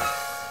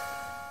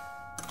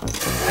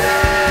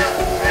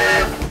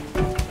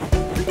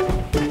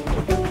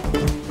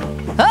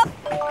 Up.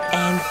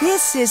 And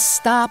this is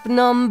stop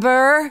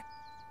number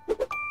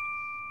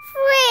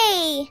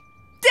 3.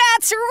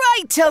 That's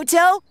right,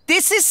 Toto.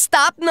 This is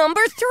stop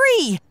number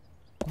 3.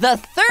 The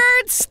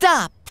third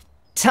stop.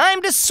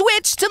 Time to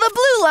switch to the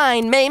blue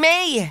line,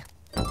 Maymay.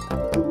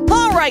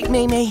 All right,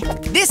 Maymay.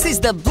 This is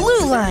the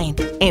blue line,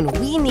 and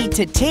we need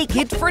to take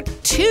it for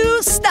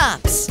 2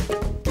 stops.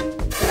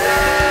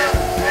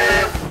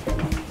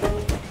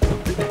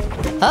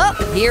 Oh,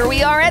 here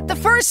we are at the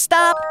first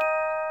stop.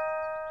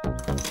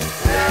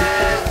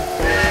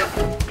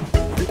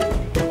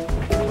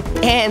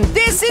 And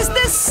this is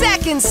the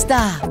second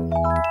stop.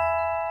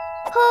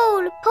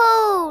 Pool,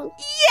 pool.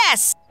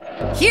 Yes!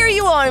 Here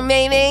you are,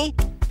 Maymay.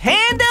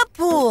 Panda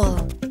Pool.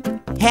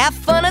 Have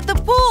fun at the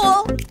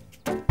pool.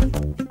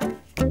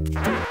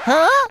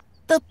 Huh?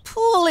 The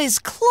pool is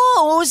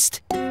closed.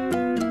 Where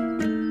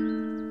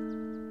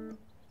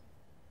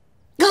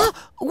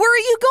are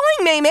you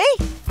going, Maymay?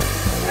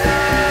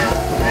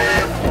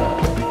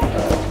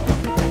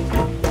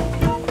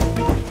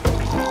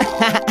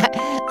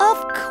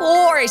 Of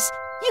course.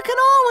 You can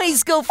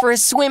always go for a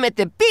swim at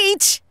the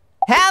beach.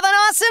 Have an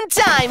awesome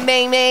time,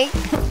 Maymay.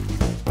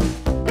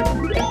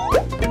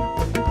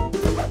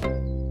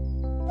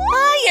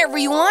 Hi,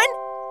 everyone.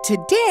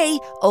 Today,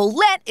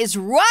 Olette is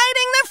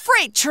riding the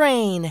freight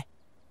train.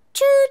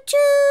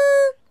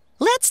 Choo-choo.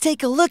 Let's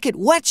take a look at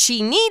what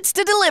she needs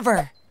to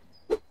deliver.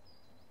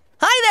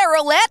 Hi there,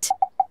 Olette.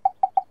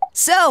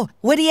 So,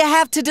 what do you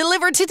have to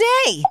deliver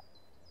today?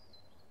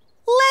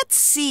 Let's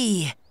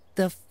see.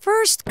 The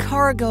first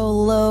cargo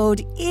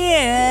load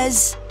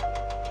is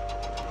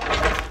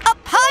a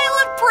pile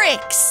of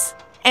bricks.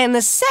 And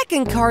the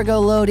second cargo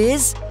load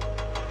is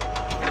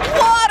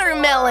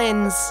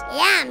watermelons.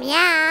 Yum,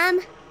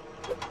 yum.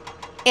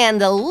 And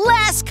the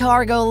last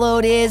cargo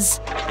load is,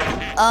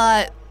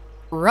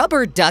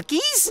 rubber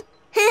duckies?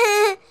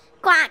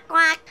 Quack,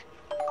 quack.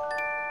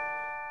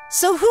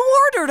 So who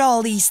ordered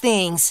all these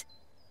things?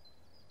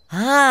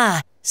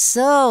 Ah,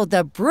 so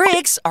the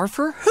bricks are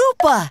for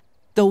Hoopa,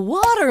 the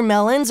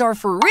watermelons are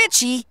for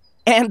Richie,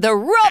 and the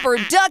rubber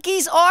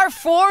duckies are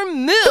for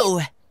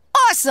Moo.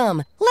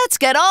 Awesome! Let's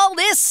get all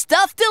this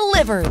stuff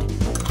delivered.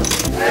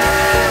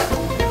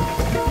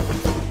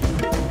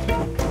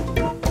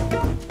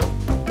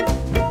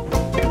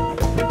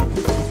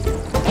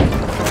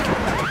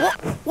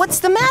 What's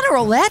the matter,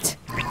 Olette?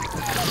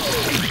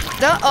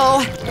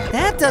 Uh-oh,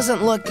 that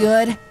doesn't look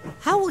good.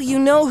 How will you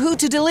know who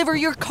to deliver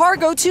your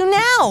cargo to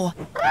now?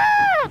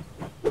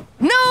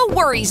 No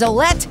worries,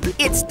 Olette.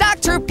 It's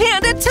Dr.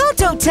 Panda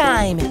Toto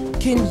time.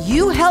 Can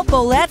you help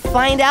Olette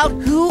find out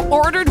who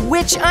ordered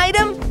which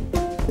item?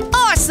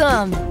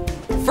 Awesome!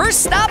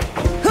 First stop,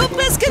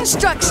 Hoopa's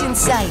construction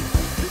site.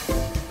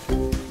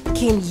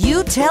 Can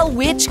you tell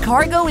which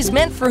cargo is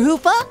meant for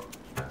Hoopa?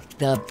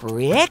 The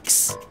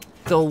bricks,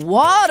 the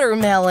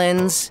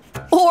watermelons,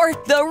 or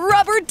the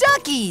rubber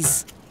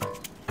duckies?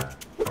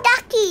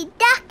 Ducky,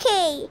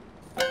 ducky.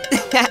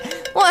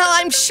 Well,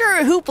 I'm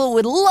sure Hoopa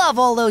would love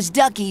all those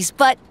duckies,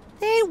 but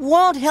they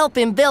won't help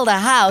him build a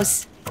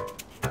house.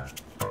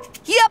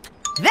 Yep,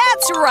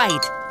 that's right.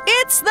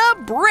 It's the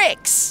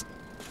bricks.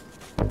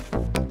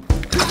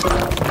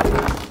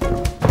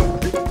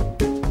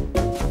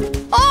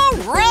 All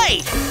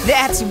right,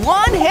 that's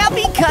one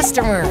happy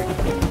customer.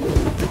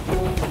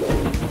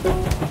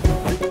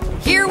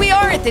 Here we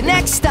are at the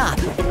next stop,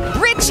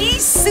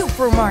 Richie's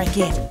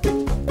Supermarket.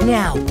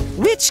 Now,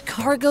 which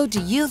cargo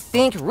do you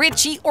think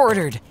Richie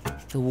ordered?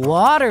 The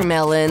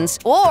watermelons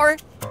or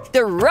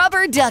the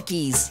rubber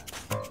duckies?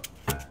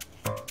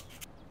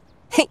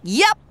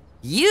 Yep,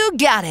 you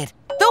got it.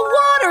 The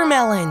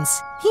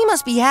watermelons. He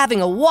must be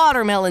having a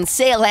watermelon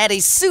sale at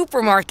his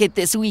supermarket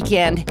this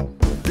weekend.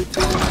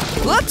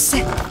 Whoops,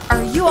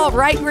 are you all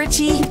right,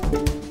 Richie?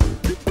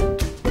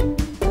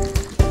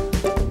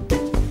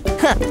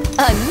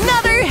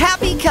 Another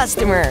happy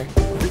customer.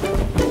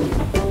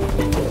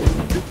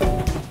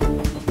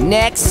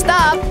 Next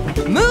stop,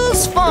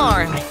 Moo's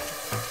Farm.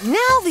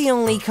 Now the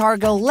only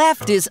cargo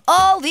left is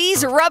all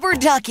these rubber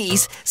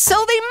duckies,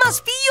 so they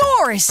must be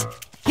yours.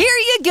 Here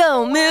you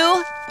go,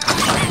 Moo.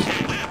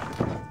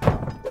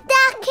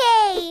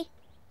 Ducky.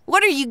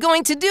 What are you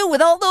going to do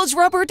with all those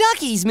rubber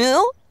duckies,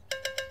 Moo?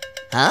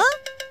 Huh?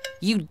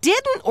 You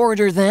didn't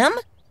order them?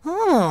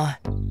 Oh,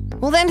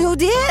 well then who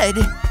did?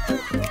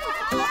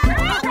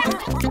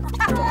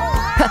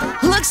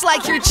 Looks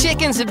like your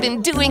chickens have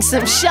been doing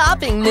some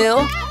shopping, Moo.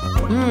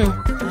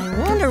 I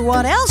wonder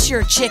what else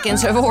your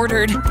chickens have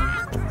ordered.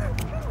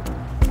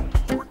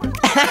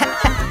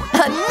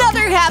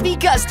 Another happy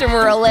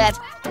customer, Olette.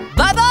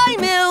 Bye-bye,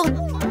 Moo.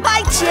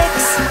 Bye,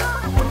 chicks.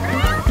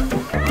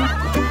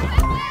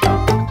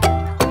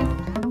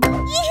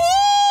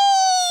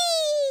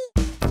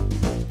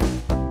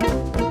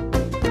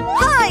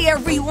 Hi,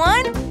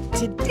 everyone.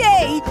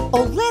 Today,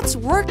 Olette's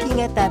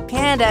working at the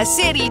Panda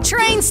City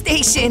train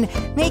station,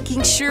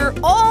 making sure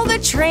all the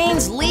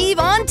trains leave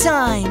on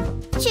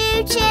time.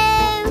 Choo-choo.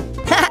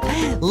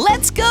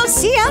 Let's go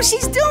see how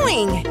she's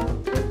doing.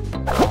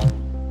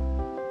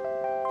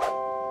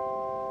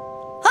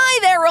 Hi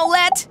there,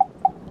 Olette.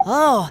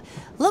 Oh,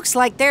 looks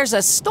like there's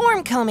a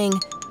storm coming.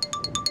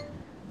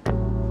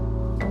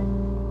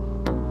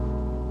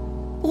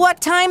 What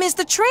time is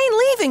the train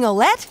leaving,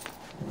 Olette?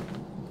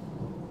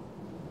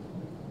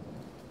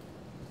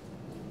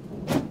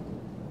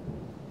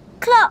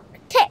 Clock,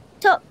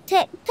 tick-tock,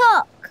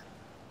 tick-tock.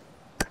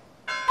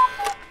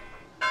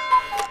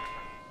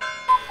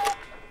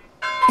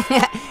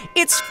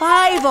 It's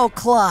 5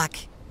 o'clock.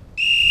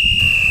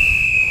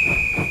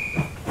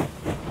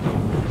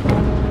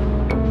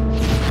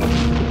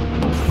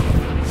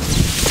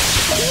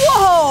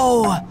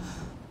 Whoa!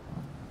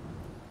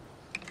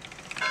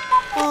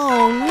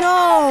 Oh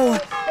no!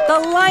 The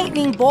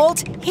lightning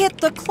bolt hit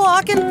the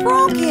clock and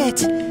broke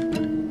it.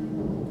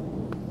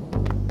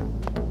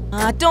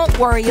 Don't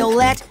worry,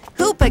 Olette.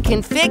 Hoopa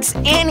can fix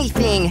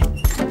anything.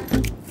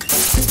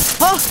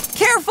 Oh,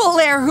 careful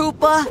there,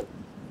 Hoopa.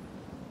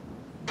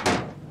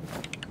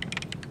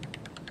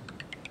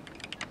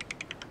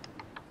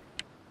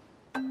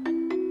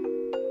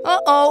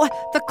 Uh-oh,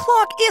 the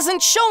clock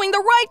isn't showing the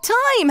right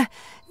time.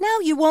 Now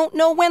you won't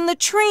know when the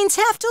trains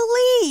have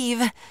to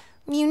leave.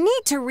 You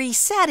need to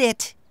reset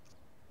it.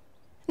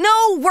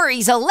 No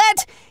worries,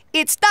 Olette.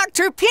 It's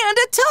Dr.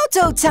 Panda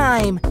Toto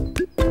time.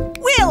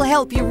 We'll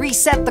help you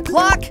reset the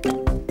clock.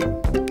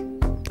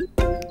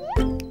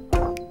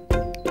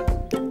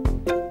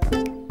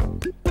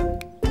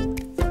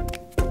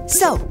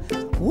 So,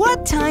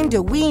 what time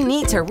do we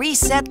need to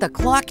reset the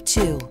clock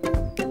to?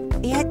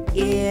 It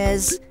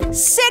is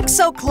 6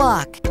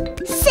 o'clock.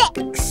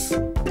 6.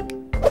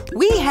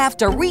 We have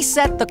to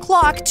reset the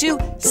clock to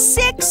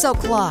 6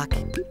 o'clock.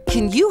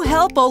 Can you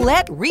help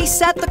Olette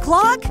reset the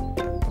clock?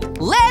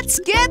 Let's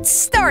get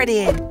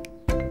started.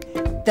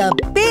 The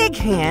big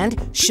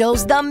hand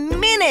shows the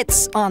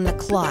minutes on the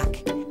clock,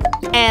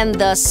 and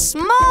the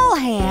small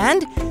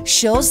hand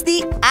shows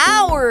the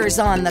hours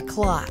on the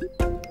clock.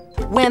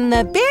 When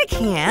the big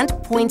hand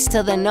points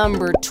to the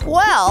number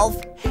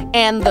 12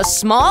 and the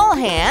small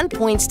hand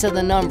points to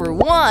the number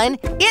 1,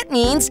 it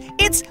means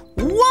it's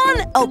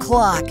 1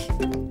 o'clock.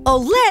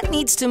 Olette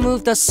needs to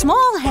move the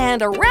small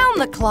hand around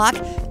the clock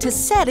to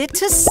set it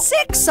to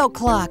 6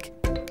 o'clock.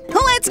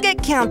 Let's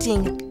get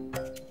counting.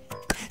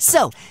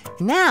 So,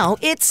 now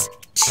it's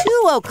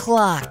 2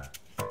 o'clock.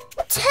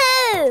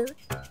 2.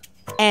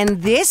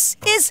 And this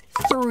is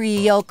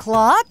 3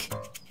 o'clock.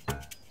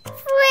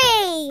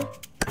 3.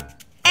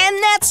 And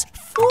that's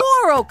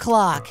 4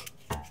 o'clock.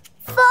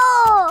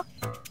 4.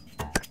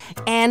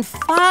 And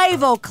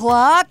 5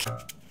 o'clock.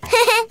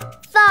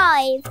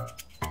 5.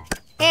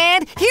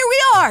 And here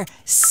we are,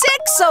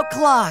 6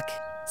 o'clock.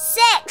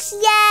 6,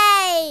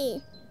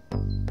 yay!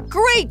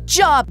 Great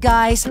job,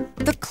 guys.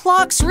 The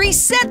clock's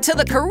reset to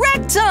the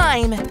correct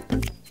time.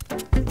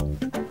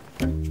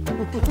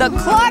 The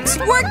clock's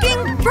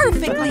working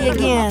perfectly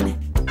again.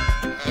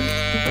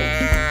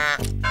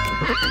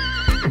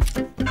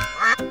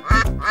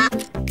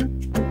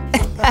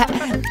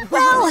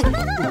 Well,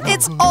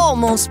 it's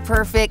almost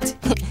perfect.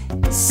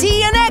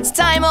 See you next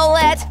time,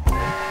 Olette.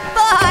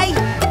 Bye.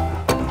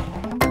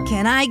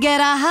 Can I get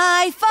a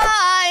high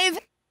five?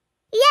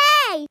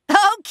 Yay!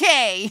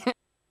 Okay.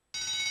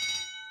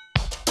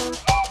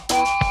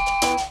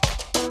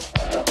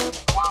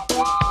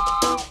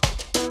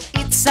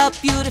 It's a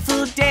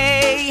beautiful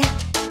day.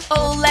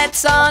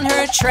 Olette's on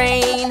her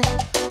train.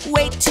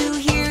 Wait to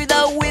hear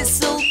the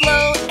whistle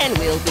blow and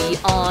we'll be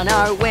on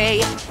our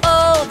way.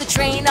 Oh, the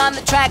train on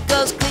the track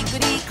goes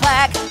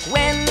clickety-clack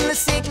when the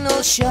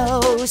signal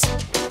shows.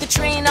 The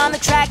train on the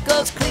track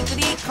goes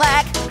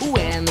clickety-clack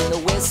when the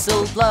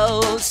whistle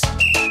blows.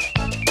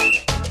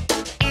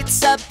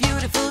 It's a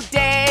beautiful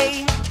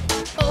day.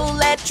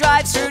 Olette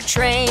drives her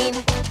train,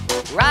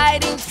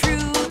 riding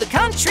through the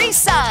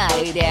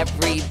countryside.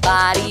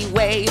 Everybody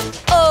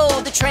wave.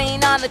 Oh, the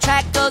train on the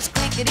track goes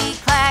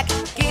clickety-clack.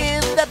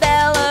 Give the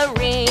bell a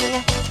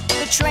ring.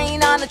 The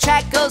train on the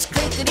track goes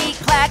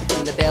clickety-clack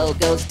when the bell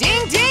goes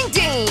ding, ding,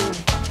 ding.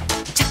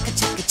 Chaka,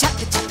 chaka,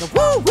 chaka, chaka,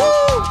 woo,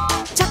 woo.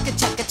 Chaka,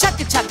 chaka,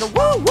 chaka, chaka,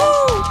 woo,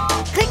 woo.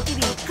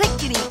 Clickety,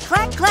 clickety,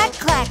 clack, clack,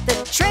 clack. The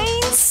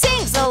train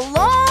sings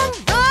along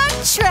the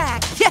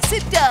track. Yes,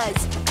 it does.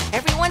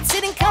 Everyone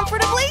sitting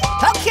comfortably?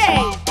 Okay.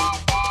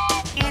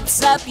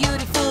 It's a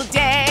beautiful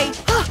day.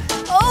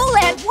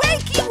 Olette, wait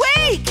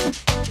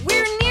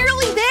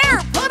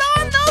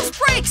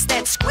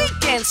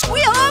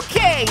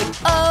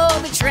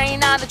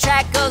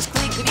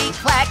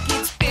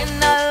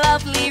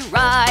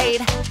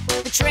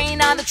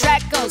train on the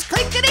track goes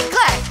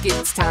clickety-clack.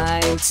 It's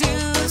time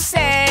to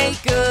say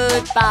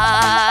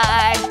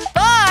goodbye.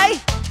 Bye!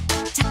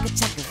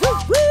 Chugga-chugga,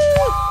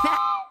 woo-woo!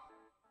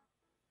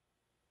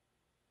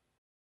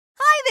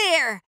 Hi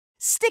there!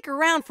 Stick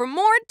around for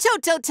more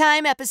Toto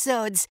Time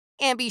episodes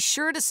and be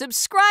sure to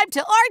subscribe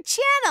to our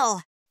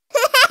channel.